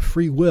 a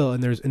free will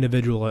and there's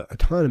individual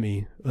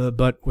autonomy,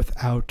 but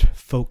without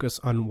focus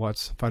on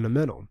what's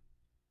fundamental.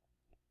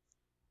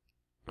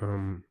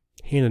 Hand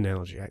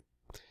analogy.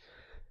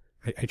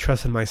 I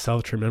trusted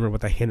myself to remember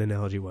what the hand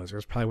analogy was. It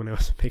was probably when I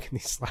was making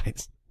these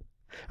slides.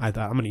 I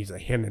thought, I'm going to use a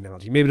hand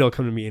analogy. Maybe it'll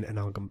come to me and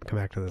I'll come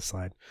back to this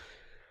slide.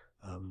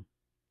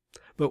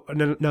 But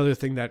another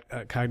thing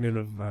that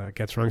cognitive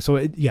gets wrong. So,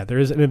 there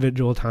is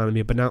individual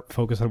autonomy, but not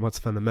focus on what's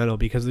fundamental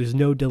because there's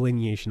no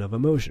delineation of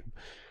emotion.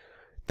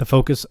 The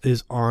focus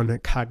is on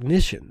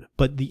cognition,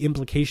 but the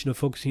implication of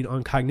focusing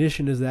on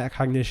cognition is that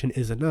cognition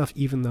is enough,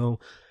 even though,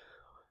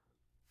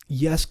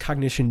 yes,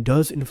 cognition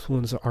does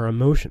influence our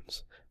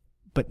emotions,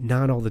 but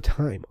not all the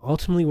time.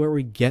 Ultimately, where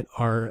we get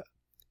our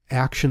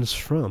actions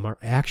from, our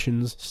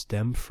actions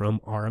stem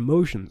from our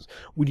emotions.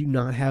 We do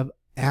not have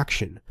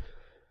action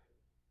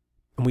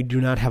And we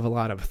do not have a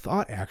lot of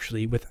thought,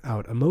 actually,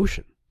 without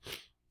emotion.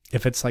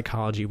 If it's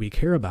psychology we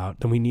care about,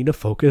 then we need to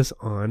focus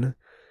on,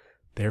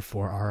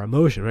 therefore, our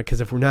emotion, right?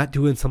 Because if we're not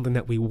doing something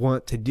that we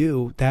want to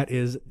do, that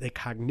is, the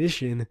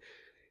cognition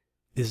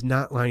is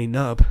not lining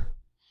up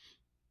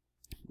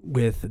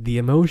with the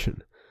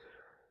emotion.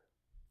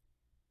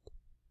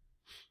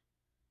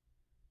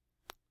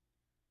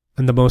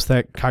 And the most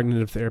that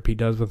cognitive therapy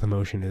does with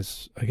emotion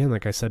is, again,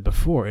 like I said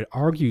before, it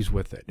argues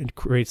with it. It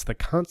creates the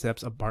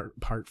concepts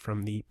apart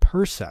from the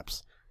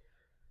percepts.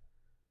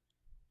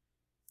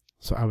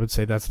 So I would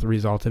say that's the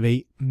result of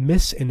a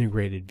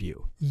misintegrated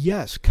view.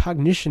 Yes,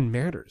 cognition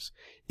matters.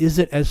 Is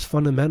it as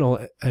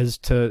fundamental as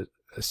to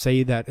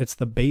say that it's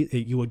the base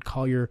that you would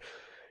call your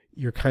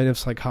kind of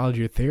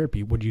psychology or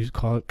therapy? Would you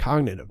call it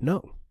cognitive?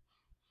 No.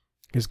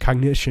 Because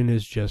cognition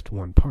is just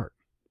one part.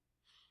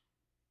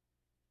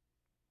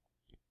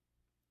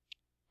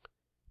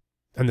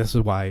 And this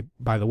is why,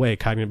 by the way,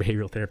 cognitive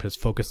behavioral therapists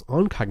focus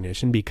on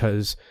cognition,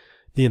 because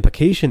the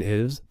implication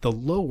is the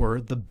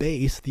lower, the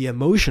base, the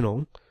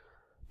emotional,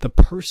 the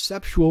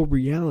perceptual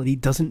reality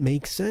doesn't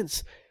make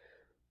sense.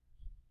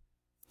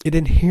 It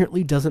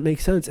inherently doesn't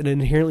make sense. It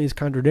inherently is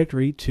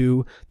contradictory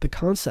to the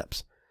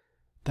concepts.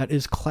 That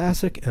is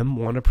classic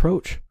M1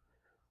 approach.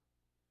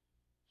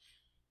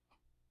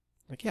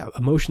 Like, yeah,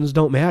 emotions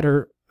don't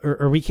matter,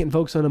 or we can't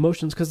focus on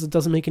emotions because it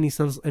doesn't make any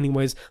sense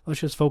anyways. Let's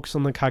just focus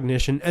on the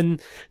cognition,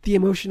 and the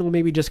emotion will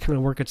maybe just kind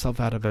of work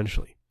itself out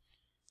eventually.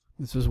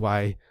 This is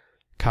why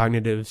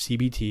cognitive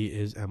CBT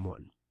is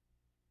M1.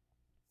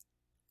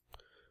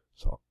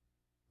 So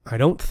I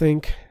don't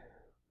think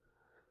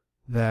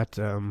that,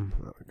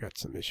 I've got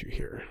some issue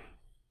here.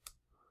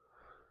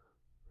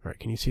 All right,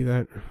 can you see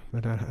that?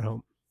 That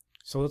help?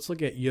 So let's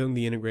look at Jung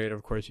the Integrator.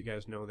 Of course, you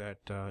guys know that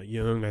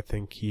Jung, I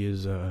think he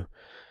is,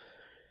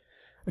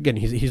 again,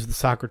 he's the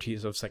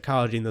Socrates of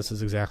psychology, and this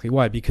is exactly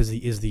why, because he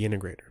is the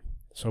integrator.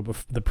 So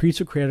the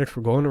pre-Socratics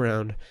were going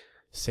around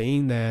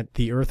saying that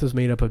the earth is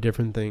made up of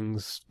different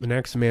things.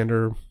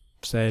 Anaximander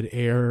said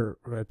air,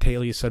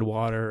 Thales said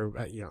water,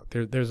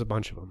 there's a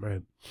bunch of them,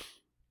 right?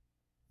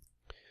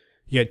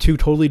 You had two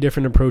totally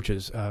different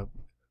approaches,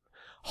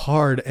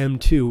 hard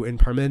M2 in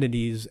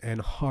Parmenides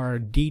and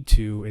hard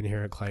D2 in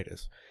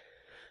Heraclitus.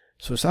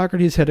 So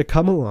Socrates had to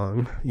come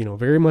along,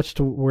 very much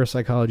to where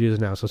psychology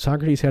is now. So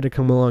Socrates had to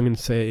come along and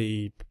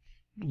say,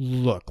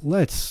 look,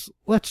 let's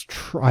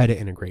try to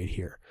integrate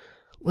here.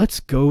 Let's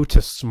go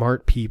to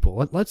smart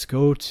people. Let's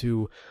go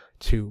to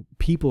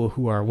people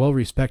who are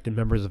well-respected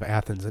members of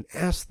Athens and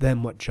ask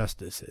them what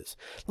justice is.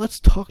 Let's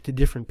talk to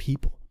different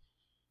people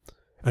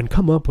and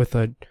come up with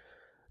a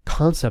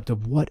concept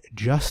of what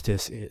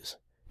justice is.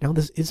 Now,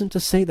 this isn't to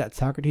say that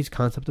Socrates'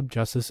 concept of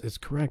justice is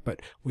correct,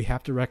 but we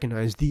have to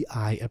recognize the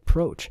I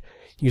approach.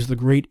 He's the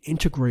great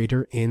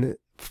integrator in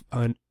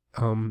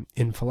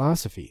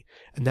philosophy,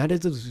 and that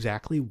is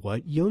exactly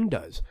what Jung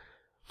does.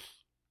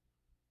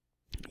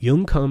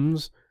 Jung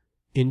comes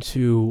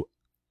into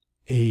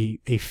a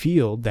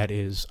field that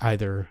is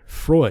either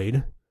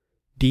Freud,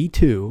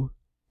 D2,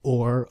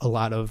 or a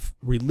lot of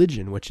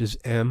religion, which is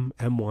M1,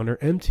 or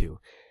M2.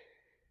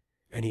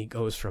 And he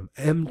goes from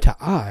M to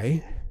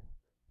I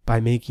by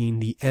making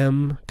the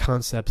M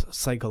concepts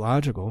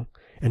psychological,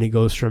 and he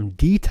goes from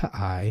D to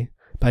I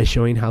by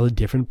showing how the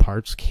different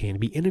parts can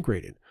be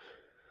integrated.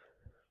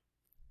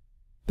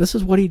 This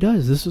is what he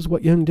does. This is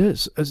what Jung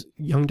does.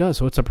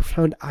 So it's a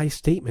profound I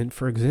statement,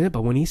 for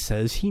example, when he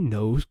says he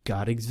knows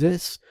God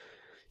exists.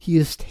 He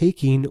is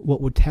taking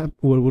what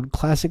would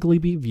classically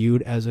be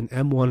viewed as an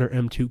M1 or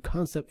M2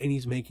 concept, and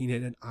he's making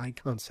it an I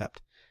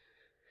concept.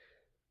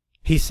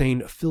 He's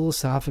saying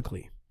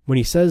philosophically, when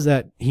he says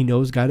that he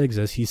knows God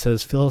exists, he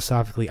says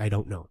philosophically, I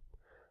don't know.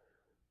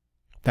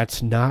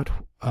 That's not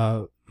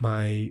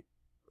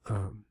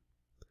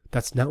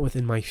that's not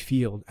within my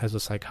field as a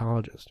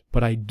psychologist.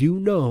 But I do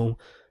know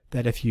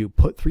that if you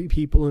put three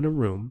people in a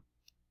room,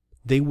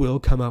 they will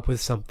come up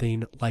with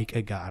something like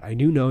a God. I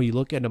do know, you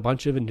look at a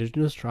bunch of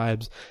indigenous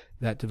tribes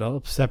that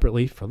develop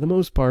separately, for the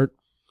most part,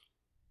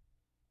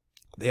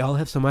 they all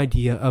have some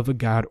idea of a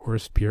God or a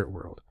spirit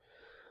world.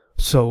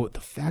 So the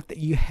fact that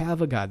you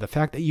have a God, the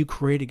fact that you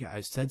create a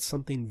God, said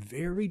something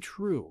very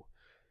true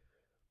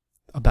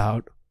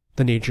about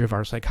the nature of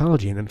our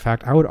psychology. And in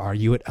fact, I would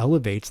argue it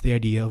elevates the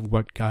idea of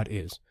what God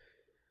is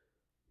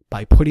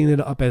by putting it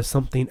up as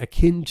something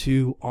akin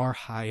to our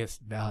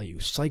highest value.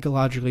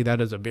 Psychologically, that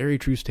is a very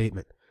true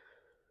statement.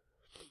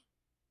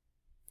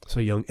 So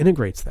Jung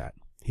integrates that.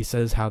 He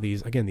says how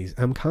these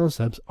M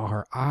concepts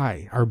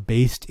are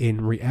based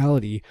in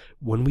reality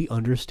when we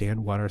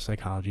understand what our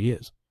psychology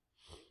is.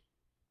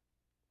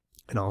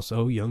 And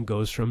also, Jung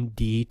goes from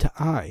D to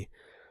I.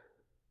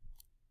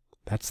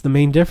 That's the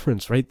main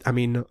difference, right? I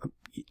mean,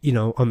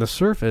 on the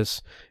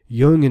surface,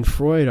 Jung and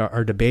Freud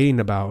are debating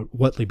about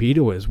what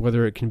libido is,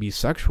 whether it can be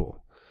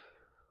sexual.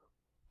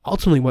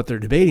 Ultimately, what they're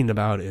debating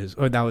about is,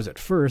 or that was at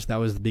first, that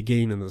was the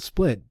beginning of the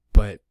split,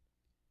 but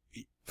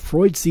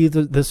Freud sees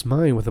this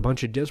mind with a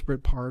bunch of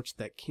disparate parts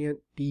that can't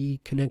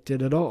be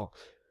connected at all.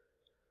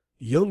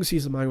 Jung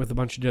sees the mind with a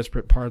bunch of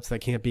disparate parts that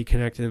can't be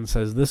connected and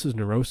says this is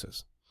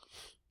neurosis.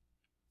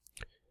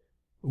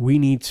 We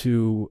need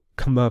to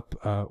come up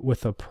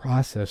with a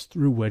process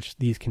through which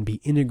these can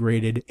be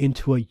integrated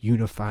into a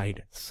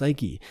unified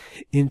psyche,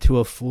 into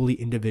a fully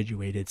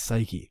individuated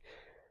psyche.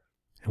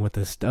 And what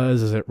this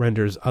does is it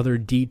renders other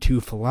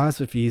D2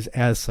 philosophies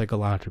as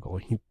psychological.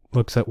 He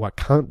looks at what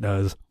Kant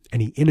does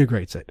and he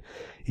integrates it.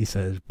 He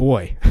says,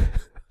 boy,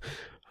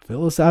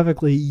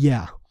 philosophically,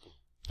 yeah,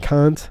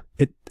 Kant,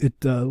 it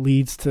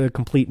leads to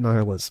complete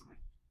nihilism.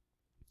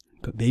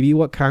 But maybe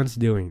what Kant's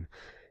doing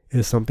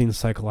is something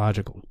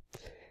psychological.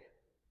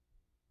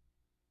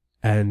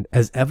 And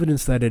as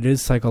evidence that it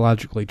is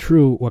psychologically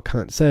true, what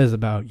Kant says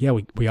about,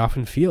 we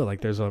often feel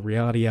like there's a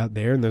reality out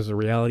there and there's a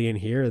reality in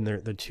here, and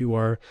the two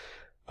are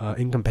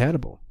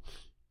incompatible.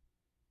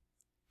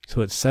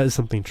 So it says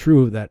something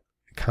true that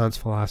Kant's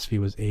philosophy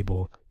was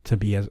able to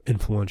be as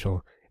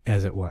influential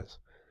as it was.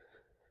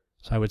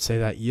 So I would say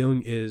that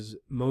Jung is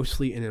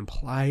mostly an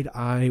implied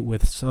I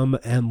with some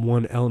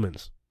M1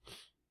 elements.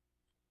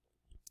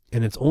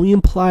 And it's only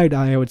implied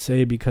I would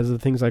say, because of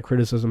the things I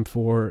criticism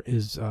for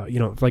is,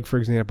 like, for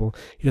example,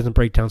 he doesn't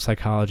break down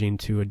psychology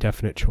into a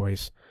definite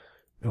choice.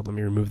 Oh, let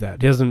me remove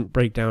that. He doesn't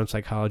break down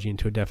psychology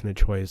into a definite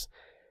choice.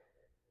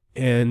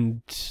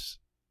 And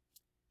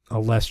a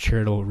less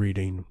charitable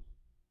reading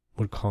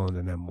would call it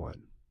an M1.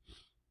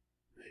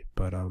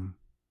 But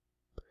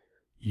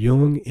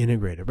Jung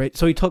integrated, right?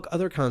 So he took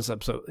other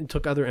concepts, so he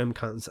took other M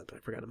concepts, I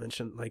forgot to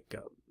mention, like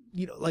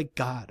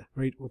God,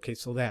 right? Okay,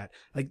 so that,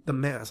 like the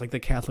Mass, like the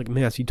Catholic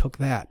Mass, he took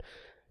that.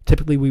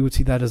 Typically, we would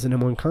see that as an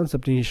M1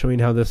 concept, and he's showing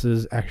how this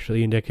is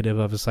actually indicative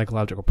of a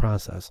psychological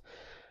process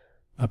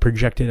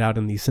projected out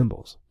in these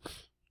symbols.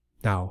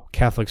 Now,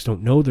 Catholics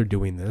don't know they're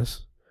doing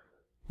this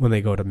when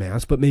they go to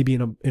Mass, but maybe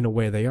in a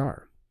way they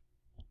are.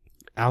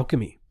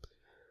 Alchemy,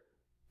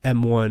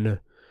 M1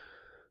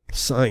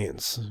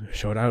 science,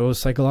 showed how it was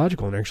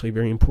psychological and actually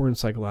very important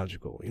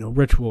psychological.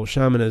 Ritual,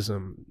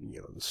 shamanism,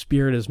 the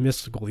spirit is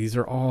mystical. These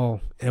are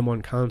all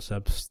M1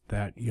 concepts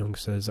that Jung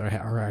says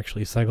are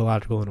actually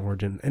psychological in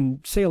origin and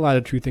say a lot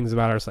of true things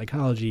about our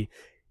psychology,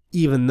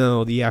 even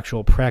though the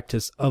actual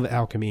practice of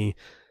alchemy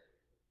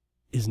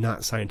is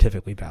not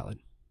scientifically valid.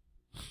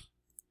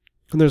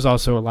 And there's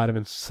also a lot of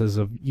instances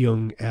of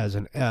Jung as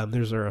an M.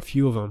 There are a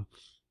few of them.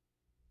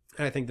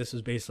 And I think this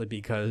is basically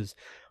because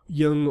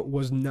Jung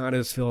was not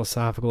as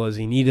philosophical as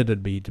he needed to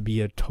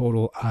be a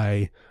total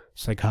I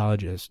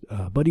psychologist.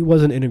 But he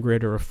was an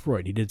integrator of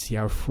Freud. He did see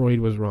how Freud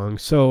was wrong.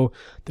 So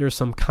there's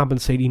some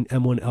compensating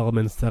M1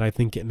 elements that I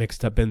think get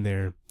mixed up in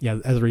there,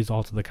 as a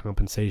result of the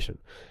compensation.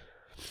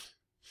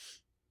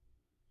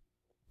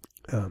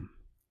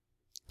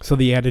 So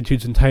the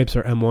attitudes and types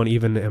are M1,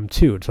 even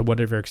M2, to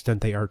whatever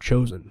extent they are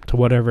chosen, to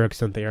whatever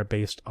extent they are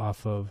based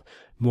off of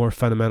more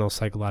fundamental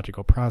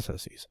psychological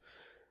processes.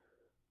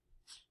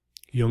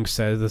 Jung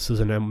says this is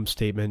an M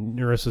statement.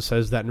 Jung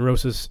says that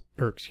neurosis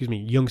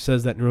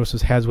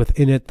has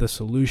within it the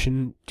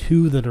solution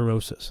to the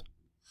neurosis.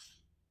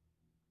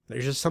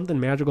 There's just something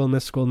magical and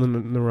mystical in the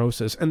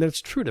neurosis, and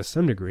that's true to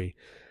some degree.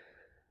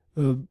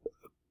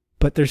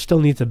 But there still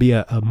needs to be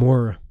a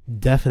more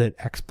definite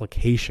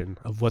explication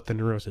of what the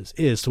neurosis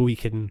is, so we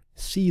can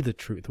see the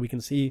truth. We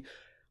can see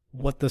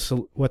what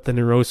the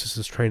neurosis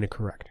is trying to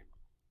correct.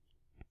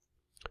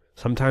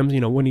 Sometimes,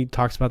 when he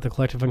talks about the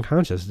collective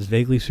unconscious, it's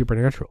vaguely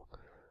supernatural.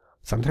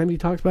 Sometimes he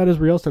talks about it as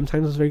real,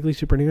 sometimes it's vaguely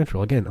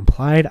supernatural. Again,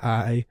 implied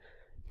I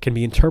can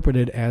be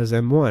interpreted as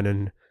M1,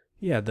 and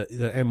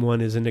the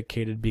M1 is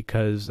indicated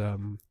because, a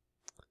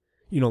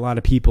lot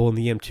of people in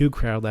the M2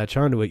 crowd latch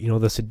onto it.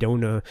 The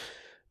Sedona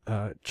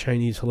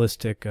Chinese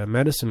holistic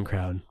medicine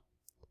crowd.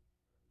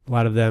 A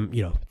lot of them,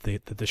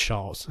 the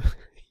shawls,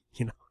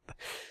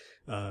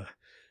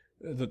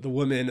 the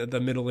women, the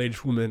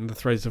middle-aged woman, the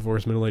thrice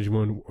divorced middle-aged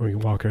woman, where you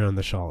walk around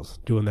the shawls,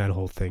 doing that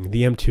whole thing.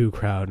 The M2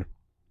 crowd,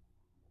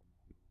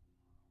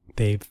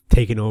 they've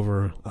taken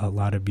over a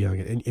lot of young,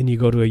 and you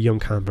go to a Jung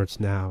conference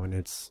now, and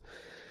it's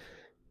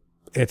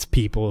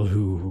people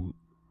who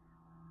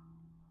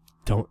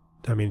don't,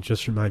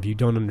 just from my view,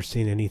 don't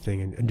understand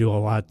anything and do a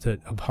lot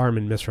of harm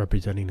in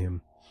misrepresenting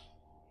him.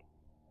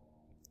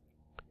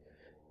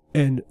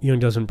 And Jung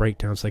doesn't break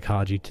down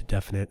psychology to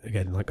definite,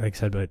 again, like I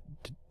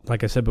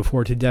said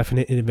before, to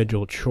definite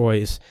individual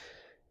choice.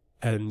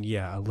 And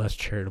a less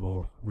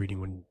charitable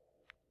reading would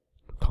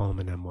call him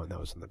an M1. That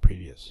was in the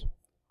previous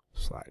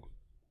slide.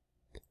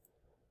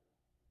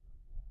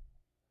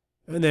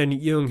 And then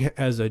Jung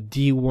as a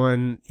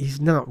D1, he's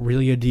not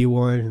really a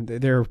D1.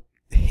 There are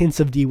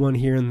hints of D1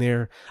 here and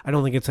there. I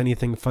don't think it's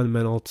anything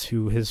fundamental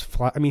to his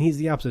he's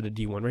the opposite of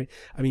D1, right?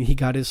 He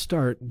got his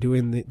start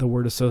doing the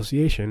word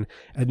association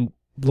and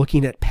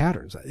looking at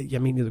patterns. He's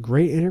a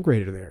great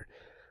integrator there.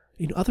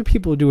 Other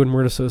people are doing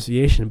word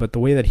association, but the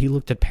way that he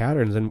looked at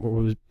patterns and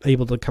was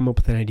able to come up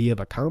with an idea of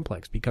a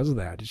complex because of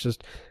that, it's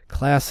just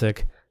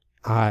classic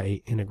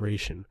I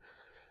integration.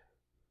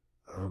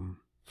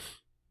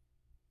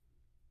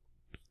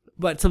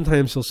 But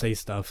sometimes he'll say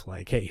stuff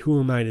like, hey, who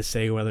am I to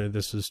say whether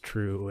this is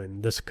true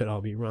and this could all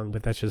be wrong?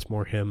 But that's just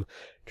more him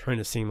trying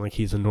to seem like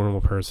he's a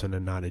normal person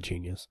and not a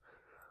genius.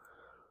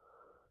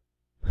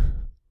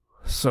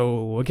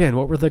 So, again,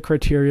 what were the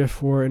criteria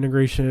for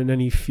integration in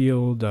any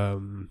field?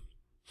 This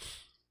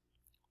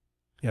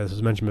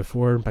was mentioned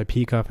before by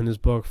Peikoff in his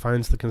book,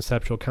 finds the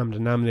conceptual common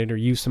denominator,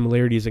 use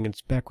similarities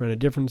against background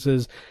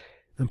differences,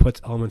 and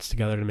puts elements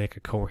together to make a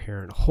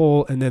coherent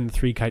whole. And then the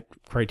three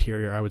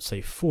criteria, I would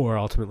say four,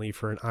 ultimately,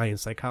 for an I in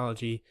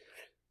psychology.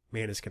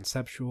 Man is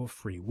conceptual,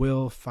 free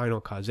will, final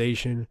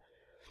causation.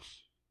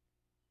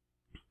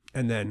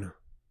 And then,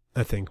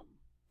 I think,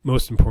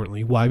 most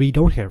importantly, why we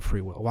don't have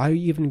free will. Why we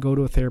even go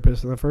to a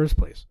therapist in the first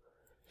place.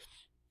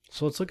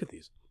 So let's look at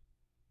these.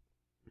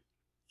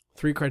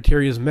 Three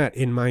criteria is met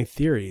in my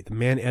theory. The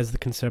man as the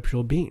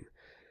conceptual being.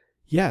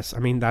 Yes, I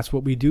mean, that's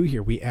what we do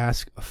here. We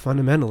ask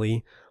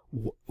fundamentally,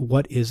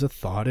 what is a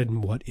thought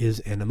and what is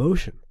an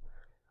emotion?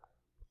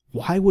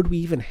 Why would we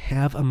even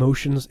have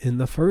emotions in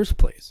the first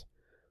place?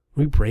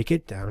 We break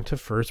it down to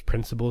first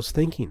principles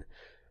thinking.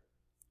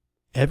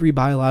 Every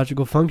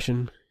biological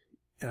function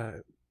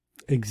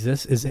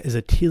exists is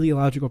a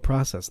teleological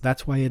process.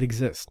 That's why it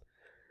exists.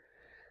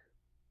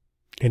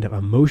 And if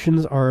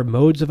emotions are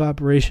modes of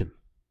operation,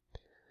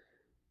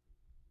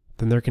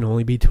 then there can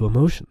only be two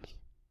emotions.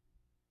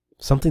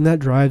 Something that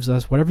drives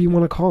us, whatever you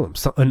want to call them,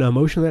 an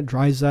emotion that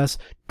drives us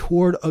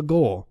toward a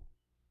goal.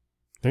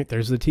 Right?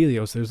 There's the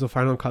teleos, there's the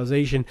final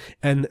causation,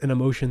 and an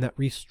emotion that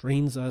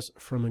restrains us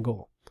from a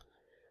goal.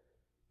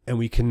 And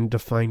we can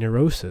define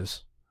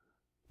neurosis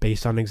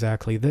based on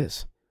exactly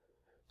this.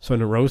 So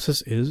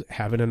neurosis is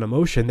having an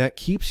emotion that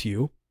keeps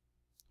you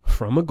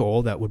from a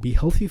goal that would be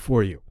healthy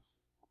for you.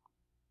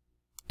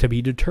 To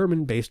be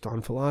determined based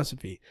on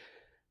philosophy.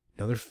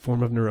 Another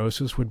form of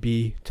neurosis would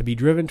be to be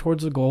driven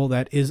towards a goal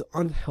that is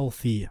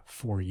unhealthy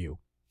for you.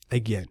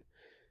 Again,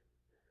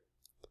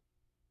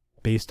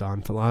 based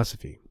on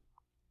philosophy.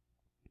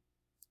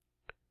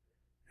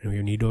 And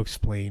we need to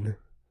explain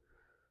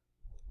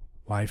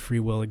why free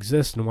will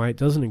exists and why it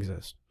doesn't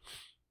exist.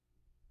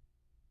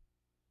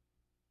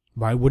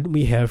 Why wouldn't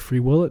we have free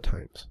will at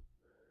times?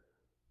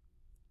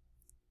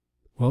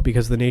 Well,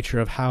 because the nature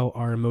of how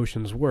our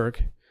emotions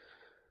work,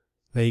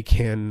 they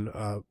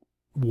can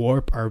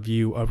warp our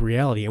view of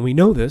reality. And we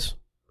know this.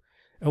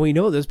 And we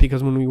know this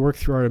because when we work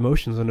through our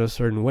emotions in a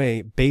certain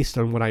way, based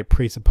on what I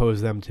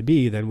presuppose them to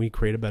be, then we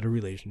create a better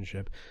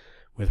relationship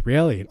with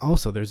reality. And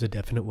also, there's a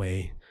definite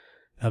way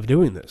of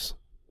doing this.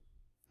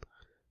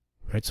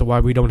 Right? So why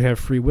we don't have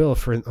free will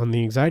on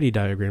the anxiety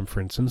diagram,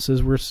 for instance,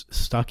 is we're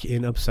stuck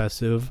in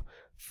obsessive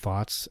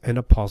thoughts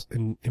and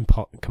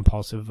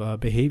compulsive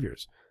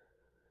behaviors.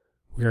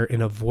 We are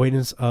in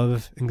avoidance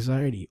of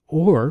anxiety,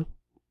 or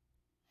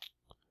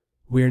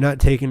we are not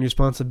taking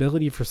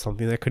responsibility for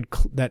something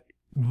that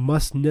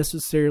must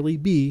necessarily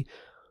be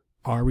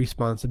our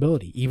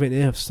responsibility, even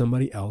if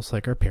somebody else,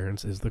 like our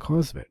parents, is the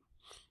cause of it.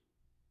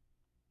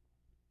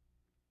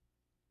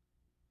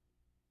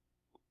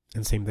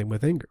 And same thing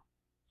with anger.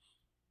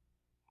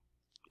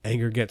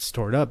 Anger gets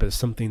stored up as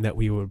something that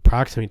we would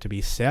approximate to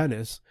be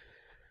sadness,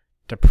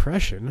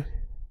 depression,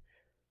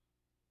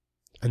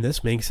 and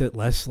this makes it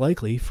less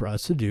likely for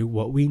us to do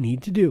what we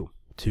need to do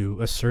to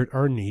assert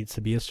our needs,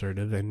 to be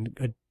assertive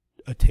and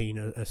attain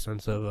a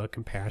sense of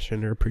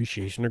compassion or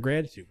appreciation or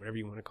gratitude, whatever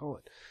you want to call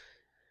it.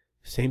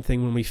 Same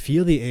thing when we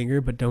feel the anger,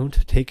 but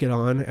don't take it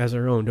on as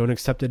our own, don't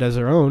accept it as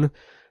our own.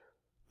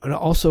 And it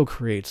also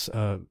creates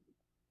what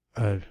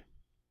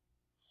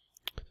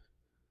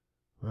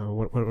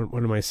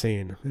am I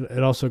saying?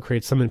 It also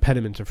creates some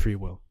impediment to free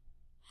will.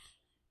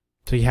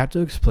 So you have to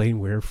explain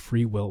where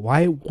free will,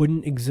 why it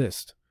wouldn't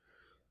exist.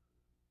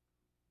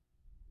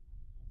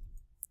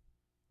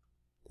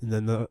 And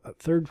then the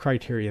third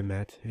criteria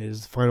met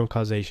is final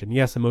causation.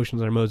 Yes,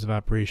 emotions are modes of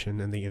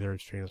operation and they either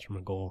restrain us from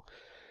a goal.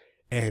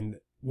 And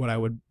what I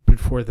would put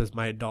forth as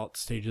my adult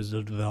stages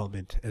of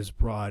development as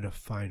broad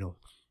final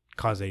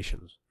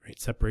causations, right?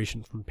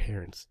 Separation from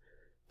parents.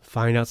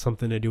 Find out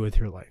something to do with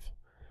your life.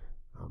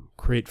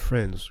 Create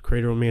friends.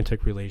 Create a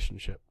romantic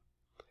relationship.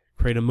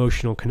 Create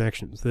emotional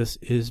connections. This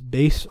is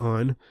based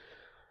on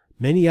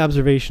many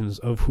observations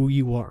of who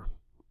you are,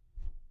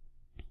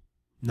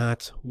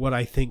 not what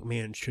I think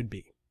man should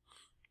be.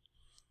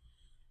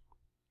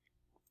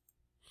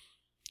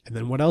 And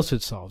then what else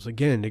it solves?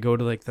 Again, to go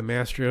to like the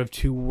master of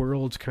two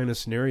worlds kind of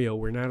scenario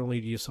where not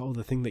only do you solve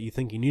the thing that you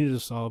think you needed to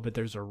solve, but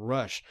there's a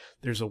rush.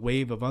 There's a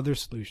wave of other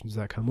solutions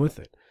that come with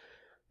it.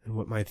 And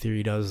what my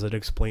theory does is it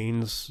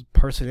explains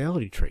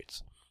personality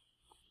traits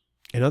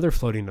and other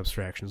floating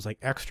abstractions like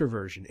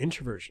extroversion,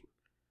 introversion.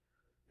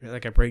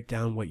 Like I break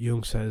down what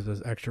Jung says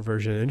as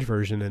extroversion and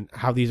introversion and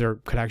how these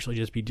could actually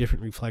just be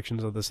different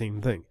reflections of the same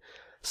thing.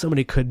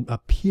 Somebody could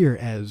appear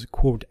as,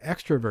 quote,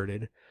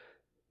 extroverted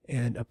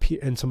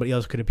and somebody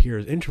else could appear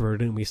as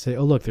introverted, and we say,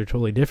 oh, look, they're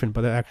totally different,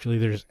 but actually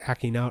they're just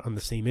acting out on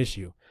the same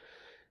issue.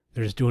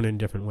 They're just doing it in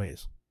different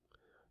ways.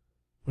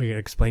 We can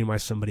explain why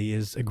somebody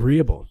is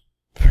agreeable.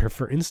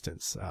 For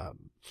instance,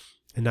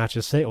 and not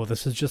just say, oh,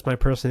 this is just my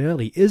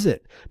personality. Is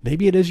it?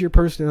 Maybe it is your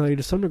personality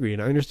to some degree,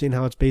 and I understand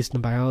how it's based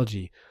in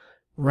biology.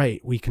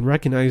 Right, we can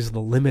recognize the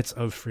limits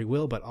of free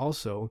will, but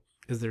also,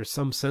 is there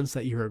some sense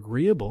that you're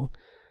agreeable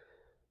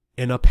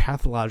in a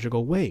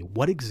pathological way?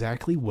 What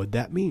exactly would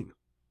that mean?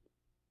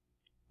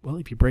 Well,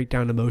 if you break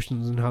down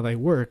emotions and how they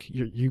work,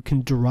 you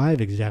can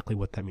derive exactly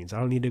what that means. I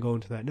don't need to go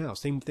into that now.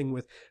 Same thing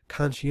with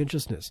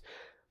conscientiousness.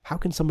 How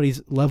can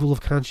somebody's level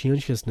of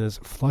conscientiousness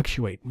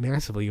fluctuate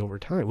massively over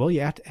time? Well, you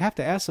have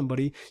to ask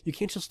somebody. You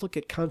can't just look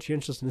at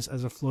conscientiousness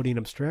as a floating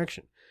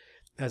abstraction,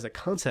 as a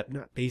concept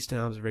not based on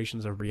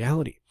observations of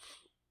reality.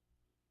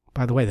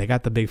 By the way, they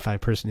got the big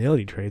 5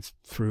 personality traits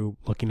through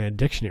looking at a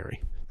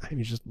dictionary. I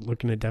mean, just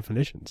looking at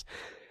definitions.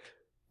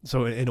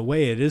 So in a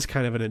way, it is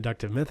kind of an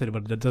inductive method,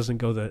 but it doesn't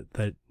go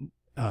the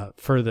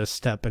furthest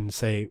step and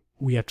say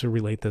we have to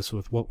relate this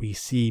with what we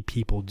see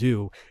people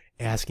do,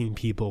 asking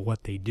people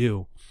what they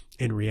do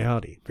in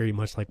reality, very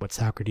much like what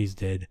Socrates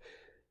did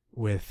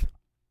with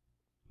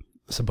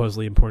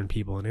supposedly important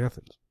people in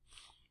Athens.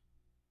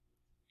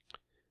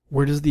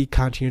 Where does the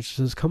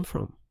conscientiousness come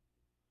from?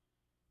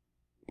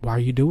 Why are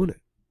you doing it?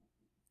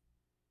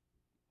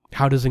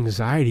 How does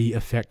anxiety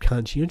affect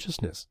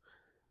conscientiousness?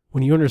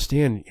 When you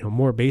understand,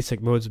 more basic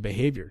modes of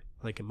behavior,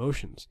 like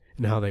emotions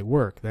and how they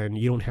work, then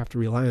you don't have to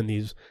rely on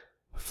these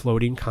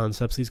floating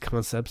concepts, these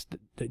concepts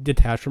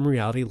detached from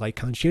reality, like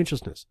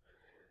conscientiousness.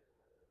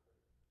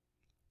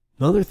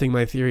 Another thing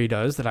my theory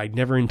does that I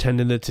never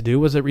intended it to do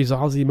was it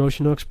resolves the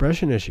emotional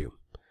expression issue.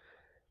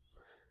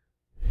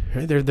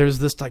 Right? There's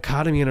this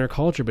dichotomy in our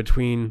culture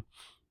between,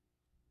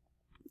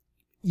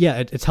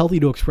 it's healthy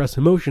to express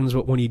emotions,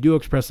 but when you do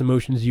express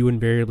emotions, you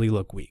invariably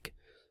look weak.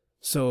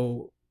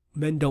 So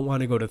men don't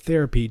want to go to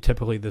therapy.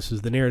 Typically, this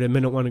is the narrative.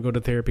 Men don't want to go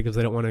to therapy because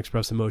they don't want to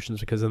express emotions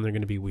because then they're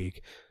going to be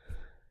weak.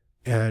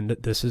 And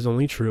this is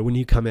only true when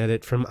you come at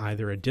it from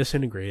either a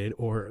disintegrated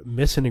or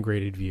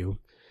misintegrated view,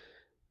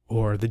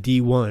 or the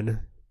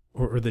D1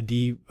 or the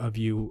D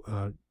view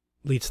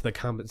leads to the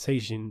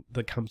compensating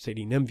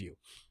M view.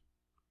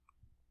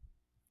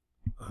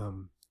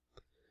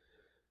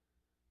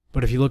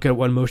 But if you look at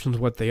what emotions,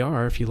 what they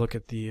are, if you look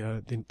at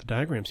the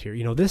diagrams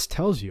here, this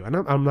tells you, and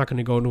I'm not going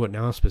to go into it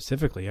now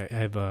specifically. I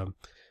have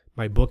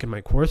my book and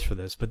my course for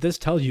this, but this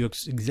tells you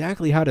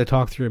exactly how to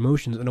talk through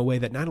emotions in a way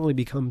that not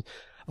only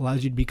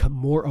allows you to become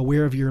more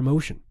aware of your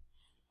emotion.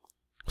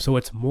 So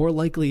it's more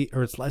likely,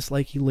 or it's less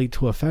likely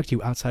to affect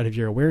you outside of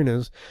your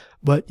awareness,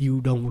 but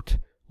you don't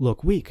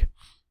look weak.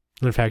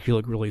 In fact, you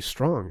look really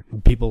strong.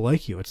 People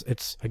like you.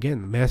 It's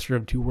again, the master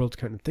of two worlds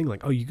kind of thing.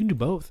 Like, oh, you can do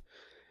both.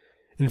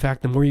 In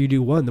fact, the more you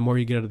do one, the more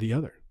you get out of the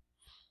other.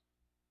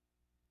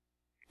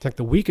 In fact,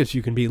 the weakest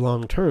you can be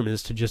long term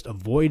is to just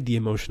avoid the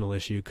emotional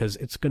issue because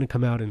it's going to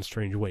come out in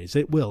strange ways.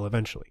 It will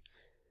eventually.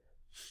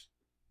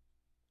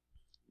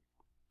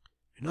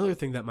 Another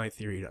thing that my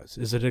theory does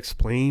is it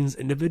explains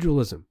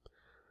individualism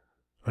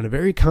in a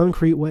very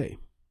concrete way.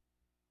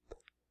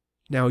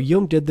 Now,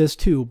 Jung did this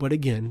too, but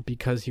again,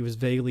 because he was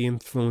vaguely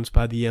influenced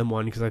by the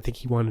M1, because I think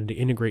he wanted to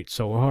integrate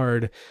so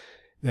hard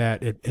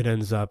that it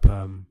ends up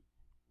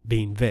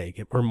being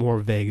vague, or more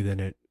vague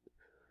than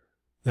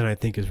I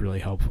think is really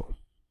helpful.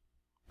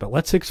 But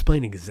let's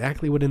explain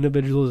exactly what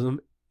individualism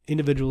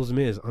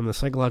is on the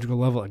psychological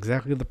level,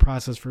 exactly the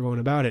process for going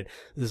about it.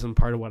 This is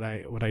part of what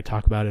I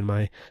talk about in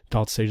my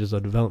adult stages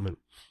of development.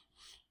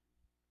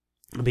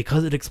 And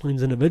because it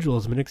explains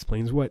individualism, it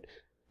explains what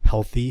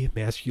healthy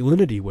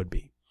masculinity would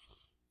be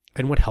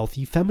and what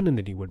healthy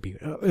femininity would be.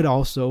 It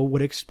also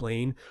would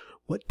explain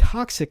what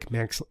toxic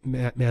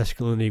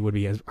masculinity would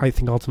be. As I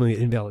think ultimately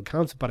an invalid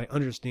concept, but I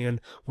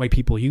understand why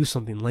people use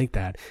something like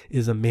that,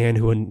 is a man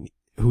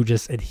who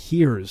just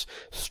adheres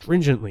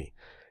stringently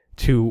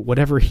to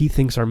whatever he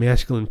thinks are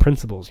masculine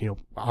principles,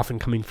 often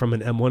coming from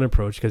an M1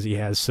 approach because he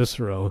has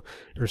Cicero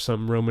or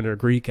some Roman or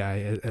Greek guy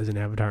as an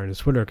avatar in his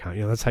Twitter account.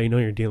 That's how you know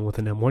you're dealing with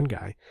an M1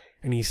 guy.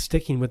 And he's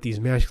sticking with these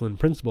masculine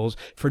principles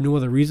for no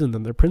other reason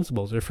than their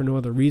principles, or for no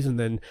other reason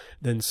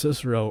than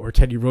Cicero or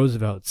Teddy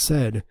Roosevelt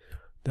said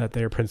that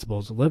they're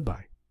principles to live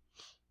by.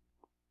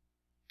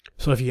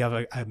 So if you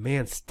have a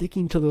man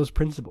sticking to those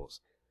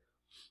principles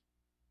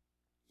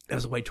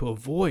as a way to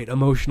avoid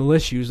emotional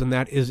issues, then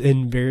that is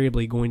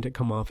invariably going to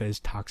come off as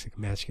toxic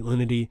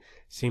masculinity.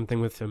 Same thing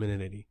with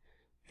femininity.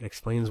 It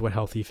explains what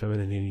healthy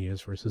femininity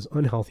is versus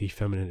unhealthy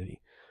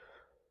femininity.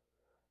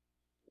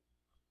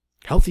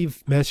 Healthy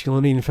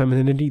masculinity and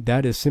femininity,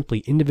 that is simply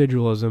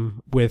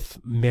individualism with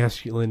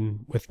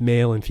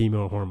male and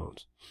female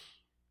hormones.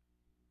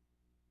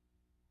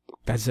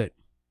 That's it.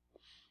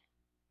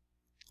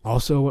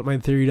 Also, what my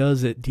theory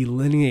does, it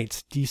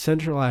delineates,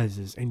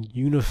 decentralizes, and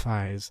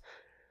unifies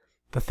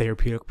the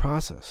therapeutic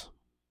process.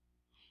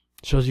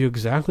 It shows you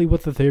exactly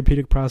what the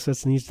therapeutic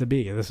process needs to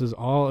be. And this is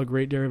all a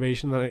great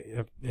derivation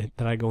that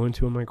I go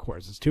into in my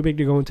course. It's too big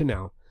to go into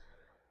now.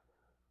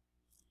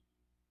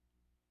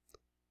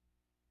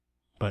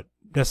 But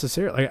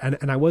necessarily,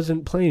 and I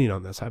wasn't planning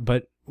on this,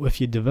 but if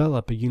you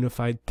develop a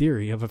unified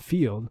theory of a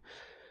field,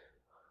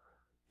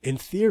 in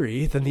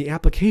theory, then the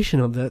application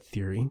of that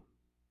theory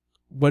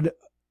would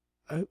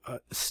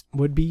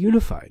would be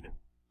unified.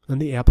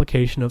 And the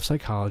application of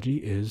psychology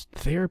is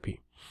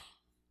therapy.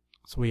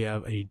 So we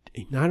have a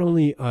not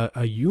only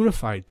a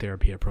unified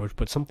therapy approach,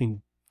 but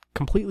something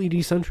completely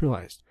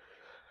decentralized.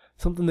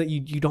 Something that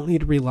you don't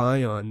need to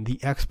rely on the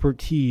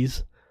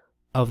expertise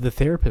of the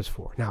therapist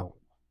for. Now,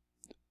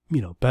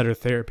 better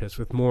therapists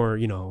with more,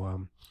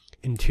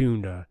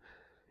 in-tuned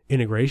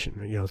integration,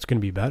 it's going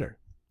to be better.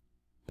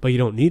 But you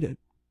don't need it.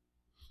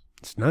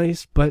 It's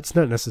nice, but it's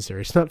not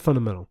necessary. It's not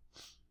fundamental.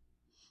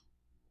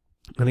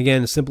 And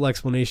again, a simple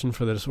explanation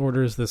for the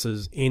disorders. This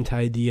is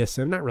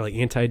anti-DSM, not really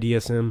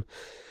anti-DSM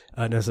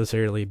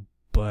necessarily,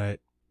 but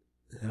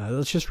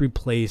let's just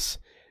replace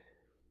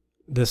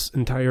this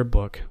entire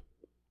book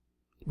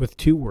with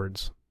 2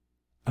 words: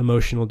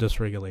 emotional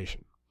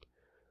dysregulation.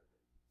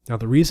 Now,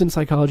 the reason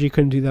psychology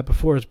couldn't do that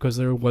before is because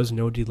there was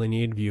no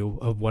delineated view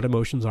of what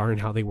emotions are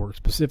and how they work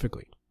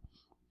specifically.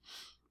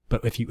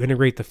 But if you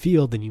integrate the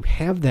field, then you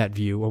have that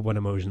view of what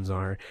emotions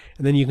are,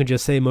 and then you can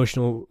just say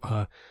emotional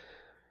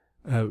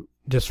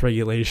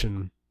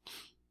dysregulation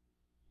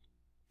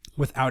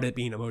without it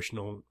being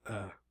emotional,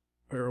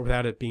 or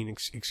without it being,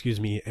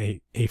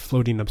 a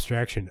floating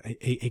abstraction,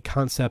 a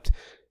concept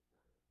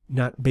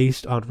not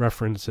based on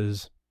reference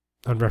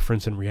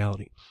in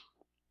reality.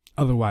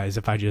 Otherwise,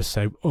 if I just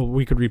say,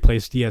 we could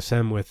replace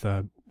DSM with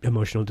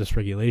emotional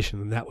dysregulation,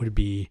 then that would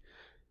be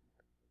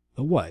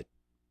the what?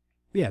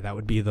 Yeah, that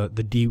would be the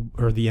D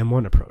or the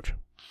M1 approach.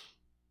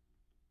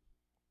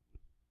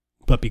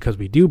 But because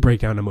we do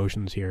break down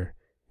emotions here,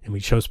 and we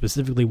show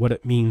specifically what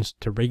it means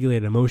to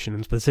regulate emotion,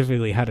 and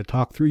specifically how to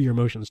talk through your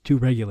emotions to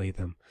regulate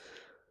them,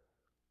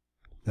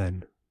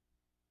 then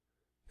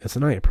it's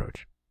an I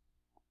approach.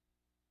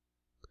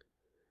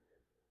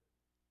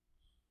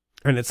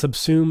 And it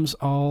subsumes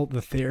all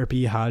the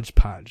therapy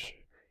hodgepodge.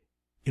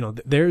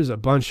 There's a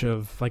bunch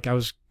of, I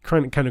was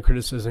kind of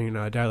criticizing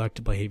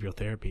dialectical behavioral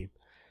therapy.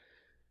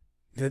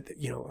 That,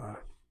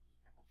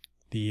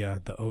 the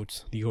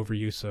OATS, the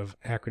overuse of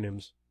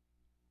acronyms.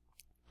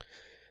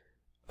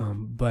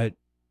 But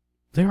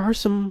there are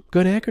some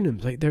good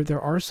acronyms.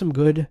 There are some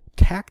good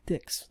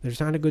tactics.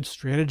 There's not a good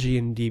strategy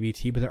in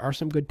DBT, but there are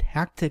some good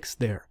tactics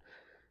there.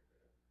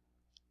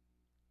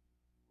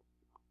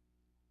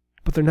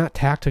 But they're not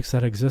tactics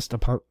that exist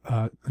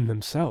in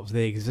themselves.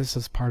 They exist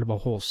as part of a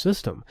whole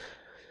system.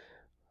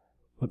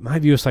 What my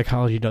view of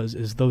psychology does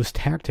is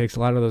a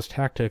lot of those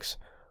tactics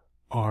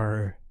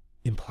are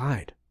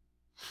implied.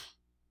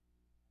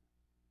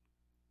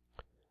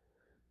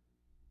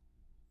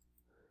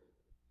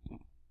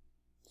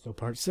 So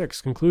part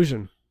 6,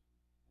 conclusion.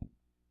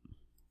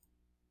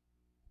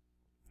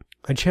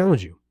 I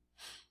challenge you.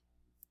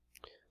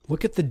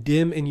 Look at the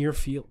dim in your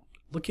field.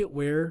 Look at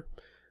where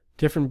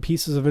different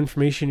pieces of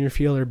information in your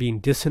field are being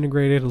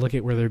disintegrated. Look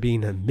at where they're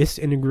being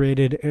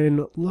misintegrated,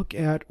 and look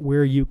at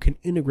where you can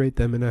integrate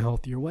them in a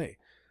healthier way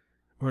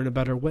or in a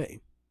better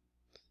way.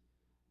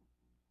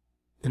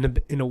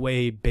 In a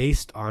way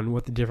based on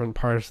what the different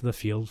parts of the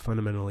field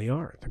fundamentally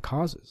are, the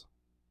causes.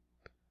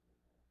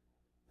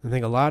 I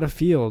think a lot of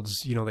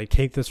fields, they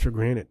take this for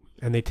granted,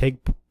 and they take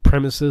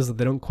premises that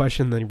they don't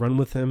question, they run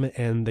with them,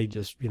 and they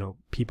just,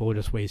 people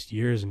just waste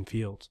years in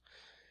fields.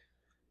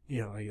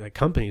 Like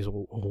companies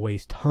will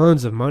waste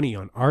tons of money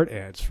on art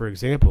ads, for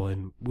example,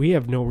 and we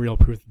have no real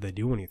proof that they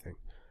do anything.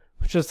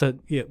 It's just that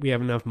we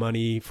have enough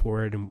money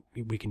for it and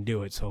we can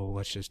do it, so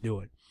let's just do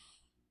it.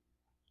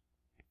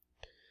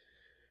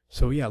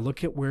 So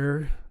look at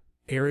where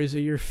areas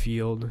of your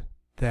field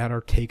that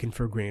are taken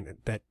for granted,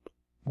 that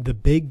the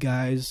big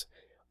guys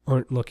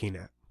aren't looking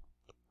at.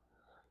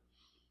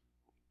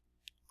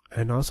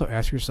 And also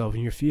ask yourself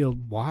in your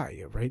field,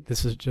 why, right?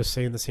 This is just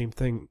saying the same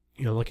thing,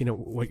 looking at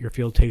what your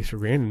field takes for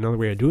granted. Another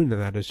way of doing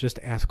that is just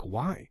to ask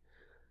why.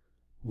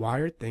 Why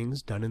are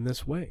things done in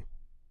this way?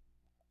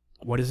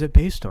 What is it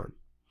based on?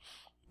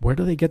 Where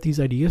do they get these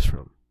ideas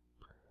from?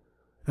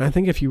 And I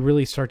think if you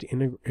really start to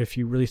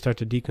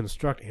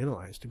deconstruct,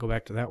 analyze, to go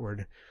back to that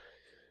word,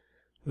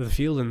 the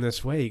field in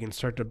this way, you can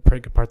start to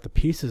break apart the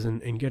pieces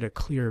and get a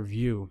clear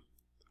view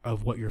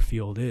of what your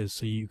field is,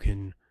 so you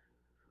can.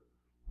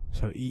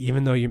 So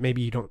even though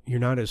you're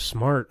not as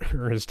smart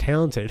or as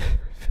talented,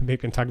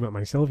 maybe I'm talking about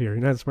myself here,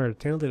 you're not as smart or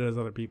talented as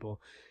other people,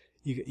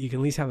 you can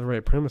at least have the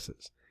right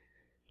premises.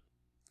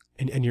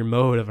 And your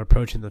mode of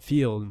approaching the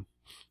field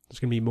is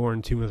going to be more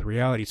in tune with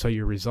reality, so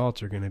your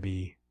results are going to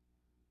be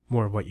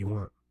more of what you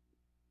want.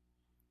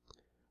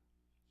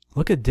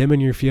 Look at dim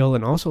in your field,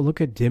 and also look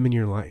at dim in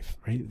your life,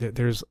 right?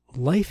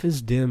 Life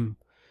is dim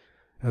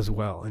as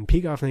well. And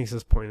Peikoff makes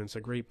this point, and it's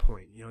a great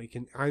point. You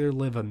can either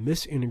live a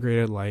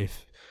misintegrated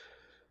life,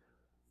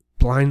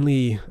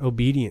 blindly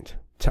obedient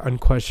to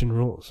unquestioned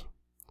rules.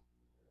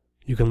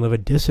 You can live a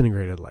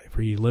disintegrated life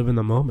where you live in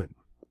the moment.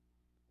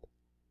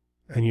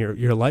 And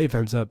your life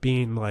ends up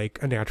being like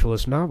a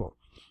naturalist novel.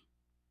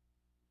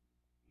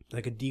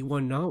 Like a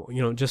D1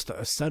 novel, just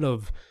a set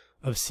of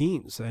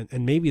scenes.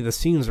 And maybe the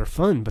scenes are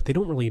fun, but they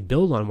don't really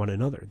build on one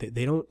another.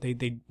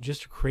 They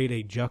just create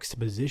a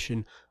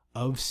juxtaposition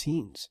of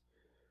scenes.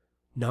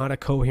 not a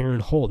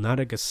coherent whole, not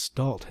a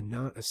gestalt, and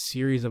not a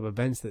series of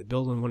events that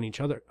build on one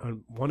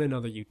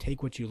another. You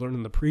take what you learned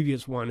in the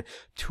previous one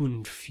to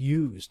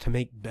infuse, to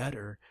make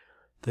better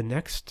the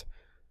next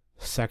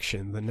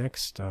section, the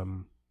next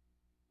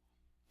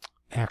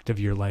act of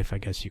your life, I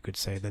guess you could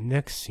say, the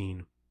next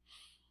scene.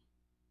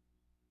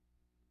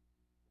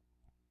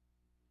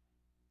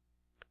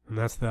 And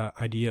that's the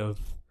idea of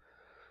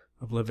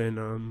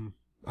living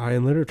eye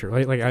in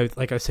literature.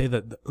 Like I say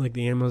that, like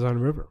the Amazon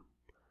River.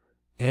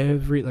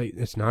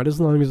 It's not as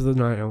long as the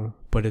Nile,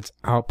 but its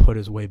output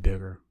is way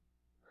bigger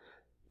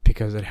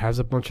because it has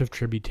a bunch of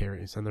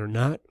tributaries, and they're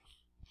not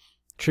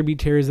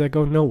tributaries that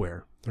go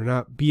nowhere. They're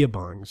not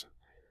billabongs.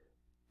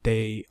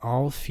 They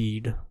all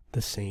feed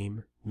the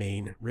same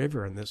main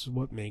river, and this is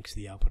what makes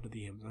the output of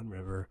the Amazon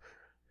River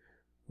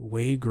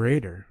way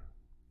greater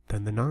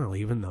than the Nile,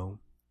 even though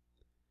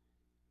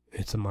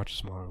it's a much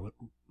smaller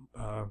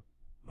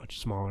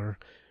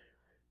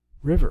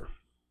river.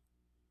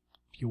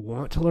 If you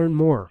want to learn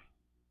more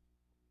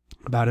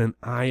about an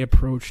eye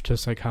approach to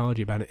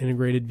psychology, about an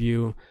integrated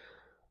view,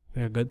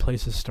 a good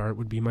place to start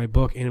would be my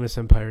book,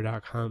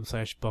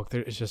 animusempire.com/book.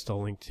 There is just a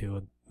link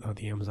to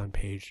the Amazon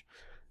page,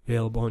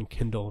 available on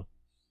Kindle.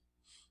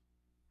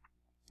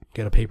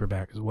 Get a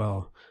paperback as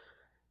well.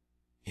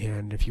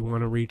 And if you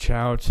want to reach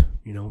out,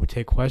 we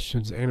take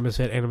questions,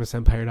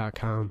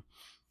 animus@animusempire.com.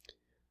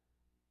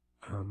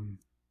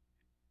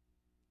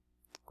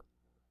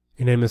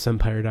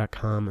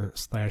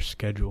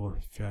 animusempire.com/schedule.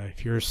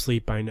 If you're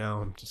asleep by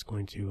now, I'm just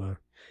going to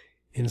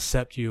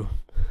incept you.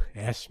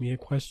 Ask me a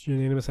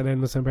question,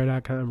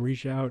 animus@animusempire.com.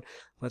 Reach out,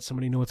 let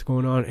somebody know what's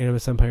going on,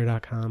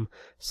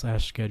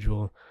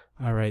 animusempire.com/schedule.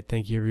 All right,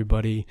 thank you,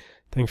 everybody.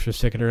 Thanks for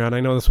sticking around. I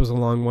know this was a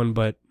long one,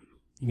 but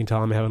you can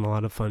tell I'm having a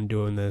lot of fun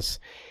doing this.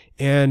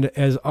 And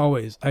as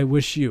always, I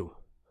wish you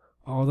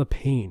all the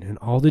pain and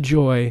all the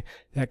joy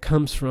that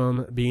comes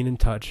from being in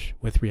touch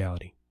with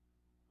reality.